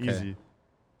 Gosens. Okay. Easy.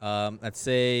 Let's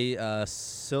say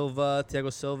Silva,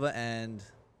 Thiago Silva, and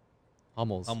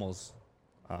Hummels. Hummels.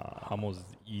 Hummels is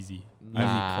easy. Nah,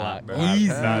 clap, bro. easy.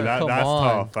 That's Come tough.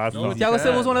 on. That's No, tough. Thiago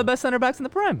Silva was can. one of the best center backs in the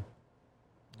Prem.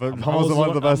 But Hummels is one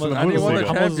of the best in the and he won the Bundesliga.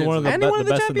 Hummels is one of the, And he won the the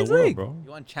best in the Champions world, League. bro. He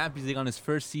won Champions League on his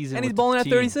first season. And he's with the balling at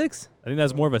team. 36. I think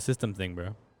that's more of a system thing,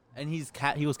 bro. And he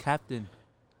was captain.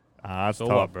 That's So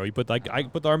tough. what, bro? You put I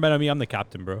put the armband on me. I'm the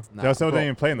captain, bro. Nah, Thiago Silva bro. didn't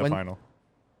even play in the When- final.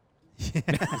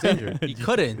 He's injured. He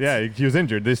couldn't. Yeah, he was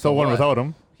injured. They still So won what? without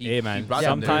him. Hey, man, brought Yeah,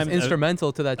 them but there. he was sometimes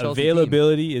instrumental to that Chelsea team.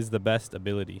 availability is the best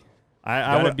ability. I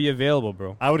Gotta would be available,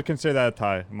 bro. I would consider that a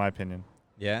tie, in my opinion.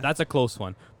 Yeah. That's a close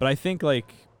one. But I think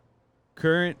like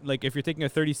if you're taking a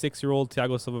 36-year-old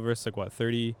Thiago Silva versus like what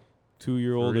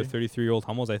 32-year-old or 30? 33-year-old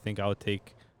Hummels, I think I would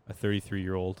take a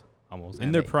 33-year-old Hummels in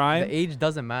Man, their the- prime. The age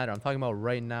doesn't matter. I'm talking about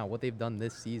right now, what they've done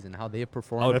this season, how they've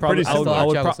performed. I would They're probably, pretty I would, similar. I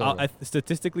would Thiago pro- Silva.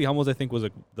 statistically, Hummels I think was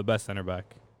the best center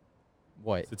back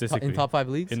What? statistically. In top 5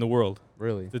 leagues? in the world.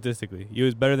 Really? Statistically, he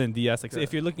was better than Diaz. Like, Okay.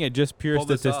 if you're looking at just pure Pull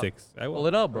this up. statistics, I will. Pull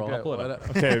it up, bro. Okay, I'll pull it what- up.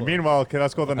 Okay, meanwhile,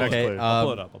 let's go to the next Okay, play. I'll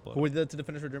pull it up. I'll pull it Who up. were the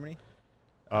defenders for Germany?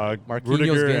 Marquinhos,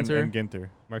 Rudiger Ginter. and Ginter.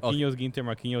 Marquinhos, Ginter,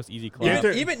 Marquinhos, easy clap.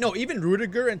 Ginter- Even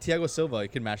Rudiger and Thiago Silva, you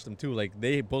can match them too. Like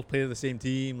they both played on the same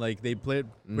team. Like they played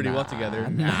pretty well together.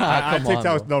 I come take on,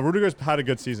 that. bro. No, Rudiger's had a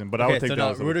good season, but I Okay, would take so that. now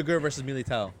as a- Rudiger versus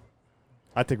Militao.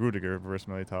 I take Rudiger versus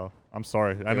Militao. I'm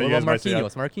sorry. I know What you guys about might say.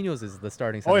 Marquinhos? Marquinhos is the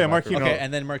starting Oh, yeah, center back for- Marquinhos. Okay,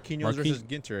 and then Marquinhos Marquinhos- versus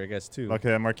Ginter, I guess too. Okay,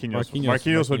 Marquinhos. Marquinhos-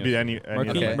 Marquinhos would be Marquinhos. any. Marquinhos, other,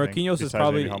 I think, Marquinhos is besides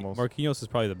probably maybe Hummels. Marquinhos is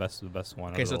probably the best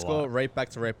one. Okay, out so of let's the go lot. right back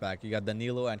to right back. You got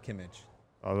Danilo and Kimmich,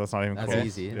 Oh, that's not even That's close.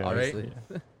 easy, Yeah. honestly.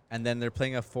 and then they're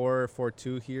playing a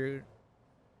 4-4-2 here.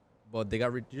 But they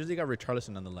usually got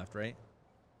Richarlison on the left, right?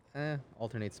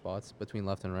 Alternate spots between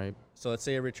left and right. So let's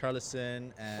say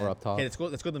Richarlison and Or up top. Okay, let's go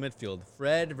to the midfield.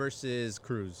 Fred versus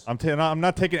Cruz. I'm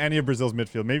not taking any of Brazil's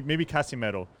midfield. Maybe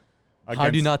Casemiro. How do you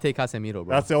Against- not take Casemiro,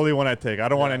 bro? That's the only one I take. I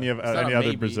don't want any of It's not any a other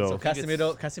maybe. Brazil. So I think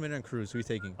it's- Casemiro and Cruz. Who are you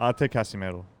taking? I'll take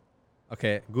Casemiro.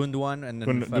 Okay, Gundogan and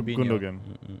then Fabinho. Gundogan.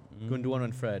 Gundogan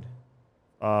and Fred.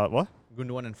 What?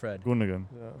 Gundogan and Fred. Gundogan.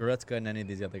 Goretzka and any of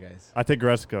these other guys. I take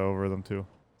Goretzka over them too.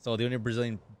 So the only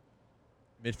Brazilian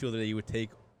midfielder that you would take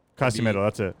Casemiro.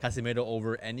 That's it. Casemiro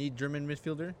over any German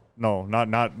midfielder? No, not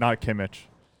Kimmich.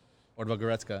 What about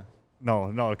Goretzka?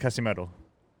 No, Casemiro.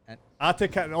 And- I'll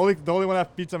take the only one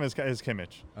that beats him is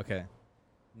Kimmich. Okay.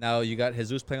 Now you got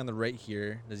Jesus playing on the right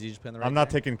here. Does he just play on the right? I'm not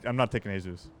there? taking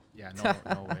Jesus. Yeah, no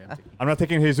way. I'm taking. I'm not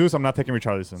taking Jesus. I'm not taking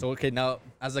Richarlison. So okay, now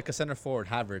as like a center forward,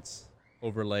 Havertz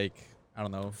over like I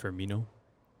don't know, Firmino.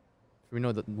 We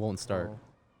know that won't start. Oh.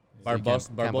 So you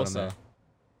can't put him Barbosa, there.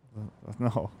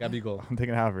 No, Gabigol, I'm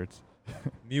taking Havertz.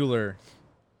 Mueller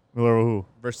Miller who?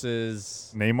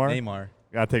 versus Neymar. Neymar.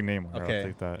 I take Neymar. Okay. I'll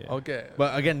take that. Yeah. Okay.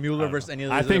 But again, Mueller don't versus any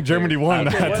of I these think other Germany players. won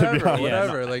Okay, that. To be whatever, honest.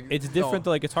 whatever. Like It's no. different.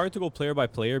 Like it's hard to go player by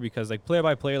player because like player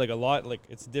by player, like a lot, like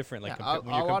it's different. Like Yeah,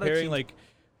 when a you're lot of comparing teams- like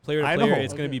player to I player, know.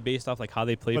 it's gonna be based off like how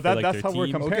they play But for like that's their how we're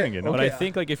team. comparing it. No? But I Okay.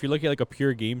 think like if you're looking at like a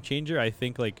pure game changer, I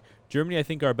think like Germany, I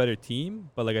think are a better team,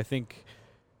 but like I think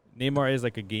Neymar is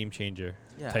like a game changer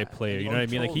Yeah, type player. and You know what I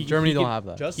mean? Like he Germany he don't can, have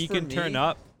that. Just he for can turn me-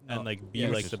 up No, and like be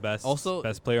yes. like the best Also,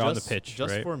 best player on the Just- pitch,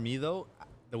 Just right? for me though,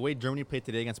 the way Germany played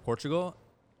today against Portugal,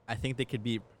 I think they could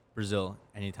beat Brazil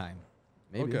anytime.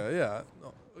 Maybe. Okay, yeah.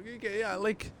 No, okay, yeah,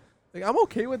 like I'm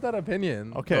okay with that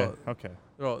opinion. Okay. Bro, Okay.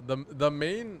 bro, the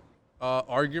main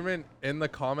argument in the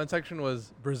comment section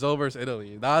was Brazil versus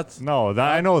Italy. That's No,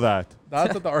 that I know that.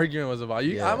 that's what the argument was about.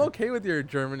 Yeah. I'm okay with your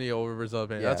Germany over Brazil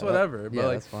opinion. That's Yeah, whatever. But yeah,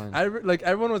 like, that's fine.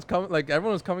 everyone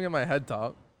was coming at my head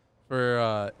top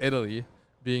for Italy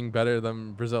being better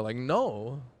than Brazil. Like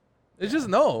no, it's just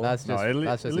no. That's No, just Italy,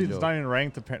 that's just a Italy's joke. not even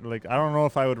ranked. Like I don't know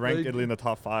if I would rank Like- Italy in the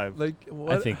top 5. like I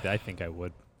what? think I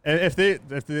would. If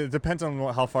it depends on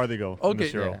how far they go. in Okay,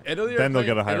 this Euro. Italy Then are they'll playing,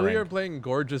 get a higher Italy are rank. playing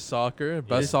gorgeous soccer,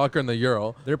 best Yeah. soccer in the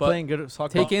Euro. They're but playing good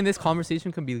soccer. Taking this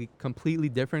conversation can be completely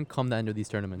different come the end of these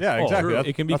tournaments. Yeah, Oh, exactly. true. That's-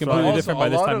 It can be that's what completely I- Also, different by a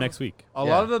this lot time of- next week. A Yeah.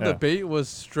 lot of the Yeah. debate was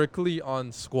strictly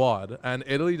on squad, and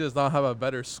Italy does not have a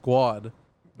better squad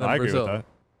than I agree Brazil. with that.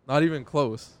 Not even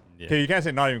close. Yeah. Okay, you can't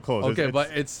say not even close. Okay, It's-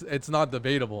 but it's not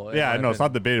debatable. in yeah, my no, it's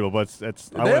not opinion. debatable, but it's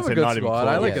They I wouldn't have a say good not even squad. close.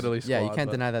 I like yeah. Italy Yeah, you squad, can't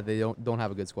but- deny that they don't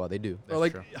have a good squad. They do. Or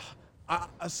like,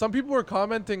 some people were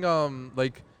commenting,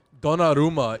 like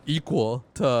Donnarumma equal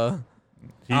to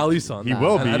Alisson. He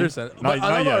will and be. Ederson. Not, But I'm not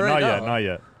talking yet. about right Not yet. now. Not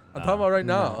yet. I'm talking about right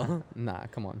now. Nah,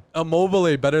 come on.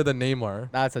 Immobile better than Neymar.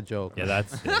 That's a joke. Yeah, man.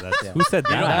 that's Yeah. who said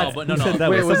that? No, but no, Who no. said that?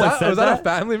 Wait, was Someone that said was that a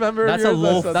family member? That's of a yours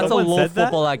low. that said That's a that? Someone low said that?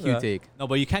 football IQ Yeah. take. No,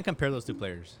 but you can't compare those two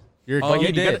players. You're, Oh, but he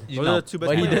you did. gotta- you Those know, are the two best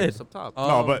but he players did. up top.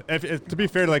 No, but if to be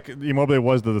fair, like Immobile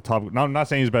was the top. No, I'm not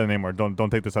saying he's better than Neymar. Don't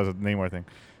take this as a Neymar thing.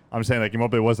 I'm saying like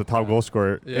Immobile was the top goal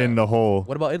scorer Yeah. in the whole.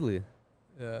 What about Italy?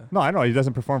 Yeah. No, I know he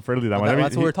doesn't perform for Italy that Well, much. I mean,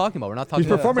 that's what we're talking about. We're not talking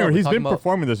he's about. performing. We're He's talking been about-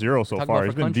 performing this Euro so talking far. about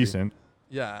He's for been country. decent.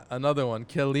 Yeah, another one.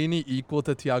 Chiellini equal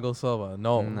to Thiago Silva.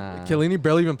 No, Nah. Chiellini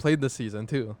barely even played this season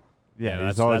too.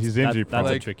 Yeah, he's injury That's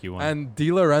a Like, tricky one. And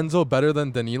Di Lorenzo better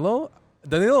than Danilo.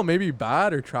 Danilo may be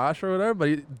bad or trash or whatever, but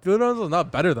Di Lorenzo's not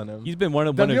better than him. He's been one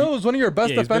of Danilo was one of your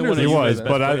best Yeah, he's been defenders. one He of this your was, season.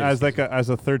 best but players. as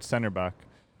a third center back.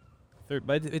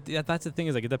 But that's the thing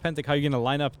is like it depends like how you're gonna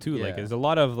line up too. Like Yeah. there's a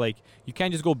lot of like you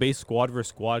can't just go base squad versus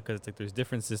squad because it's like there's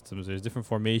different systems, there's different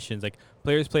formations. Like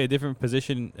players play a different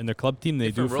position in their club team than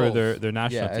they do Different for roles. their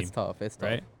national Yeah, team, it's tough. It's tough.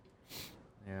 right?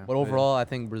 Yeah. But overall, I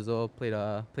think Brazil played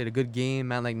a good game.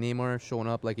 Man, like Neymar showing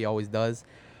up like he always does.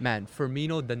 Man,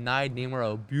 Firmino denied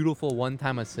Neymar a beautiful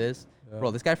one-time assist. Yeah.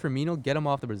 Bro, this guy Firmino, get him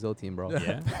off the Brazil team, bro.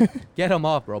 Yeah. Get him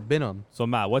off, bro. Bin him. So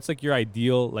Matt, what's like your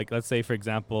ideal? Like let's say for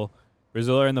example,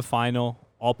 Brazil are in the final,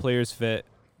 all players fit.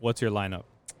 What's your lineup?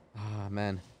 Ah,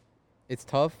 man, it's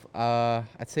tough. I'd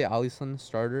say Alisson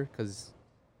starter because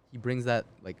he brings that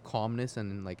like calmness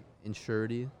and like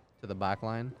insurity to the back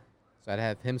line. So I'd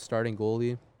have him starting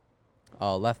goalie.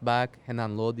 Left back,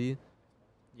 Renan Lodi.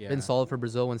 Yeah. Been solid for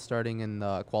Brazil when starting in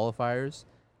the qualifiers.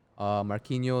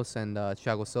 Marquinhos and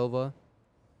Thiago Silva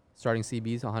starting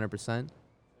CBs 100%.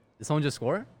 Did someone just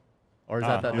score? Or is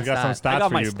that the we got some stat? I stats got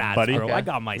for my you, stats, buddy. bro. Okay. I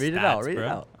got my Read stats, it out, read it bro.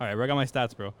 out. All right, I got my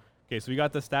stats, bro. Okay, so we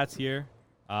got the stats here.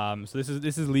 So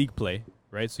this is league play,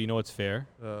 right? So you know it's fair,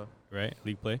 right?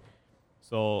 League play.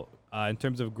 So in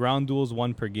terms of ground duels,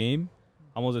 1 per game.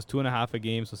 Almost is 2.5 a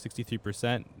game, so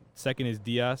 63%. Second is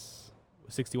Diaz,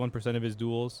 61% of his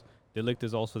duels. Delict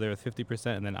is also there with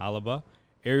 50%, and then Alaba.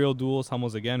 Aerial duels,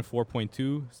 Hummels again,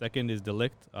 4.2. Second is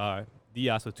Delict,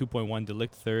 Diaz with 2.1.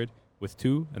 Delict third with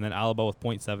 2, and then Alaba with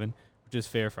 0.7, which is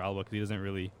fair for Alaba because he doesn't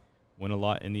really win a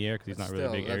lot in the air because he's not really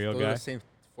a big aerial those are guy. the same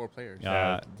 4 players.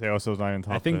 Yeah. They also not even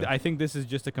top. I think this is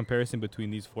just a comparison between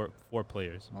these four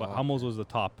players. But Oh, Hummels was the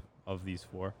top of these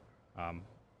 4.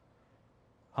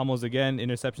 Hummels again,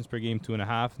 interceptions per game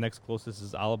 2.5. Next closest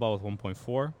is Alaba with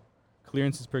 1.4.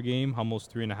 Clearances per game, Hummels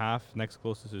 3.5. Next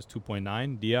closest is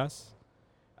 2.9. Diaz.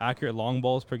 Accurate long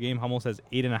balls per game, Hummels has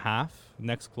 8.5.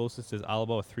 Next closest is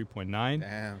Alaba with 3.9.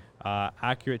 Damn.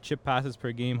 Accurate chip passes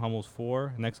per game, Hummels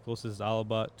 4. Next closest is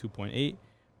Alaba 2.8.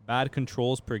 Bad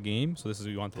controls per game, so this is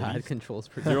what you want the Bad least. controls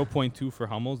per 0.2 for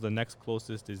Hummels. The next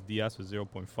closest is Diaz with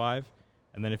 0.5.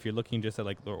 And then if you're looking just at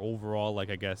like their overall, like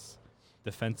I guess,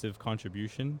 defensive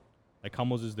contribution, like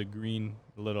Hummels is the green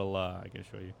little, I can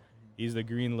show you. He's the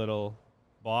green little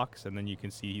box, and then you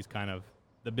can see he's kind of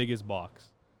the biggest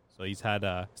box. So he's had,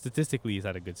 statistically, he's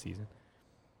had a good season.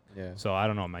 Yeah. So I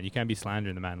don't know, man. You can't be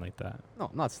slandering the man like that. No,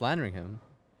 I'm not slandering him.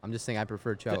 I'm just saying I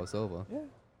prefer Thiago Silva. Yeah.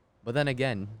 But then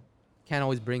again, can't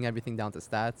always bring everything down to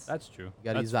stats. That's true. You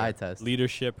gotta That's use the fair. eye test.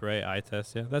 Leadership, right? Eye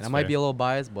test, yeah. That's I might fair. be a little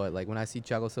biased, but like when I see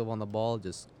Thiago Silva on the ball,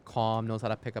 just calm, knows how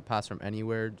to pick a pass from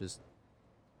anywhere, just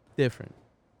different.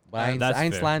 But I ain't, That's I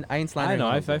ain't, fair. sland, I ain't I slandering know. I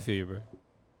Hummels, though. feel you, bro.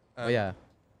 But yeah.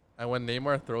 And when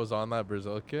Neymar throws on that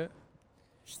Brazil kit,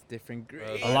 Just different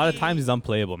grade. A lot of times he's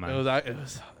unplayable, man.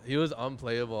 he was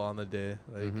unplayable on the day.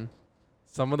 Like Mhm.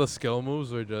 some of the skill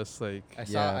moves were just like I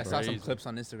Yeah, saw some crazy. clips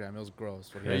on Instagram. It was gross.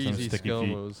 Yeah, some crazy sticky skill feet.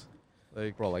 moves.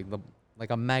 Like Bro, like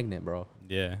a magnet, bro.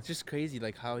 Yeah. It's just crazy,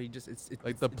 like how he just it's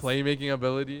like the it's- playmaking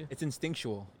ability. It's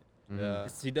instinctual. Mhm. Yeah.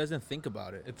 He doesn't think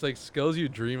about it. It's like skills you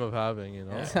dream of having, you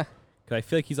know? Yeah. Cause I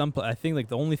feel like he's I think like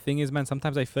the only thing is, man,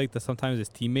 sometimes I feel like that sometimes his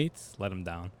teammates let him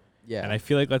down. Yeah. And I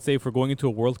feel like, let's say if we're going into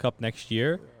a World Cup next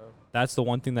year, that's the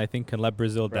one thing that I think can let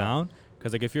Brazil Right. down.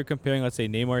 Because like if you're comparing, let's say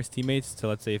Neymar's teammates to,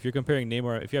 let's say if you're comparing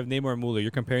Neymar, if you have Neymar and Muller,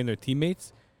 you're comparing their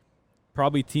teammates.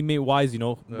 Probably teammate wise, you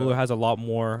know, Yeah. Muller has a lot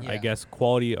more, I Yeah. guess,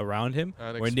 quality around him.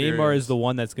 And Where Neymar experience. is the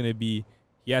one that's gonna be.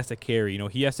 He has to carry, you know.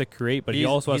 He has to create, but he He's-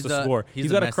 also has he's to the- score. he's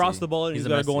He's the got to cross Messi. the ball and He's he's the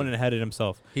got to go Messi. in and head it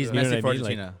himself. He's You know Messi what I for mean? Like-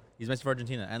 Argentina. He's Messi for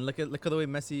Argentina. And look at the way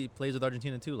Messi plays with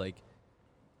Argentina too. Like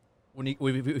when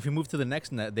if you move to the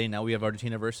next day now, we have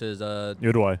Argentina versus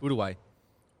Uruguay. Uruguay.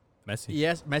 Messi.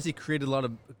 Yes, Messi created a lot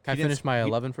of. Can I finish my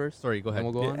 11 first? Sorry, go ahead.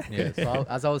 And we'll go on. Yeah. So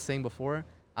as I was saying before,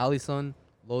 Alisson,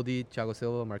 Lodi, Thiago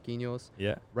Silva, Marquinhos.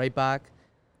 Yeah. Right back,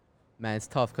 man, it's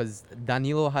tough because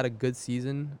Danilo had a good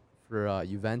season for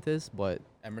Juventus, but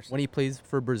Emerson. when he plays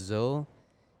for Brazil,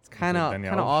 it's like kind of Dani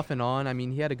kind of Alves? off and on. I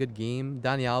mean, he had a good game.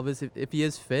 Dani Alves, if he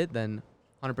is fit, then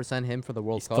 100% him for the He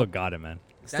World still Cup. got it, man.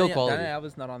 Still quality. Dani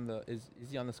Alves not on the is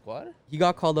he on the squad? He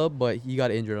got called up, but he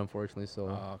got injured unfortunately. So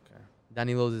Oh, okay.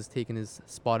 Danilo's is taking his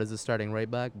spot as a starting right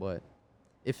back. But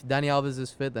if Dani Alves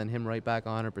is fit, then him right back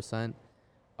 100%.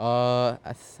 I'm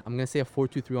gonna say a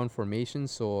 4-2-3-1 formation.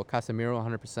 So Casemiro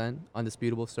 100%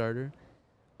 undisputable starter.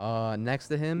 Next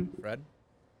to him,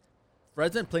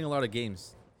 Fred's been playing a lot of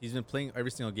games. He's been playing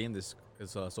every single game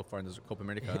so far in this Copa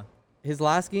America. his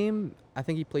last game, I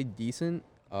think he played decent.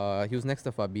 He was next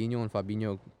to Fabinho, and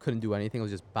Fabinho couldn't do anything. It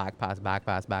was just back pass,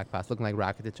 looking like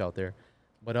Rakitic out there.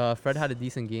 But Fred had a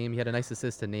decent game. He had a nice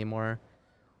assist to Neymar.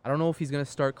 I don't know if he's gonna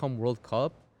start come World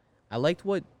Cup. I liked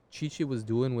what Chichi was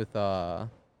doing with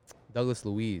Douglas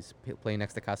Luiz playing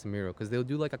next to Casemiro, because they'll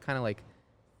do like a kind of like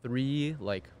 3,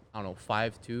 like I don't know,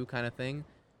 5-2 kind of thing.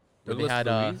 Where Douglas they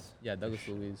had Luiz? Douglas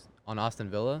Luiz on Aston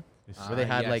Villa. He's- Where they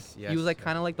had like yes, he was like yes.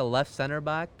 kind of like the left center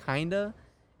back, kinda,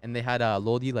 and they had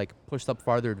Lodi like pushed up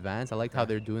farther advanced. I liked how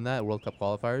they're doing that at World Cup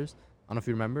qualifiers. I don't know if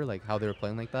you remember like how they were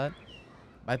playing like that.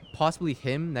 But possibly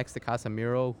him next to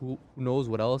Casemiro. Who knows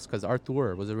what else? Because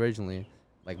Arthur was originally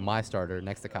like my starter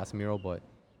next to Casemiro, but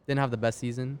didn't have the best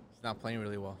season. He's not playing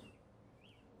really well.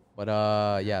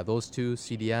 But yeah, those two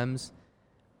CDMs.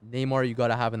 Neymar you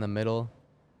gotta have in the middle.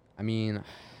 I mean,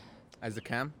 As the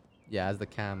cam? yeah, as the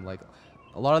cam, like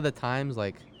a lot of the times,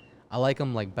 like I like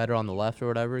him like better on the left or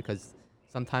whatever, because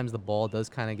sometimes the ball does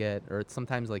kind of get, or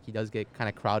sometimes like he does get kind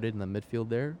of crowded in the midfield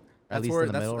there, or at least in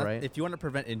the middle, right? If you want to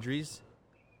prevent injuries,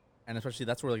 and especially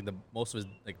that's where like the most of his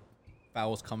like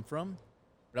fouls come from,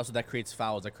 but also that creates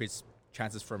fouls, that creates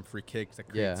chances from free kicks, that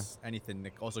Yeah. creates anything.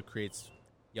 It also creates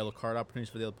yellow card opportunities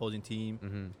for the opposing team.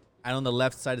 Mm-hmm. And on the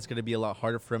left side, it's going to be a lot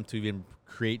harder for him to even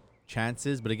create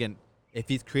chances. But again, if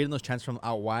he's creating those chances from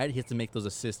out wide, he has to make those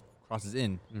assist crosses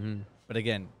in. Mm-hmm. But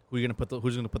again, who's going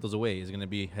to put those away? Is it going to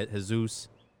be Jesus?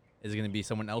 Is it going to be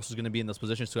someone else who's going to be in those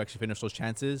positions to actually finish those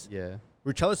chances? Yeah.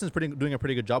 Richarlison's doing a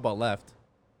pretty good job out left.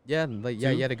 Yeah, like yeah,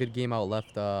 Two? he had a good game out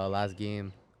left last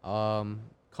game.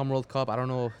 Come World Cup, I don't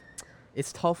know.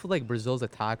 It's tough with like Brazil's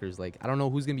attackers. Like I don't know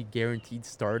who's gonna be guaranteed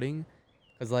starting,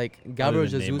 because like Gabriel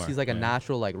than Jesus, Neymar, he's like a yeah.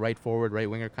 natural like right forward, right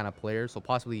winger kind of player. So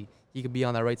possibly he could be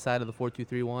on that right side of the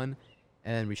 4-2-3-1,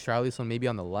 and Richarlison maybe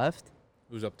on the left,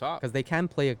 Who's up top? because they can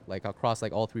play like across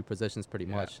like all 3 positions pretty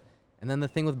Yeah. much. And then the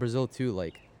thing with Brazil too,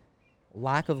 like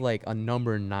lack of like a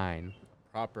number 9,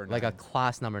 Proper. like a nine.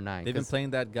 class number 9. They've been playing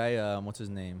that guy. What's his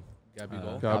name?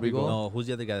 Gabigol. Gabigol? No, who's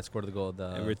the other guy that scored the goal?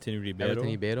 Everton Ribeiro. Everton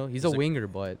Ribeiro. He's He's a like- winger,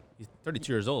 but He's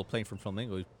 32 years old, playing from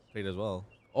Flamengo. He played as well.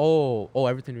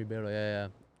 Everton Ribeiro.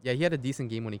 Yeah. He had a decent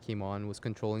game when he came on. Was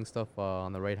controlling stuff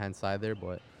on the right hand side there,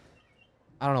 but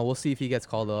I don't know. We'll see if he gets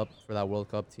called up for that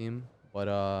World Cup team. But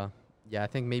yeah, I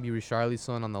think maybe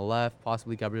Richarlison on the left,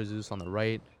 possibly Gabriel Jesus on the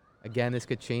right. Again, this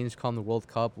could change come the World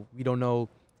Cup. We don't know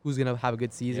who's gonna have a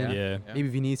good season. Yeah. Maybe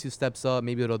Vinicius steps up.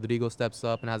 Maybe Rodrigo steps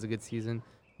up and has a good season.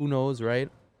 Who knows, right?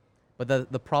 But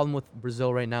the problem with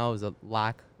Brazil right now is a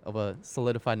lack of a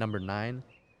solidified number 9.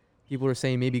 People are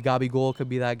saying maybe Gabigol could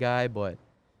be that guy, but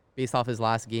based off his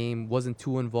last game, wasn't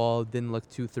too involved, didn't look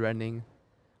too threatening.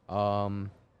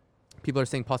 People are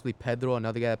saying possibly Pedro,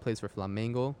 another guy that plays for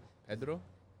Flamengo. Pedro?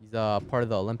 He's part of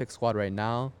the Olympic squad right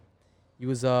now. He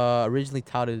was originally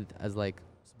touted as like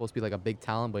supposed to be like a big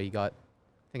talent, but he got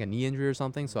I think a knee injury or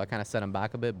something, so I kind of set him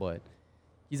back a bit. But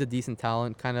he's a decent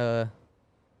talent, kind of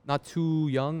not too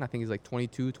young. I think he's like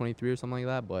 22, 23 or something like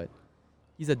that. But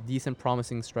he's a decent,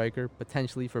 promising striker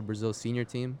potentially for Brazil's senior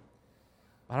team.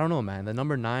 I don't know, man. The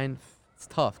number 9, it's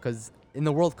tough because in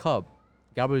the World Cup,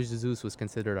 Gabriel Jesus was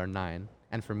considered our 9,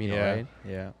 and Firmino, right?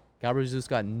 Yeah. Gabriel Jesus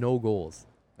got no goals.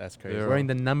 That's crazy. Yeah. Wearing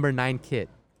the number 9 kit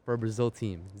for a Brazil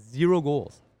team. 0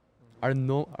 goals. Our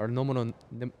nominal,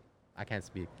 I can't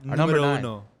speak. Our number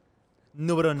 9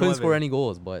 couldn't score any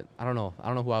goals, but I don't know. I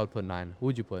don't know who I would put 9. Who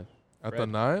would you put? At the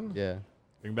 9? Yeah.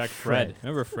 Bring back Fred.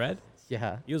 Remember Fred?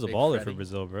 Yeah. He was a Big baller for Freddy.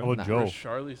 Brazil, bro. Oh, Nah. Joe.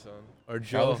 Charlison. Or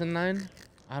Joe. Charlison 9?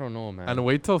 I don't know, man. And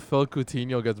wait till Phil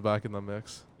Coutinho gets back in the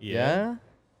mix. Yeah?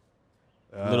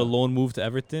 Yeah. Little loan move to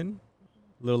Everton.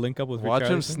 Little link up with Watch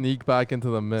him Richarlison. sneak back into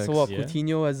the mix. So what, Yeah.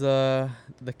 Coutinho as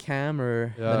the cam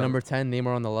or Yeah. the number 10,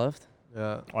 Neymar on the left?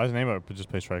 Yeah. Why is Neymar just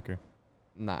play striker?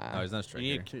 Nah. No, he's not a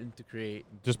You need striker. to create.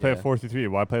 Just play a Yeah. 4-3-3.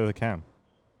 Why play with a cam?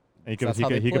 And So that's he how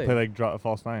could, they he could play. play like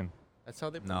false 9. That's how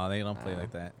they play. No, they don't play Nah.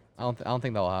 like that. I don't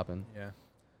think that will happen. Yeah.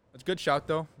 It's a good shout,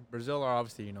 though. Brazil are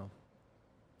obviously,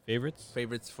 Favorites?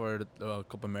 favorites for the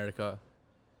Copa America.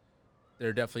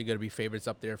 they're definitely going to be favorites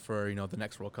up there for the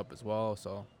next World Cup as well.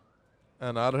 So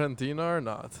And Argentina or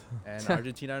not? and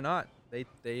Argentina are not. They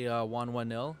won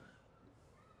 1-0.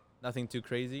 Nothing too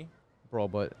crazy. Bro,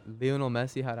 but Lionel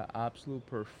Messi had an absolute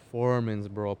performance,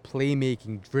 bro.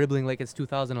 Playmaking, dribbling like it's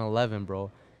 2011,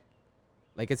 bro.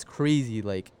 Like, it's crazy.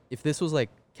 Like, if this was like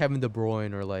Kevin De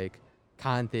Bruyne or like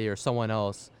Kante or someone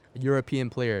else, a European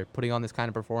player putting on this kind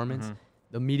of performance, Mhm.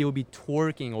 the media would be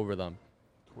twerking over them.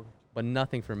 But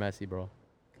nothing for Messi, bro.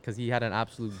 Because he had an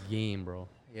absolute game, bro.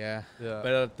 Yeah. Yeah.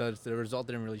 But the result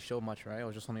didn't really show much, right? It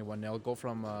was just only 1-0. Goal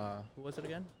from who was it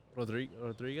again?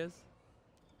 Rodriguez.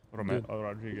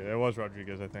 Rodriguez. It was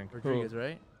Rodriguez, I think. Rodriguez,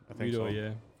 right? I think Guido, so.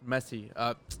 yeah. Messi.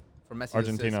 For Messi.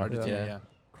 Argentina. Argentina. Yeah. Yeah.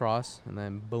 Cross, and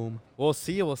then boom. We'll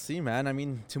see, man. I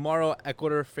mean, tomorrow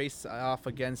Ecuador face off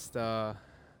against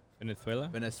Venezuela.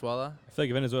 Venezuela. I feel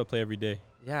like Venezuela play every day.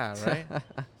 Yeah, right.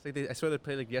 It's like I swear they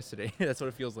played like yesterday. That's what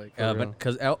it feels like. For real. But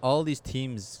because all these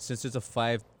teams, since it's a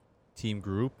 5-team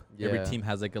group, every Yeah. team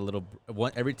has like a little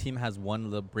one. Every team has one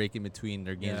little break in between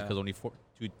their games Yeah. because only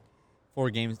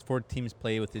four teams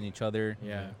play within each other.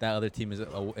 Yeah. That other team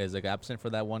is like absent for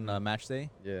that one match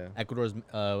day. Yeah. Ecuador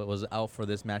was out for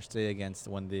this match day against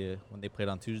when they played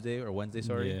on Tuesday or Wednesday.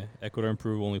 Sorry. Yeah. Ecuador and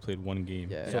Peru only played one game.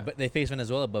 Yeah. So but they face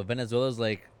Venezuela, but Venezuela's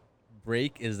like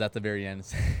break is at the very end.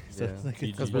 So Yeah. it's like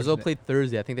GG. Because Brazil played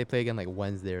Thursday. I think they play again like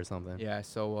Wednesday or something. Yeah.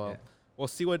 So Yeah. we'll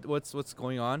see what's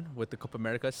going on with the Copa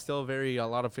America. Still a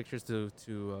lot of fixtures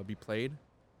to be played.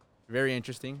 Very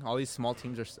interesting. All these small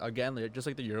teams are again just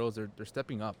like the Euros. They're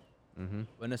stepping up. Mm-hmm.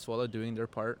 Venezuela doing their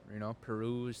part.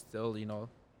 Peru is still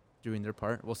doing their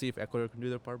part. We'll see if Ecuador can do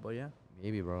their part. But yeah.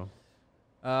 Maybe, bro.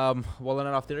 We'll end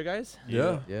it off there, guys.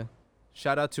 Yeah. Yeah.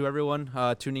 Shout out to everyone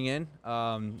tuning in.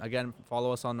 Again,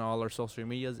 follow us on all our social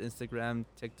medias: Instagram,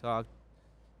 TikTok,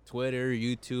 Twitter,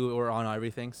 YouTube. We're on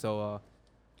everything. So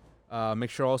make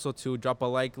sure also to drop a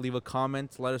like, leave a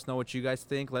comment, let us know what you guys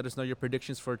think. Let us know your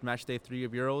predictions for match day 3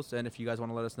 of Euros, and if you guys want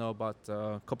to let us know about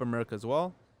Copa America as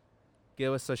well,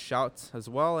 give us a shout as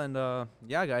well. And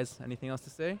yeah, guys, anything else to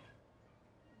say?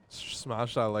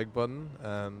 Smash that like button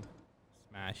and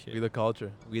Smash be it. the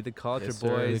culture. We the culture, Yes, sir.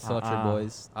 boys. culture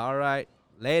boys. All right,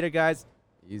 later, guys.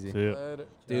 Easy. See ya. Later.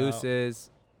 Deuces.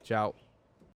 Ciao.